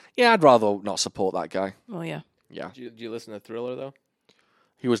 Yeah, I'd rather not support that guy. Well, yeah. Yeah. Do you listen to Thriller, though?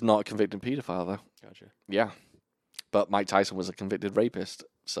 He was not a convicted paedophile, though. Gotcha. Yeah. But Mike Tyson was a convicted rapist,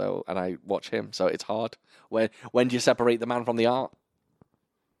 and I watch him, so it's hard. When do you separate the man from the art?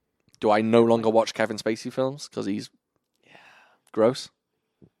 Do I no longer watch Kevin Spacey films because he's gross?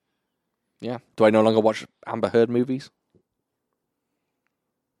 Yeah. Do I no longer watch Amber Heard movies?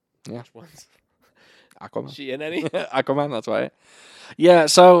 Yeah. Which ones? Aquaman. She in any? Aquaman, that's right. Yeah,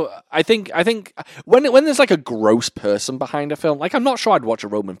 so I think when there's like a gross person behind a film, like I'm not sure I'd watch a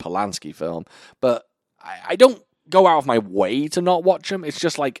Roman Polanski film, but I don't go out of my way to not watch them. It's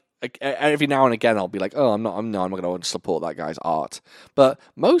just like every now and again I'll be like, oh, I'm not going to support that guy's art. But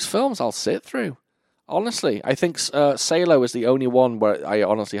most films I'll sit through. Honestly, I think Salo is the only one where I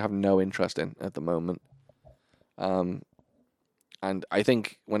honestly have no interest in at the moment. And I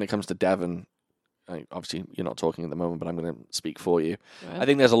think when it comes to Devon, obviously you're not talking at the moment, but I'm going to speak for you. I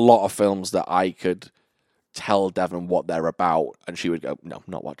think there's a lot of films that I could tell Devon what they're about, and she would go, "No,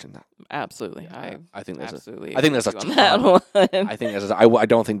 not watching that." Absolutely, I think there's absolutely. I think there's a agree on that ton. one. I think there's. I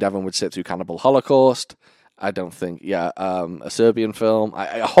don't think Devon would sit through Cannibal Holocaust. I don't think. A Serbian film.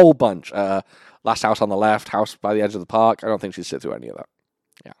 A whole bunch. Last House on the Left, House by the Edge of the Park. I don't think she'd sit through any of that.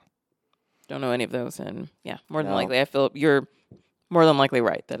 Don't know any of those, and more than No. likely, I feel you're more than likely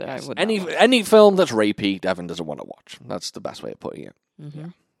right that I would. Any film that's rapey, Devon doesn't want to watch. That's the best way of putting it. Mm-hmm.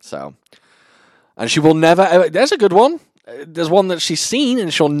 So, and she will never. There's a good one. There's one that she's seen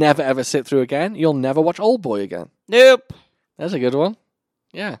and she'll never ever sit through again. You'll never watch Old Boy again. Nope. There's a good one.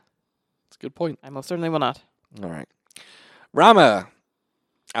 Yeah, that's a good point. I most certainly will not. All right. Rama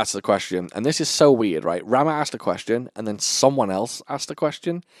asked the question, and this is so weird, right? Rama asked a question, and then someone else asked a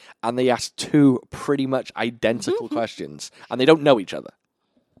question, and they asked two pretty much identical questions, and they don't know each other.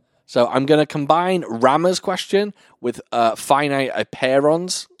 So I'm going to combine Rama's question with Finite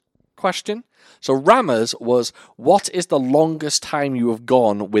Apeiron's question. So Rama's was, what is the longest time you have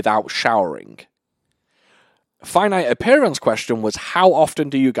gone without showering? Finite Apeiron's question was, how often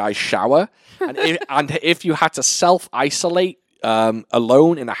do you guys shower? And if you had to self-isolate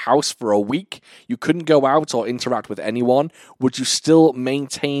alone in a house for a week, you couldn't go out or interact with anyone, would you still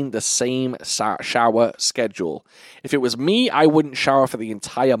maintain the same shower schedule? If it was me, I wouldn't shower for the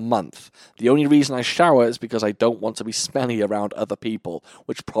entire month. The only reason I shower is because I don't want to be smelly around other people,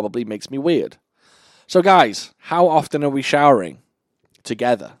 which probably makes me weird. So guys, how often are we showering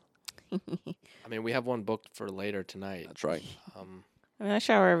together? I mean, we have one booked for later tonight. That's right. I mean, I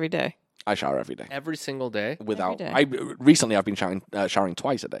shower every day. I shower every day. Every single day. Without, Every recently I've been showering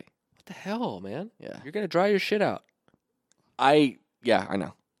twice a day. What the hell, man? Yeah. You're gonna dry your shit out. I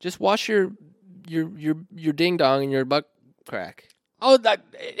know. Just wash your ding dong and your butt crack. Oh, that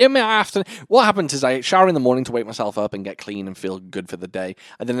in my afternoon. What happens is I shower in the morning to wake myself up and get clean and feel good for the day.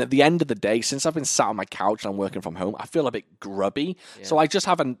 And then at the end of the day, since I've been sat on my couch and I'm working from home, I feel a bit grubby. Yeah. So I just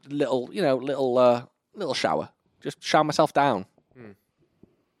have a little shower. Just shower myself down.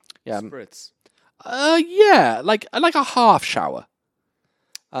 Yeah. Spritz. Yeah, like a half shower.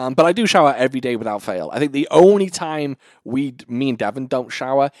 But I do shower every day without fail. I think the only time me and Devon don't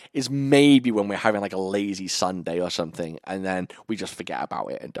shower is maybe when we're having like a lazy Sunday or something, and then we just forget about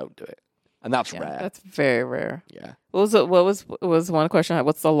it and don't do it. And that's rare. That's very rare. Yeah. What was one question?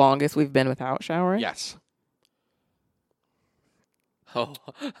 What's the longest we've been without showering? Yes. Oh,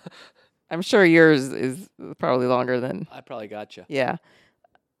 I'm sure yours is probably longer than. I probably got you. Yeah.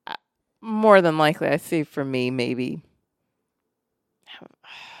 More than likely, I see for me maybe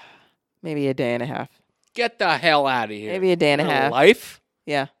a day and a half. Get the hell out of here. Maybe a day and a Your half. Life?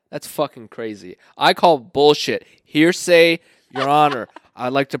 Yeah. That's fucking crazy. I call bullshit. Hearsay, Your Honor.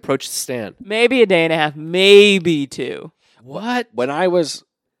 I'd like to approach the stand. Maybe a day and a half. Maybe two. What? When I was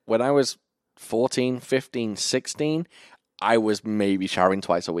 14, 15, 16, I was maybe showering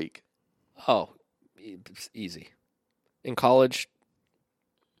twice a week. Oh, it's easy. In college,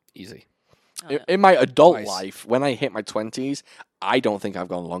 easy. In my adult Twice. life, when I hit my 20s, I don't think I've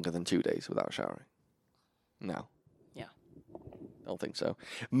gone longer than 2 days without showering. No. Yeah. Don't think so.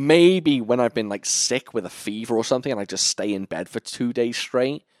 Maybe when I've been like sick with a fever or something and I just stay in bed for 2 days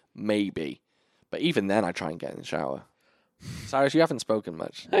straight, maybe. But even then, I try and get in the shower. Cyrus, you haven't spoken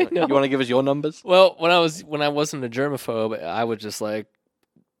much. I know. You want to give us your numbers? Well, when I wasn't a germaphobe, I would just like,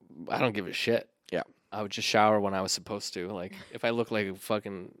 I don't give a shit. Yeah. I would just shower when I was supposed to. Like, if I look like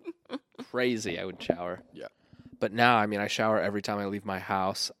fucking crazy, I would shower. Yeah. But now, I mean, I shower every time I leave my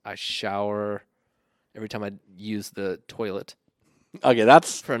house. I shower every time I use the toilet Okay,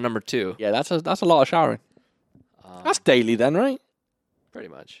 that's for a number 2. that's a lot of showering. That's daily then, right? Pretty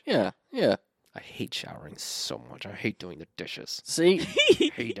much. Yeah. I hate showering so much. I hate doing the dishes. See, I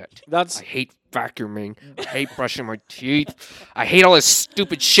hate it. that's I hate vacuuming. I hate brushing my teeth. I hate all this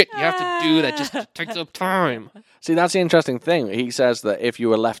stupid shit you have to do that just takes up time. that's the interesting thing. He says that if you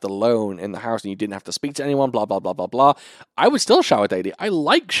were left alone in the house and you didn't have to speak to anyone, blah blah blah blah blah, I would still shower daily. I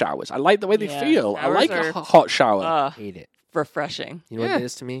like showers. I like the way they Yeah, feel. I showers like are- a hot shower. I hate it. Refreshing. You know Yeah. what it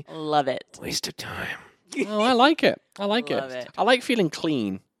is to me? Love it. Waste of time. Oh, I like it. I like Love it. I like feeling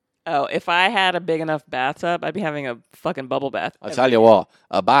clean. Oh, if I had a big enough bathtub, I'd be having a fucking bubble bath. I tell you what,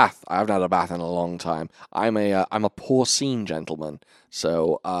 a bath. I haven't had a bath in a long time. I'm a porcine gentleman.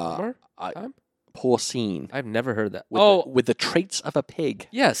 So More? I- Time? porcine. I've never heard that. With the traits of a pig.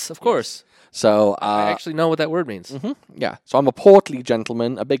 yes, of course. So I actually know what that word means. yeah. So I'm a portly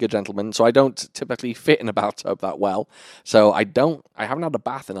gentleman, a bigger gentleman. So I don't typically fit in a bathtub that well. So I haven't had a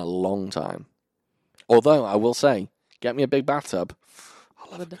bath in a long time. Although I will say, get me a big bathtub. I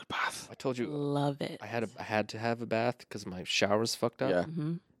love a good bath. I told you Love it. I had to have a bath because my shower was fucked up. Yeah.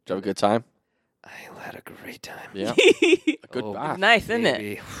 Mhm. Did you have a good time? I had a great time. Yeah. A good Oh, bath. Nice, isn't it?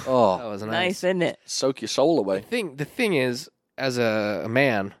 Baby. That Oh, was Nice, nice. isn't it? soak your soul The away. thing is, as a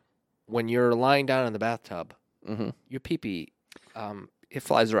man, when you're lying down in the bathtub, your pee-pee, it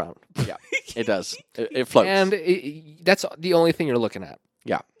flies around. It does. It floats. And that's the only thing you're looking at.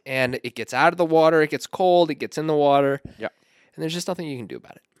 Yeah. And it gets out of the water, it gets cold, it gets in the water. Yeah. And there's just nothing you can do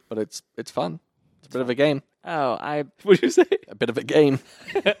about it. But it's fun. It's a bit of a game. Oh, What did you say? A bit of a game.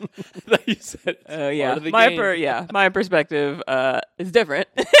 You said yeah. of the My game. my perspective is different.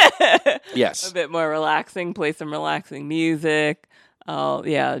 Yes. A bit more relaxing. Play some relaxing music.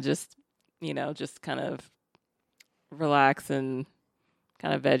 Just just kind of relax and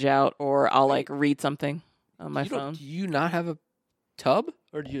kind of veg out, or I'll like read something on my phone. Do you not have a tub,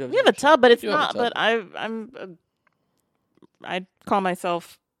 or do you have? We have a tub, but it's You have a not. tub. But I call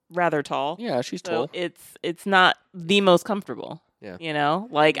myself rather tall. Yeah, she's So tall. it's not the most comfortable. Yeah. You know,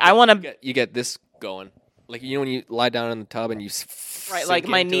 like I want to You get this going, like when you lie down in the tub and you right, sink like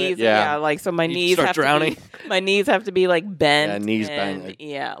my into it. knees. Yeah. Yeah, like so my You knees start have drowning. to be, my knees have to be like bent. Yeah, knees and, bent.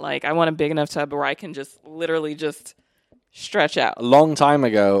 Yeah, like I want a big enough tub where I can just literally just stretch out. A long time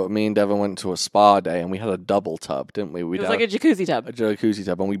ago, me and Devon went to a spa day and we had a double tub, didn't we? We It was like a jacuzzi tub. a jacuzzi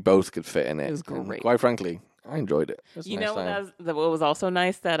tub and we both could fit in it. It was And great. quite frankly, I enjoyed it. It was a You nice know time. what was also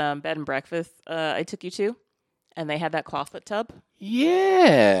nice? That bed and breakfast I took you to, and they had that clawfoot tub.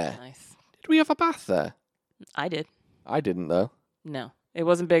 Yeah. Nice. Did we have a bath there? I did. I didn't though. No, it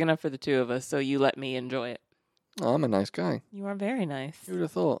wasn't big enough for the two of us, so you let me enjoy it. Oh, I'm a nice guy. You are very nice. Who would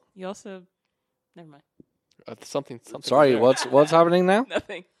have thought? You also, never mind. Something. Sorry, there. what's happening now?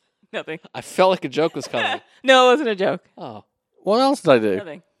 Nothing. I felt like a joke was coming. No, it wasn't a joke. Oh, What else did I do?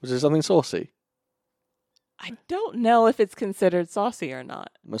 Nothing. Was there something saucy? I don't know if it's considered saucy or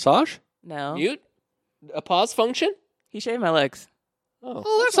not. Massage? No. mute. A pause function. He shaved my legs.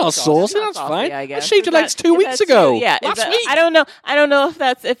 Oh, that's not saucy. Not That's saucy, fine. I I guess. shaved your legs 2 weeks ago. Last week. I don't know. I don't know if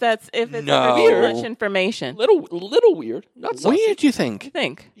it's No. too much information. Little weird. Not saucy. Weird, do you You think?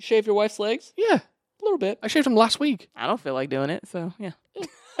 think? You shave your wife's legs Yeah. a little bit. I shaved them last week. I don't feel like doing it, so yeah.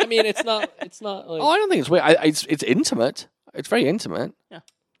 I mean, it's not. It's not like Oh, I don't think it's weird. It's intimate. It's very intimate. a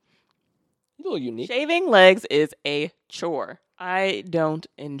little unique. Shaving legs is a chore. I don't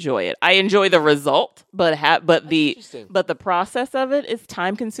enjoy it. I enjoy the result, but the Interesting. process of it is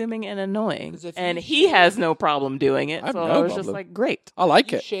time consuming and annoying. 'Cause if And you he has no problem doing it. I have So no I was just problem. like, great. I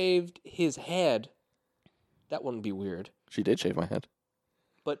like You it. shaved his head. That wouldn't be weird. She did shave my head.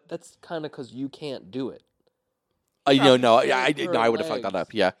 But that's kind of because you can't do it. No, shaved her I would have fucked that legs.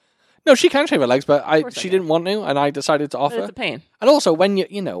 up. Yeah. No, she can shave her legs, but course I she can. didn't want to, and I decided to But it's offer. a pain. And also, when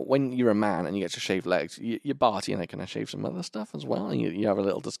when you're a man and you get to shave legs, you Bart, can I shave some other stuff as well? And you have a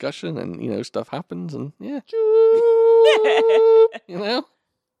little discussion, and stuff happens, and yeah,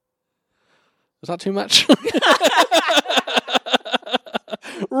 is that too much?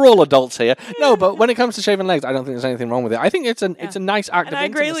 We're all adults here. No, but when it comes to shaving legs, I don't think there's anything wrong with it. I think it's a nice act And of I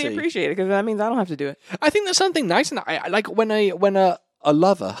intimacy. greatly appreciate it because that means I don't have to do it. I think there's something nice in that. I like when a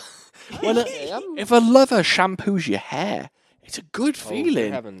lover, if a lover shampoos your hair, it's a good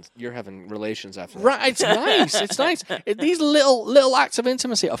feeling. You're having relations after that. Right, it's nice. It's nice. These little acts of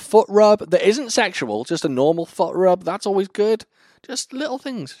intimacy, a foot rub that isn't sexual, just a normal foot rub. That's always good. Just little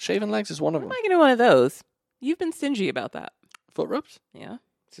things. Shaving legs is one of When them. am I going to one of those? You've been stingy about that. Foot rubs. Yeah.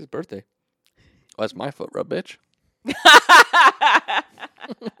 It's his birthday. Oh, that's my foot rub, bitch.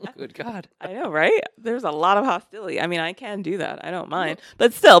 Good God. I know, right? There's a lot of hostility. I mean, I can do that. I don't mind.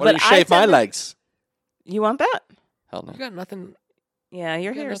 But still, Why don't you shave my legs? You want that? Hell no. You got nothing. Yeah,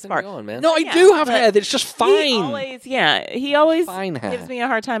 your You got hair is nothing smart. going, man. No, I Yeah, do have but hair that's just fine. He always Fine hair. gives me a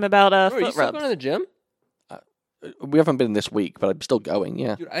hard time about Bro, are you foot still rubs. going to the gym? We haven't been this week, but I'm still going.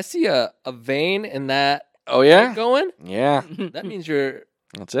 Yeah. Dude, I see a vein in that Oh yeah. going. Yeah. That means you're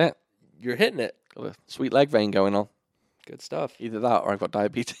That's it. hitting it. Got a sweet leg vein going on. Good stuff. Either that or I've got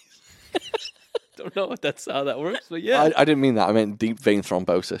diabetes. Don't know if that's how that works, but yeah. I didn't mean that. I meant deep vein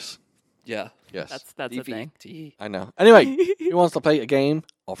thrombosis. Yeah. Yes. That's a thing. DVT. I know. Anyway, who wants to play a game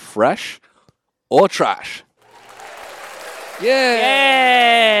of fresh or trash? Yeah.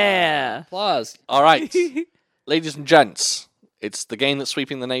 Yeah. Applause. All right. Ladies and gents, it's the game that's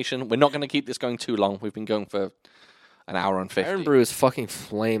sweeping the nation. We're not going to keep this going too long. We've been going for An hour and 50. Iron Brew is fucking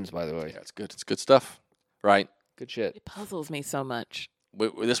flames, by the way. Yeah, it's good. It's good stuff. Right. Good shit. It puzzles me so much.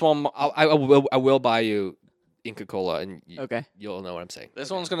 With this one, I will buy you Inca Cola, and Okay. you'll know what I'm saying.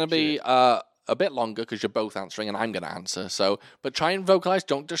 this one's going to be a bit longer because you're both answering and I'm going to answer. So, but try and vocalize.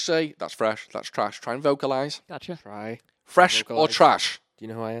 Don't just say that's fresh, that's trash. Try and vocalize. Gotcha. Try. Fresh or Vocalize. trash? Do you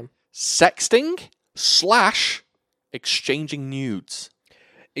know who I am? Sexting / exchanging nudes.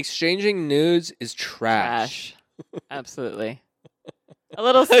 Exchanging nudes is trash. Trash. Absolutely. A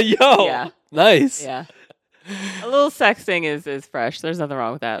little. Yo. Yeah. Nice. Yeah. A little sexting is fresh. There's nothing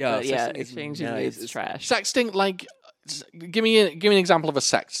wrong with that. Yeah, but yeah, sexting is exchanging nice. nudes is It's- trash. Sexting, like, give me an example of a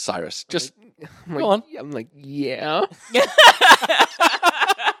sext, Cyrus. Just I'm Go like, on. I'm like, yeah.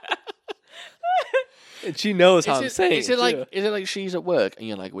 And she knows how I'm saying is it like too. is it like she's at work and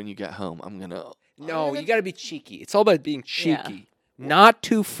you're like, when you get home, I'm gonna No, you got to be cheeky. It's all about being Yeah. cheeky, not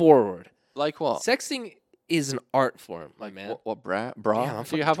too forward. like what? Sexting is an art form, my man. What bra? Damn, I'm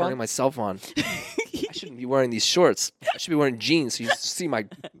do you fucking have turning on? myself on. I shouldn't be wearing these shorts. I should be wearing jeans so you see my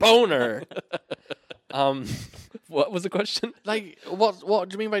boner. What was the question? Like what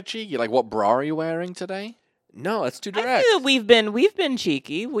do you mean by cheeky? Like what bra are you wearing today? No, it's too I direct. feel we've been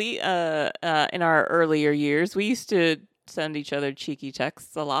cheeky. We in our earlier years, we used to send each other cheeky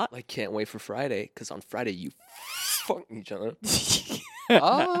texts a lot. I can't wait for Friday because on Friday you fuck each other.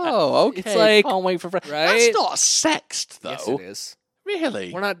 Oh, okay. It's like- can't wait for right? That's not sext though. Yes, it is.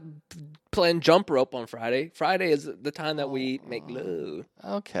 Really? We're not playing jump rope on Friday. Friday is the time that we make love.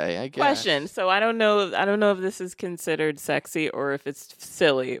 Okay, I guess. Question. So I don't know if this is considered sexy or if it's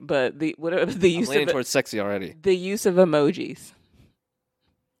silly, but the I'm use leaning of towards sexy already. the use of emojis.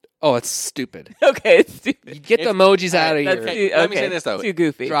 Oh, it's stupid. Okay, it's stupid. You get the emojis out of That's here. too, Let me say okay, this, though. Too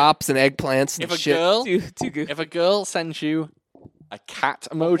goofy. Drops and eggplants and If a shit. girl Too goofy. if a girl sends you a cat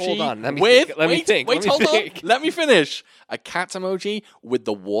emoji hold on, let me with think, let me wait, think, wait, let me hold think. on. Let me finish. A cat emoji with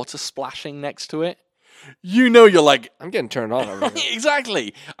the water splashing next to it. You know you're like I'm getting turned on over here.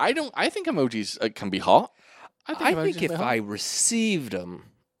 exactly. I think emojis can be hot. I emojis think can if be hot. I received them,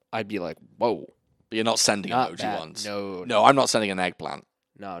 I'd be like, whoa. But you're not sending Not emoji bad. ones. No. No, I'm not sending an eggplant.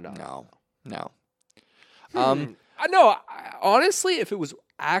 No. No. I know. Honestly, if it was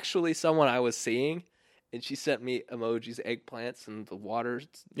actually someone I was seeing, and she sent me emojis, eggplants, and the water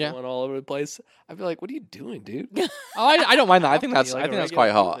Yeah. going all over the place, I'd be like, "What are you doing, dude?" Oh, I don't mind that. I think Funny, that's like I a think that's regular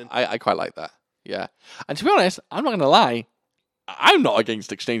quite hot. human. I quite like that. Yeah. And to be honest, I'm not gonna lie. I'm not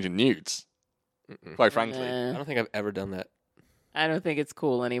against exchanging nudes. Mm-mm. Quite frankly. I don't think I've ever done that. I don't think it's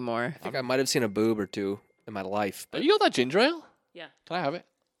cool anymore. I think I might have seen a boob or two in my life. But you got that ginger ale? Yeah. Can I have it?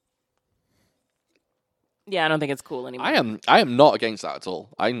 Yeah, I don't think it's cool anymore. I am not against that at all.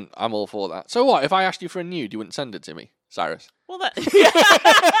 I'm all for that. So what? If I asked you for a nude, you wouldn't send it to me, Cyrus? Well, that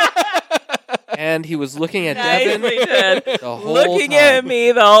And he was looking at nicely Devin done. the whole Looking time. at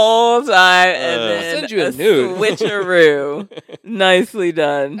me the whole time, and I'll then send you a nude. switcheroo. Nicely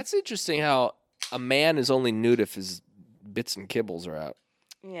done. That's interesting how a man is only nude if his bits and kibbles are out.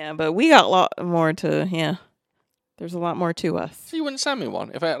 Yeah, but we got a lot more to. Yeah, there's a lot more to us. So you wouldn't send me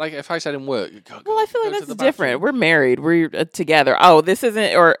one if I said in work. Well, I feel like go to that's the different. bathroom. We're married. We're together. Oh, this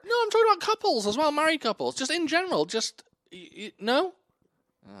isn't. Or No, I'm talking about couples as well, married couples, just in general. Just no.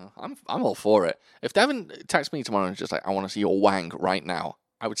 I'm all for it. If Devin texts me tomorrow and is just like, I want to see your wank right now,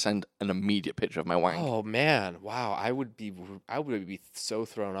 I would send an immediate picture of my wank. Oh man, wow! I would be so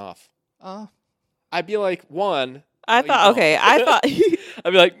thrown off. Oh. I'd be like, one. I No, you thought. don't. Okay, I thought.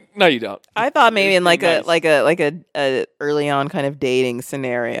 I'd be like, no, you don't. I thought maybe in like Nice. a early on kind of dating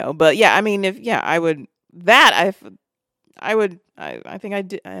scenario. But yeah, I mean, I would I think I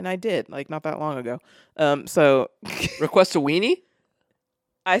did, and I did like not that long ago. So Request a weenie?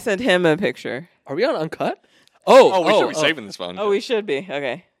 I sent him a picture. Are we on uncut? Oh, we should be saving this one. Oh, we should be.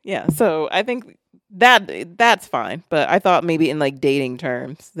 Okay. Yeah. So I think that's fine. But I thought maybe in like dating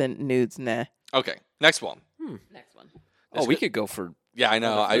terms, then nudes, nah. Okay, next one. Next one. Oh, we could go for. Yeah, I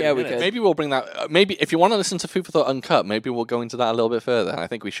know. Yeah, we could. Maybe we'll bring that. Maybe if you want to listen to Food for Thought Uncut, maybe we'll go into that a little bit further. I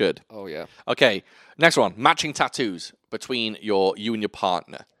think we should. Oh yeah, Okay, next one. Matching tattoos between you and your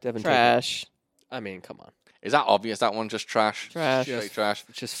partner. Devin. Trash. I mean, come on. Is that obvious? That one just trash. Trash. Straight trash.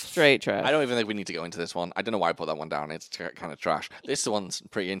 Just Straight trash. I don't even think we need to go into this one. I don't know why I put that one down. It's kind of trash. This one's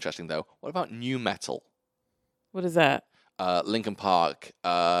pretty interesting though. What about new metal? What is that? Linkin Park,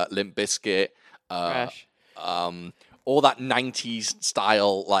 Limp Bizkit, Trash. all that 90s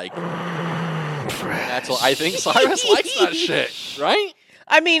style like metal. I think Cyrus likes that shit, right?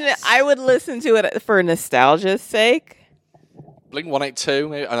 I mean, I would listen to it for nostalgia's sake. Blink 182,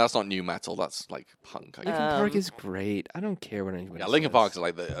 maybe, and that's not new metal. That's like punk. I guess. Linkin Park Um, is great. I don't care what anybody Yeah, says. Linkin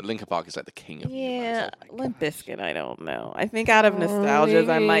Park is like the king of new Yeah, metal. Limp Bizkit. I don't know. I think out of nostalgia, Limp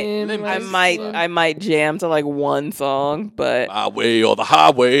Bizkit. I might jam to like one song, but My way or the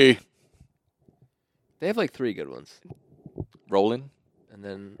highway. They have like 3 good ones, Rolling. and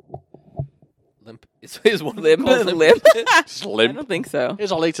then Limp is one of them Limp, called Limp. Just I Limp. don't think so.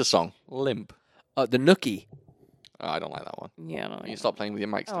 Here's our latest song, Limp. The Nookie. Oh, I don't like that one. Yeah, I don't Can like you that. stop playing with your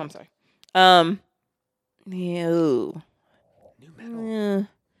mic Oh, I'm stand? sorry. Yeah, ooh. New metal.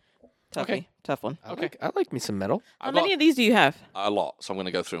 Toughie. Okay. Tough one. I like me some metal. How I've many got of these do you have? a lot, so I'm going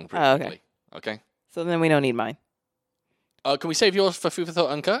to go through them pretty Oh, okay. quickly. Okay. So then we don't need mine. Can we save yours for Food for Thought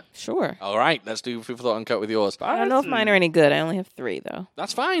Uncut? Sure. All right, let's do Food for Thought Uncut with yours. I don't know if mine are any good. I only have 3 though.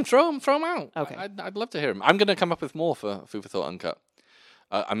 That's fine. Throw them out. Okay. I'd love to hear them. I'm going to come up with more for Food for Thought Uncut.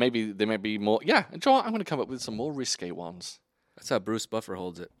 And maybe there may be more. Yeah, and Joe, I'm going to come up with some more risque ones. That's how Bruce Buffer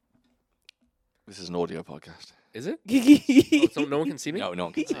holds it. This is an audio podcast. Is it? Oh, so no one can see me? No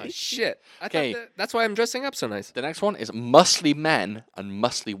one can see. Oh, shit. I Okay. thought that's why I'm dressing up so nice. The next one is muscly men and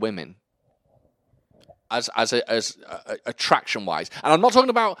muscly women. As attraction wise, and I'm not talking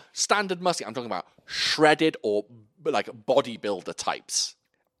about standard muscly. I'm talking about shredded or like bodybuilder types.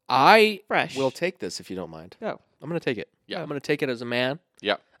 I Fresh. will take this if you don't mind. Go. I'm going to take it. Yeah. I'm going to take it as a man.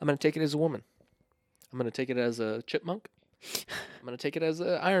 Yeah. I'm going to take it as a woman. I'm going to take it as a chipmunk. I'm going to take it as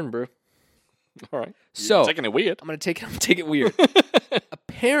an iron brew. All right. So Taking it weird. I'm going to take it weird.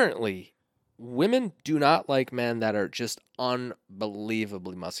 Apparently, women do not like men that are just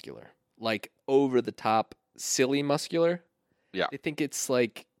unbelievably muscular. Like over the top, silly muscular. Yeah. They think it's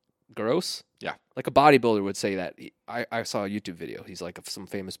like gross. Yeah. Like a bodybuilder would say that. I saw a YouTube video. He's like some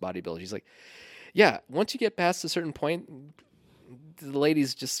famous bodybuilder. He's like, yeah, once you get past a certain point, the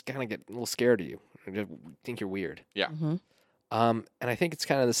ladies just kind of get a little scared of you. They just think you're weird. Mm-hmm. And I think it's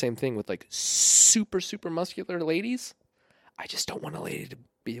kind of the same thing with like super, super muscular ladies. I just don't want a lady to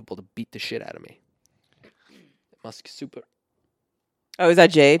be able to beat the shit out of me. Super. Oh, is that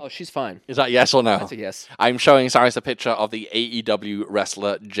Jade? Oh, she's fine. Is that yes or no? That's a yes. I'm showing Cyrus a picture of the AEW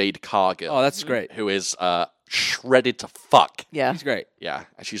wrestler Jade Cargill, Oh, that's great. who is shredded to fuck. Yeah. He's great. Yeah,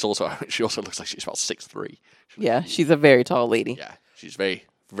 and she also looks like she's about 6'3". Yeah. She's a very tall lady. Yeah, she's very,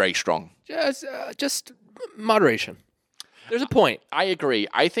 very strong. Just moderation. There's a point. I agree.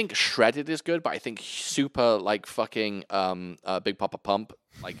 I think shredded is good, but I think super like fucking Big Papa Pump,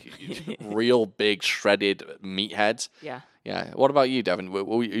 like real big shredded meatheads. Yeah. Yeah. What about you, Devin?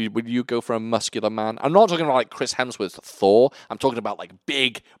 Would you go for a muscular man? I'm not talking about like Chris Hemsworth, Thor. I'm talking about like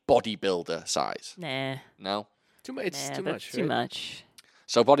big bodybuilder size. Nah. No. Too much. It's Nah, too that's much. Too right? much.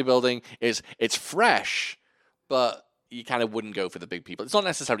 So bodybuilding it's fresh, but you kind of wouldn't go for the big people. It's not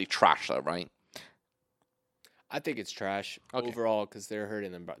necessarily trash though, right? I think it's trash Okay. overall because they're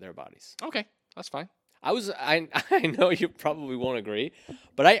hurting their bodies. Okay, that's fine. I know you probably won't agree,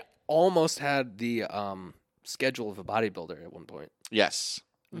 but I almost had the schedule of a bodybuilder at one point. Yes.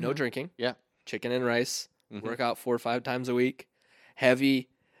 No Mhm. drinking. Yeah. Chicken and rice. Mhm. Work out 4 or 5 times a week. Heavy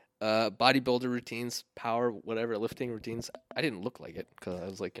bodybuilder routines, power, whatever, lifting routines. I didn't look like it because I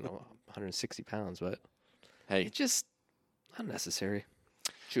was like, 160 pounds, but Hey. it's just unnecessary.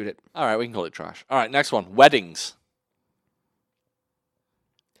 Shoot it. All right, we can call it trash. All right, next one. Weddings.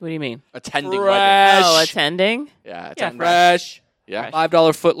 What do you mean? Attending Fresh. weddings. Oh, attending? Yeah, Yeah, attending. Fresh. Yeah.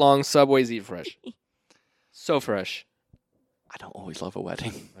 $5 foot long Subways eat fresh. So fresh. I don't always love a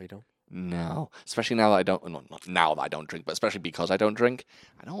wedding. Oh, you don't? No, especially now that I don't. Not now that I don't drink, but especially because I don't drink.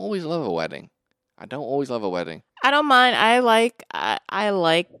 I don't always love a wedding. I I don't mind. I like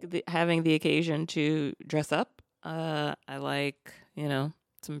having the occasion to dress up. I like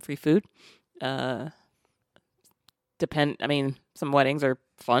some free food. I mean, some weddings are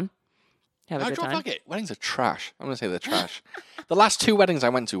fun. Have a good time. Fuck it. Weddings are trash. I'm gonna say they're trash. The last 2 weddings I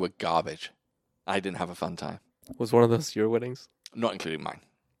went to were garbage. I didn't have a fun time. Was one of those your weddings? Not including mine.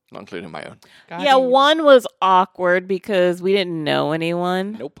 Not including my own. Yeah, one was awkward because we didn't know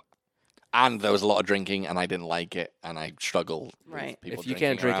anyone. Nope. And there was a lot of drinking, and I didn't like it, and I struggled. with Right. people If you drinking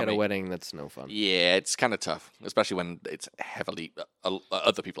can't drink around at a me. wedding, that's no fun. Yeah, it's kind of tough, especially when it's heavily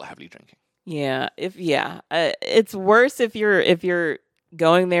other people are heavily drinking. Yeah, it's worse if you're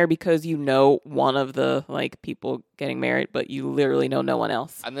going there because you know one of the people getting married, but you literally know no one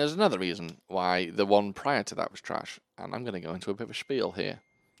else. And there's another reason why the one prior to that was trash, and I'm going to go into a bit of a spiel here.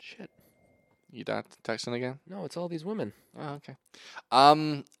 Shit. You dad texting again? No, it's all these women. Oh, okay.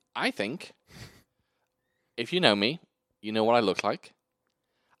 I think if you know me, you know what I look like,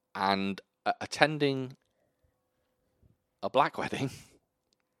 and attending a black wedding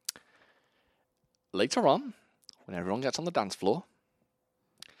later on, when everyone gets on the dance floor,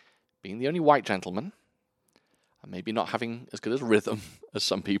 being the only white gentleman, and maybe not having as good as rhythm as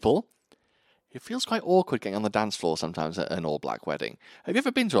some people, it feels quite awkward getting on the dance floor sometimes at an all-black wedding. Have you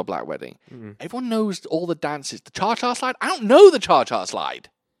ever been to a black wedding? Mm. Everyone knows all the dances. The cha-cha slide? I don't know the cha-cha slide.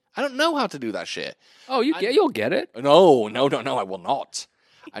 I don't know how to do that shit. Oh, you'll get it. No, I will not.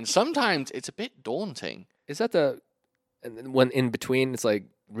 And sometimes it's a bit daunting. Is that and then when in between it's like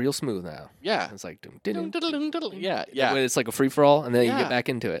real smooth now? Yeah. It's like Yeah, yeah. When it's like a free for all, and then you Yeah. get back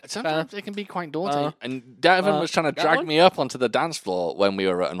into it. Sometimes it can be quite daunting. And Devin was trying to that drag one? me up onto the dance floor when we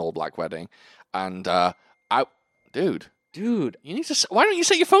were at an all-black wedding. And, dude, Dude, you need to. Why don't you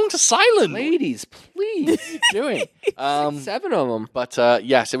set your phone to silent? ladies, please. What are you doing? 7 of them. But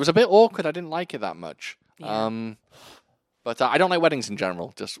yes, it was a bit awkward. I didn't like it that much. Yeah. But I don't like weddings in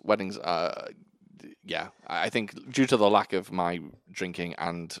general. Just weddings. Yeah, I think due to the lack of my drinking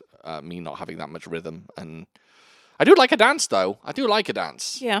and me not having that much rhythm, and I do like a dance though. I do like a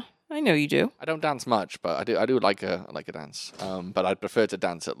dance. Yeah, I know you do. I don't dance much, but I do like a dance. But I'd prefer to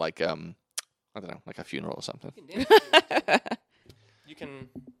dance at like I don't know, like a funeral or something. You can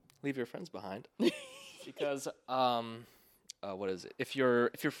leave your friends behind because what is it? If your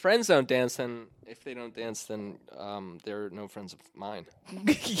friends don't dance, then if they don't dance, then they're no friends of mine.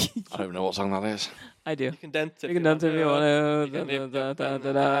 I don't know what song that is. I do. You can dance. You can dance if you want I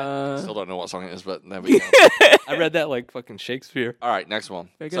to. still don't know what song it is, but there we go. I read that like fucking Shakespeare. All right, next one.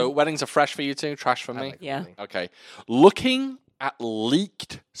 Very So good. weddings are fresh for you two, trash for I me. like Yeah. wedding. Okay. Looking at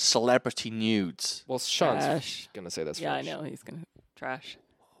leaked celebrity nudes. Well, Sean's Trash. gonna say that's Yeah, I fresh. know he's gonna trash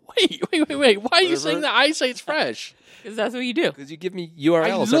Wait. Why are you Whatever. saying that I say it's fresh? because that's what you do. Because you give me I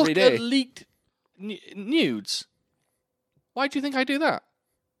URLs look every day. at leaked nudes. Why do you think I do that?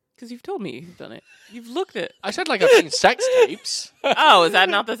 Because you've told me you've done it. You've looked at. I said like I've seen sex tapes. Oh, is that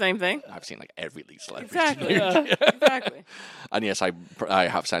not the same thing? I've seen like every leaked celebrity Exactly. nude. Exactly. And yes, I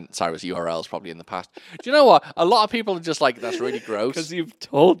have sent Cyrus URLs probably in the past. Do you know what? A lot of people are just like, that's really gross. Because you've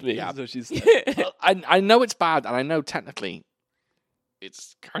told me. Yeah. So she said. I know it's bad, and I know technically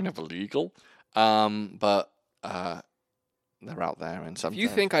it's kind of illegal. But they're out there, and If sometimes you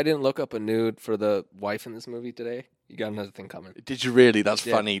think I didn't look up a nude for the wife in this movie today, you got another thing coming. Did you really? That's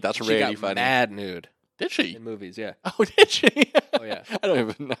Yeah. funny. That's She really got funny. mad nude Did she? in movies. Yeah. Oh, did she? Oh yeah. I don't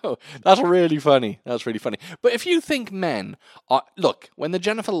even know. That's really funny. That's really funny. But if you think men are look, when the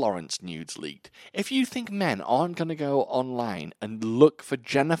Jennifer Lawrence nudes leaked, if you think men aren't going to go online and look for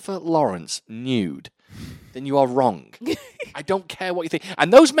Jennifer Lawrence nude, then you are wrong. I don't care what you think.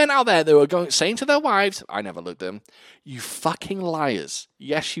 And those men out there that were saying to their wives, I never looked at them, you fucking liars.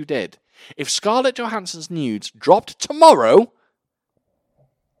 Yes, you did. If Scarlett Johansson's nudes dropped tomorrow,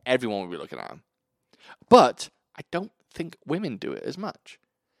 everyone would be looking at them. But I don't think women do it as much.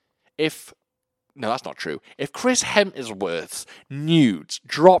 No, that's not true. If Chris Hemsworth's nudes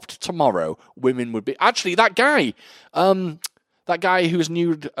dropped tomorrow, women would be... Actually, that guy who was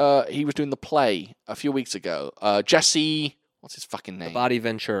nude, he was doing the play a few weeks ago. Jesse... What's his fucking name? Body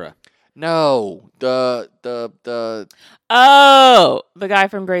Ventura. No, the Oh, the guy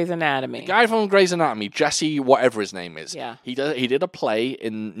from Grey's Anatomy. guy from Grey's Anatomy, Jesse, whatever his name is. Yeah. He did a play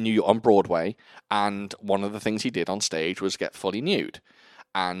in New York on Broadway, and one of the things he did on stage was get fully nude.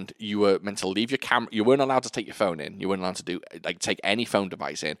 And you were meant to leave your camera. You weren't allowed to take your phone in. You weren't allowed to take any phone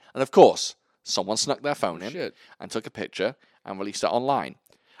device in. And of course, someone snuck their phone in Shit. and took a picture and released it online.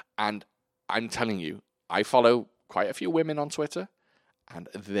 And I'm telling you, I follow quite a few women on Twitter, and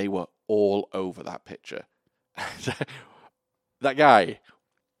they were all over that picture. That guy,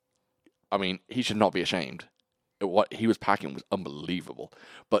 I mean, he should not be ashamed. What he was packing was unbelievable.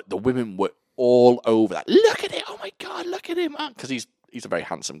 But the women were all over that. Look at it! Oh my god, look at him! Because he's a very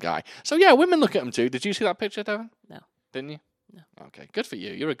handsome guy. So yeah, women look at him too. Did you see that picture, Devin? No. Didn't you? No. Okay, good for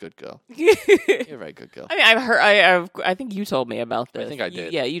you. You're a good girl. I You're a very good girl. mean, I've heard. I think you told me about this. I think I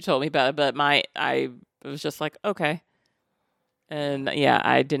did. Yeah, you told me about it, but I was just like, okay, and yeah,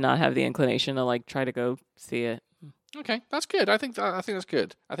 I did not have the inclination to like try to go see it. Okay, that's good. I think that's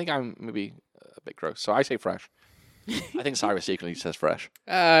good. I think I'm maybe a bit gross, so I say fresh. I think Cyrus secretly says fresh.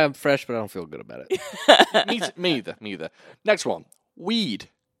 I'm fresh, but I don't feel good about it. Me either. Next one, weed.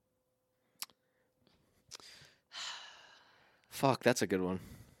 Fuck, that's a good one.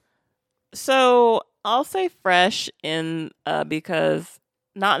 So I'll say fresh in because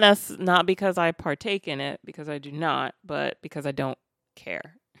not because I partake in it, because I do not, but because I don't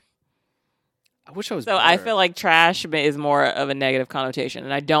care. I wish I was. So I better. feel like trash is more of a negative connotation,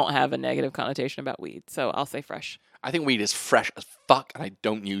 and I don't have a negative connotation about weed. So I'll say fresh. I think weed is fresh as fuck, and I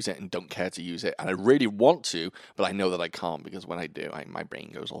don't use it and don't care to use it, and I really want to, but I know that I can't because when I do, my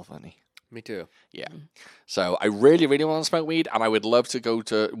brain goes all funny. Me too. Yeah. Mhm. So I really, really want to smoke weed, and I would love to go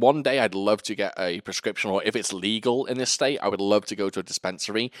to one day. I'd love to get a prescription, or if it's legal in this state, I would love to go to a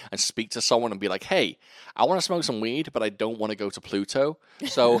dispensary and speak to someone and be like, "Hey, I want to smoke some weed, but I don't want to go to Pluto.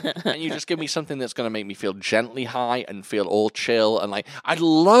 So can you just give me something that's going to make me feel gently high and feel all chill and like I'd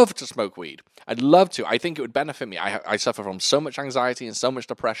love to smoke weed. I'd love to. I think it would benefit me. I suffer from so much anxiety and so much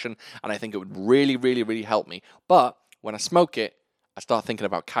depression, and I think it would really, really, really help me. But when I smoke it, I start thinking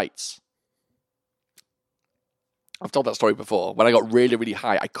about kites. I've told that story before. When I got really, really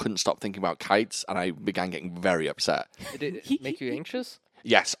high, I couldn't stop thinking about kites, and I began getting very upset. Did it make you anxious?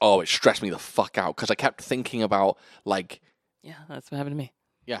 Yes. Oh, it stressed me the fuck out because I kept thinking about like, Yeah, that's what happened to me.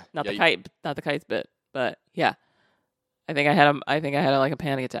 yeah, Not yeah, the kite, not the kites bit, but yeah. I think I had like a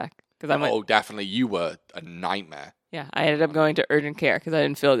panic attack because I went. Oh, definitely. You were a nightmare. Yeah, I ended up going to urgent care because I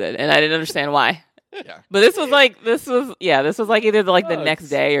didn't feel good and I didn't understand why. Yeah. But this was like either like the Oh, next it's-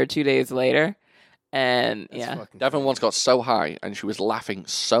 day or 2 days later, and That's yeah, fucking Devin funny. once got so high and she was laughing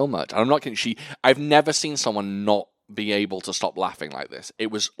so much. And I'm not kidding. I've never seen someone not be able to stop laughing like this. It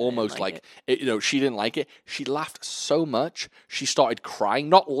was almost like like, she didn't like it. She laughed so much, she started crying.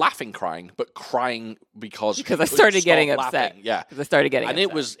 Not laughing, crying, but crying because I she couldn't started getting stop upset. laughing. Yeah. because I started getting And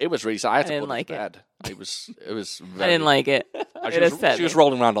upset. it was really sad. I had to I didn't put her like to it. bed. It was I very, didn't like it. she It was, upset she was me.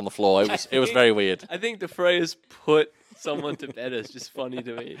 rolling around on the floor. It was very weird. I think the phrase "put someone to bed" is just funny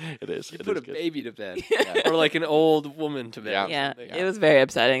to me. It is. You It put is a good. baby to bed, Yeah. or like an old woman to bed. Yeah. or Yeah, something. it was very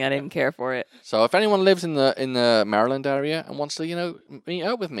upsetting. I didn't care for it. So if anyone lives in the Maryland area and wants to, meet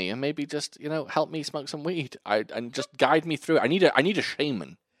up with me and maybe just, help me smoke some weed, and just guide me through it. I need a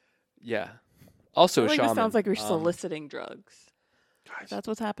shaman. Yeah. Also, I feel like shaman. this sounds like you're um, soliciting drugs. Guys. That's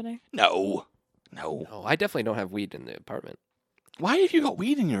what's happening. No. No, I definitely don't have weed in the apartment. Why have you got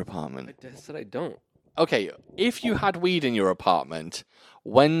weed in your apartment? I said I don't. Okay, if you had weed in your apartment,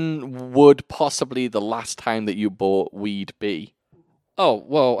 when would possibly the last time that you bought weed be? Oh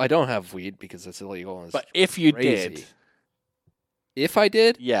well, I don't have weed because it's illegal. And it's But if you crazy. did, If I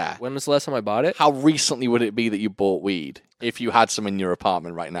did, yeah. when was the last time I bought it? How recently would it be that you bought weed? If you had some in your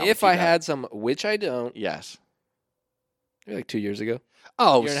apartment right now. If would you I bet? had some, which I don't, Yes. maybe like 2 years ago.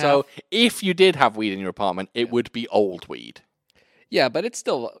 Oh, Year and a so if you did have weed in your apartment, it Yeah. would be old weed. Yeah, but it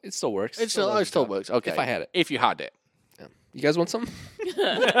still works. It still does the still job. works. Okay. If I had it. If you had it. You guys want some?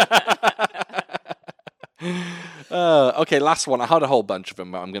 Okay, last one. I had a whole bunch of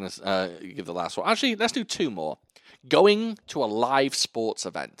them, but I'm going to give the last one. Actually, let's do two more. Going to a live sports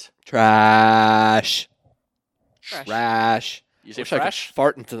event. Trash. Fresh. Trash. You say Wish I could fresh?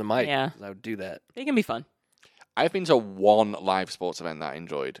 fart into the mic. Yeah. 'Cause I would do that. They can be fun. I've been to one live sports event that I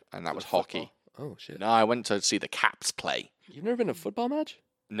enjoyed, and that was hockey. Oh shit! No, I went to see the Caps play. You've never been to a football match?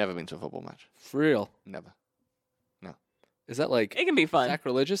 Never been to a football match. For real? Never. Is that like It can be fun.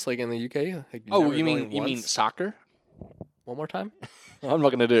 sacrilegious, like in the UK? Like Oh, never you going mean once? soccer? One more time? I'm not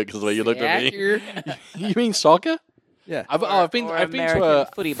going to do it because the way you looked at me. Sacker. You mean soccer? Yeah. I've been Or to American a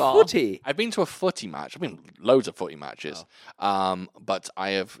footy ball. Footy. I've been to a footy match. I've been loads of footy matches. But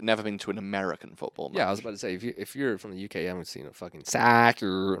I have never been to an American football match. Yeah, I was about to say if you're from the UK, I haven't seen a fucking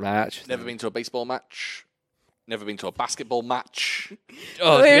soccer match. Never been to a baseball match. Never been to a basketball match.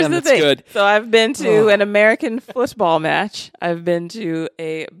 Oh, So here's damn, the that's thing. good. So I've been to Oh. an American football match. I've been to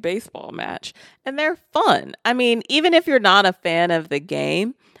a baseball match, and they're fun. I mean, even if you're not a fan of the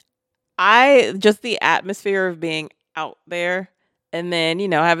game, just the atmosphere of being out there and then,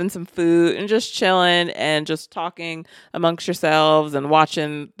 having some food and just chilling and just talking amongst yourselves and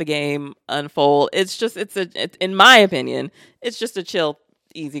watching the game unfold. It's in my opinion, it's just a chill,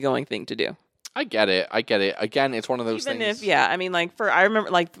 easygoing thing to do. I get it. Again, it's one of those Even things. if, I mean, I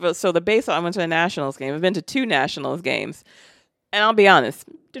remember, so the baseball, I went to a Nationals game. I've been to 2 Nationals games. And I'll be honest,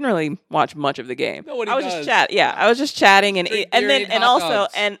 didn't really watch much of the game. Nobody I was does. just chatting. Yeah, I was just chatting and Drink and beer then and and hot also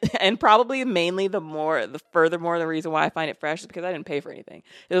dogs. and probably mainly the reason why I find it fresh is because I didn't pay for anything.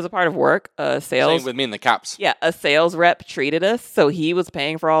 It was a part of work, Same sales. with me and the Caps. Yeah, a sales rep treated us, so he was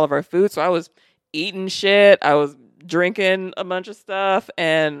paying for all of our food. So I was eating shit. I was drinking a bunch of stuff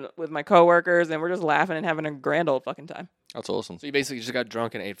and with my coworkers, and we're just laughing and having a grand old fucking time. That's awesome. So you basically just got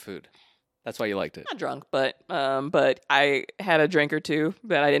drunk and ate food. That's why you liked it. Not drunk, but I had a drink or two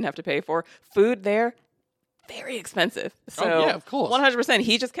that I didn't have to pay for. Food there, very expensive. So Oh, yeah, of course. 100%.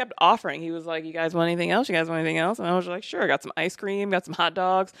 He just kept offering. He was like, "You guys want anything else? You guys want anything else?" And I was like, "Sure." Got some ice cream, got some hot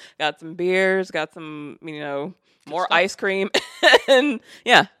dogs, got some beers, got some more ice cream, and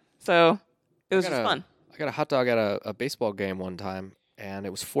yeah. So it was I just got a- fun. I got a hot dog at a baseball game one time, and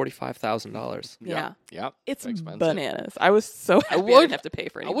it was $45,000. Yeah. Yeah. It's expensive. bananas. I was so happy I would- didn't have to pay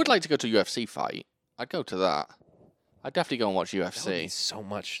for I anything. would like to go to a UFC fight. I'd go to that. I'd definitely go and watch That would be UFC. so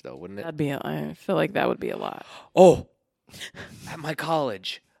much, though, wouldn't it? I feel like that would be a lot. Oh, at my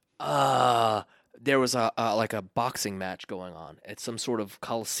college, there was a like a boxing match going on at some sort of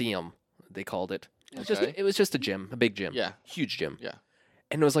coliseum. They called it. Okay. It was just a gym, a big gym, Yeah. huge gym. Yeah.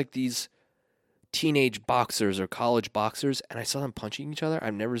 And it was like these teenage boxers or college boxers, and I saw them punching each other.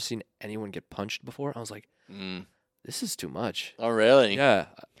 I've never seen anyone get punched before. I was like, Mm. this is too much. Oh, really? Yeah.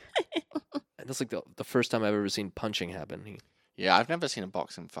 And that's like the first time I've ever seen punching happen. Yeah, I've never seen a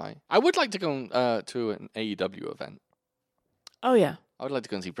boxing fight. I would like to go to an AEW event. Oh yeah, I would like to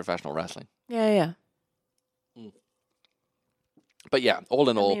go and see professional wrestling. yeah. But yeah, all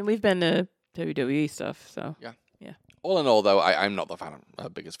in all, I mean, we've been to WWE stuff, so all in all, though, I'm not the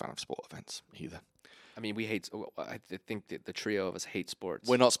biggest fan of sport events either. I mean, we hate. I think that the trio of us hate sports.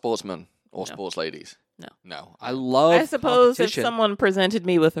 We're not sportsmen or No. sports ladies. No. No. I love. I suppose if competition. someone presented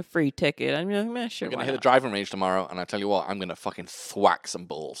me with a free ticket, I'd be like, "Meh, sure, We're going why to hit the not?" driving range tomorrow, and I tell you what, I'm going to fucking thwack some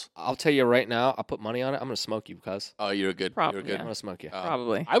balls. I'll tell you right now. I'll put money on it. I'm gonna smoke you, cuz. Oh, you're a good. Prob- You're a good. I'm Yeah. gonna smoke you.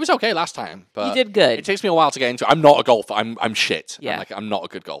 Probably. I was okay last time, but You did good. it takes me a while to get into it. I'm not a golfer. I'm shit. Yeah. I'm not a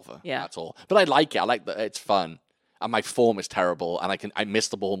good golfer. Yeah. That's all. But I like it. I like that it's fun. And my form is terrible, and I miss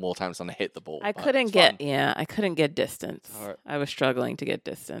the ball more times than I hit the ball. I but couldn't it's get fun. I couldn't get distance. All right. I was struggling to get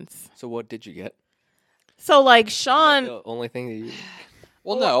distance. So what did you get? So like Sean, The only thing that you.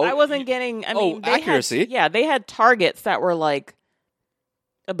 Well, no, I wasn't getting. I mean, they accuracy. They had targets that were like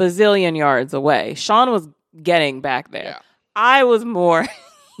a bazillion yards away. Sean was getting back there. Yeah. I was more.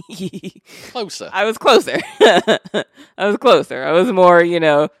 Closer. I was closer. I was closer. I was more,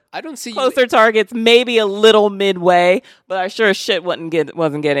 I don't see closer targets, maybe a little midway, but I sure as shit wasn't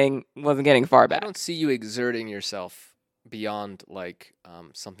getting far I back. don't see you exerting yourself beyond like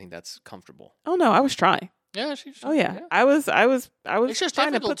something that's comfortable. Oh no, I was trying. Yeah, she's. Oh yeah, I was It's just trying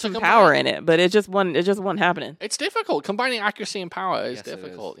to difficult put to some combine. power in it, but it just wasn't happening. It's difficult. Combining accuracy and power is Yes, it is.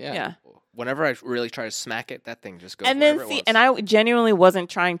 difficult. Yeah. Yeah. Whenever I really try to smack it, that thing just goes. And then wherever it see, wants. and I genuinely wasn't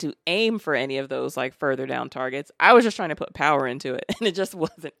trying to aim for any of those like further down targets. I was just trying to put power into it, and it just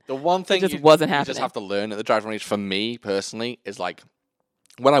wasn't. The one thing just you, wasn't you just happening. have to learn at the driving range for me personally is like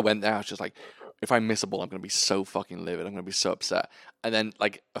when I went there, I was just like, if I miss a ball, I'm going to be so fucking livid. I'm going to be so upset. And then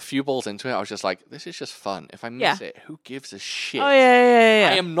like a few balls into it, I was just like, this is just fun. If I miss it, who gives a shit? Oh yeah.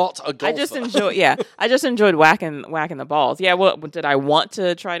 I am not a golfer. I just enjoyed whacking the balls. Yeah, well, did I want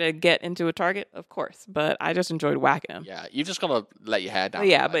to try to get into a target? Of course, but I just enjoyed whacking them. Yeah, you've just got to let your hair down. But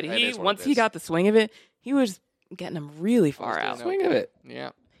yeah, Like, but it is what once it he is. got the swing of it, he was getting them really far doing out. it. swing of it. Yeah.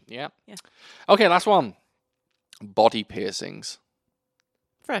 Yeah. Okay, last one. Body piercings.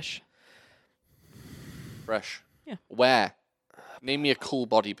 Fresh. Fresh. Yeah. Where? Name me a cool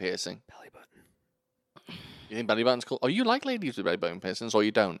body piercing. Belly button. You think belly button's cool? Oh, you like ladies with belly button piercings, or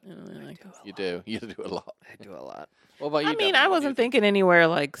you don't? I don't really like those. You do. You do a lot. I do a lot. What about you? I mean, Devin? I What do you wasn't think? thinking anywhere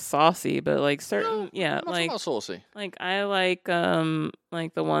like saucy, but like certain, yeah, I'm not talking like about saucy. I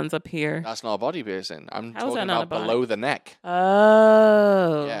like the ones up here. That's not a body piercing. I'm How is that talking not about a body? below the neck.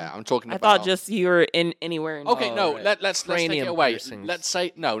 Oh, Yeah, I'm talking I about. thought just you were in anywhere. In Okay, Oh, no. right. Let's take it Cranium away. piercings. Let's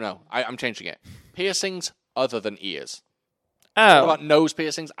say no. I'm changing it. Piercings other than ears. Oh, What about nose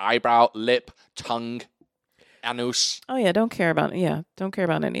piercings, eyebrow, lip, tongue, anus? oh yeah. Don't care about any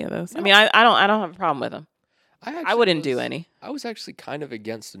of those. I mean, I don't have a problem with them. I actually wouldn't do was- any. I was actually kind of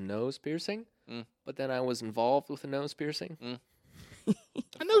against a nose piercing, Mm. but then I was involved with a nose piercing.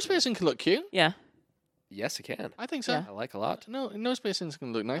 A nose piercing can look cute. Yeah. Yes, it can. I think so. Yeah. I like a lot. No, nose piercings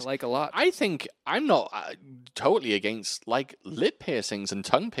can look nice. I like a lot. I think I'm not totally against like lip piercings and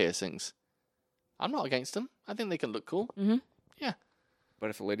tongue piercings. I'm not against them. I think they can look cool. But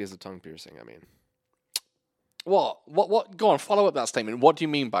if a lady has a tongue piercing, I mean, What? Go on, follow up that statement. What do you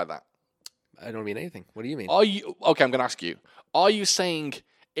mean by that? I don't mean anything. What do you mean? Are you okay? I'm going to ask you. Are you saying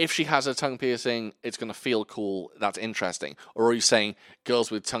if she has a tongue piercing, it's going to feel cool? That's interesting. Or are you saying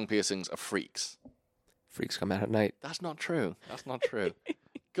girls with tongue piercings are freaks? Freaks come out at night. That's not true. That's not true.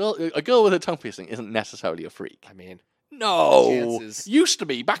 A girl with a tongue piercing isn't necessarily a freak. I mean, No, chances- used to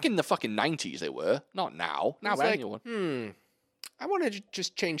be back in the fucking 90s. They were not now. Now it's like, anyone. I want to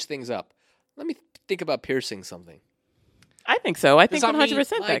just change things up. Let me think about piercing something. I think so. I think that mean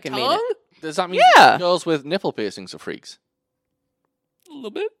 100% My that can mean tongue? it. Does that mean Yeah. girls with nipple piercings are freaks? A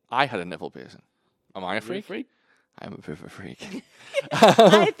little bit. I had a nipple piercing. Am I a You're a freak? freak? I'm a bit of a freak.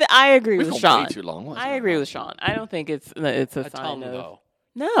 I agree We've with gone way Sean. too long. What is I going agree on? with Sean. I don't think it's a A sign tongue, of. though.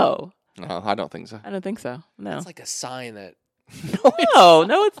 No, No, I don't think so. I don't think so. No. It's like a sign that.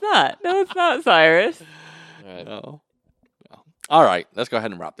 No, it's not. No, it's not, Cyrus. All right. No. All right, let's go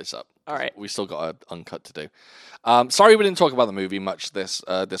ahead and wrap this up. All right. We still got an uncut to do. Sorry we didn't talk about the movie much this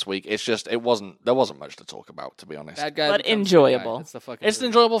week. It's just there wasn't much to talk about, to be honest. Bad guy But becomes good guy. enjoyable. That's the fucking It's an movie.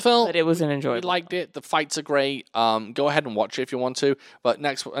 enjoyable film. But it was an We enjoyable. liked it. The fights are great. Go ahead and watch it if you want to. But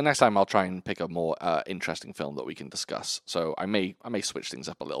next time I'll try and pick a more interesting film that we can discuss. So I may switch things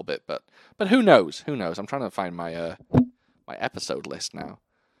up a little bit, but who knows? Who knows? I'm trying to find my my episode list now.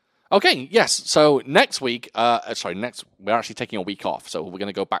 Okay, yes. So next week, we're actually taking a week off. So we're going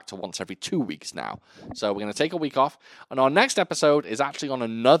to go back to once every 2 weeks now. So we're going to take a week off. And our next episode is actually on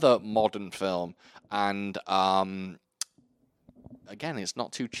another modern film. And again, it's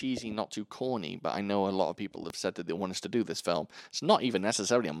not too cheesy, not too corny, but I know a lot of people have said that they want us to do this film. It's not even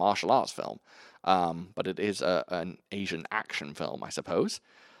necessarily a martial arts film, but it is an Asian action film, I suppose.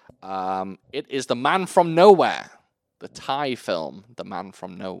 It is The Man from Nowhere. The Thai film, The Man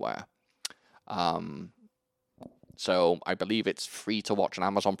from Nowhere. So I believe it's free to watch on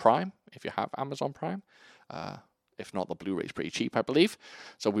Amazon Prime, if you have Amazon Prime. If not, the Blu-ray's pretty cheap, I believe.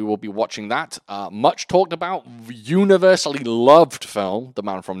 So we will be watching that. Much talked about, universally loved film, The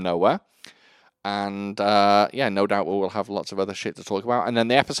Man from Nowhere. And no doubt we will have lots of other shit to talk about. And then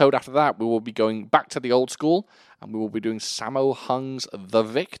the episode after that, we will be going back to the old school, and we will be doing Sammo Hung's The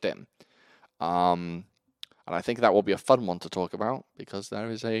Victim. And I think that will be a fun one to talk about because there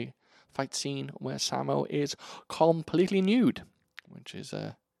is a fight scene where Sammo is completely nude, which is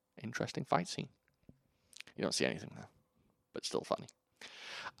an interesting fight scene. You don't see anything there, but still funny.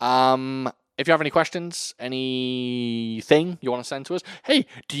 If you have any questions, anything you want to send to us, hey,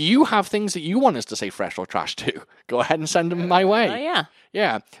 do you have things that you want us to say fresh or trash to? Go ahead and send them my way. Oh, yeah.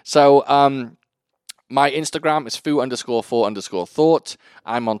 Yeah. So, my Instagram is foo_for_thought.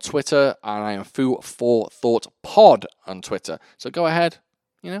 I'm on Twitter, and I am foo4thoughtpod on Twitter. So go ahead,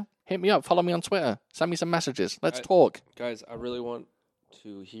 hit me up, follow me on Twitter, send me some messages. Let's talk. Guys, I really want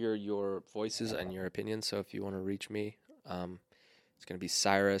to hear your voices and your opinions. So if you want to reach me, it's going to be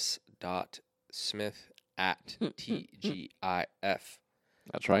cyrus.smith@tgif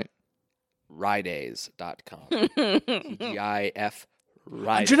That's right. ridays.com. TGIF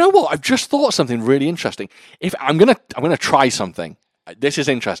And do you know what? I've just thought of something really interesting. If I'm gonna try something. This is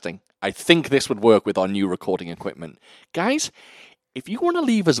interesting. I think this would work with our new recording equipment. Guys, if you want to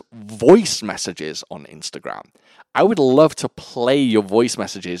leave us voice messages on Instagram, I would love to play your voice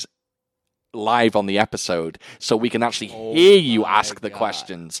messages live on the episode so we can actually hear you ask the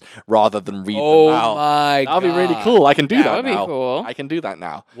questions rather than read them out. My That'd be really God. cool. I can do that That would be now. cool. I can do that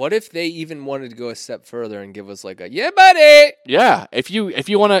now. What if they even wanted to go a step further and give us like a yeah, buddy? Yeah, if you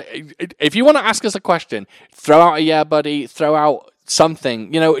want to ask us a question, throw out a yeah, buddy, throw out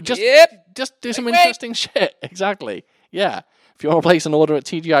something, just do some interesting shit. Exactly. Yeah. If you want to place an order at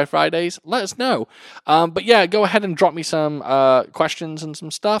TGI Fridays, let us know. But yeah, go ahead and drop me some questions and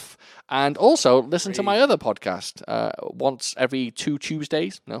some stuff. And also listen to my other podcast once every 2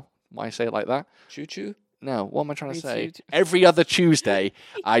 Tuesdays. No, why say it like that? Choo choo. No, what am I trying to say? Tuesday. Every other Tuesday,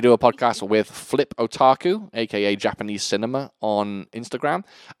 I do a podcast with Flip Otaku, aka Japanese Cinema, on Instagram,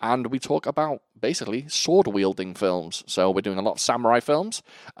 and we talk about basically sword-wielding films. So we're doing a lot of samurai films.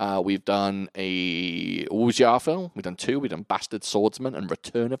 We've done a wuxia film. We've done 2. We've done Bastard Swordsman and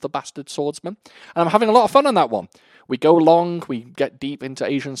Return of the Bastard Swordsman. And I'm having a lot of fun on that one. We go long, we get deep into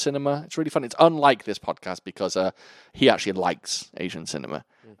Asian cinema. It's really fun. It's unlike this podcast because he actually likes Asian cinema.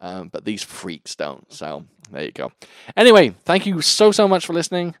 But these freaks don't. So there you go. Anyway, thank you so much for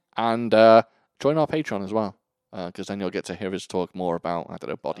listening. And join our Patreon as well. Because then you'll get to hear us talk more about,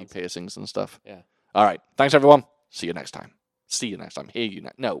 body piercings and stuff. Yeah. All right. Thanks, everyone. See you next time. Hear you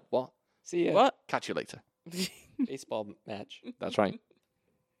next. No, what? See ya. What? Catch you later. Baseball match. That's right.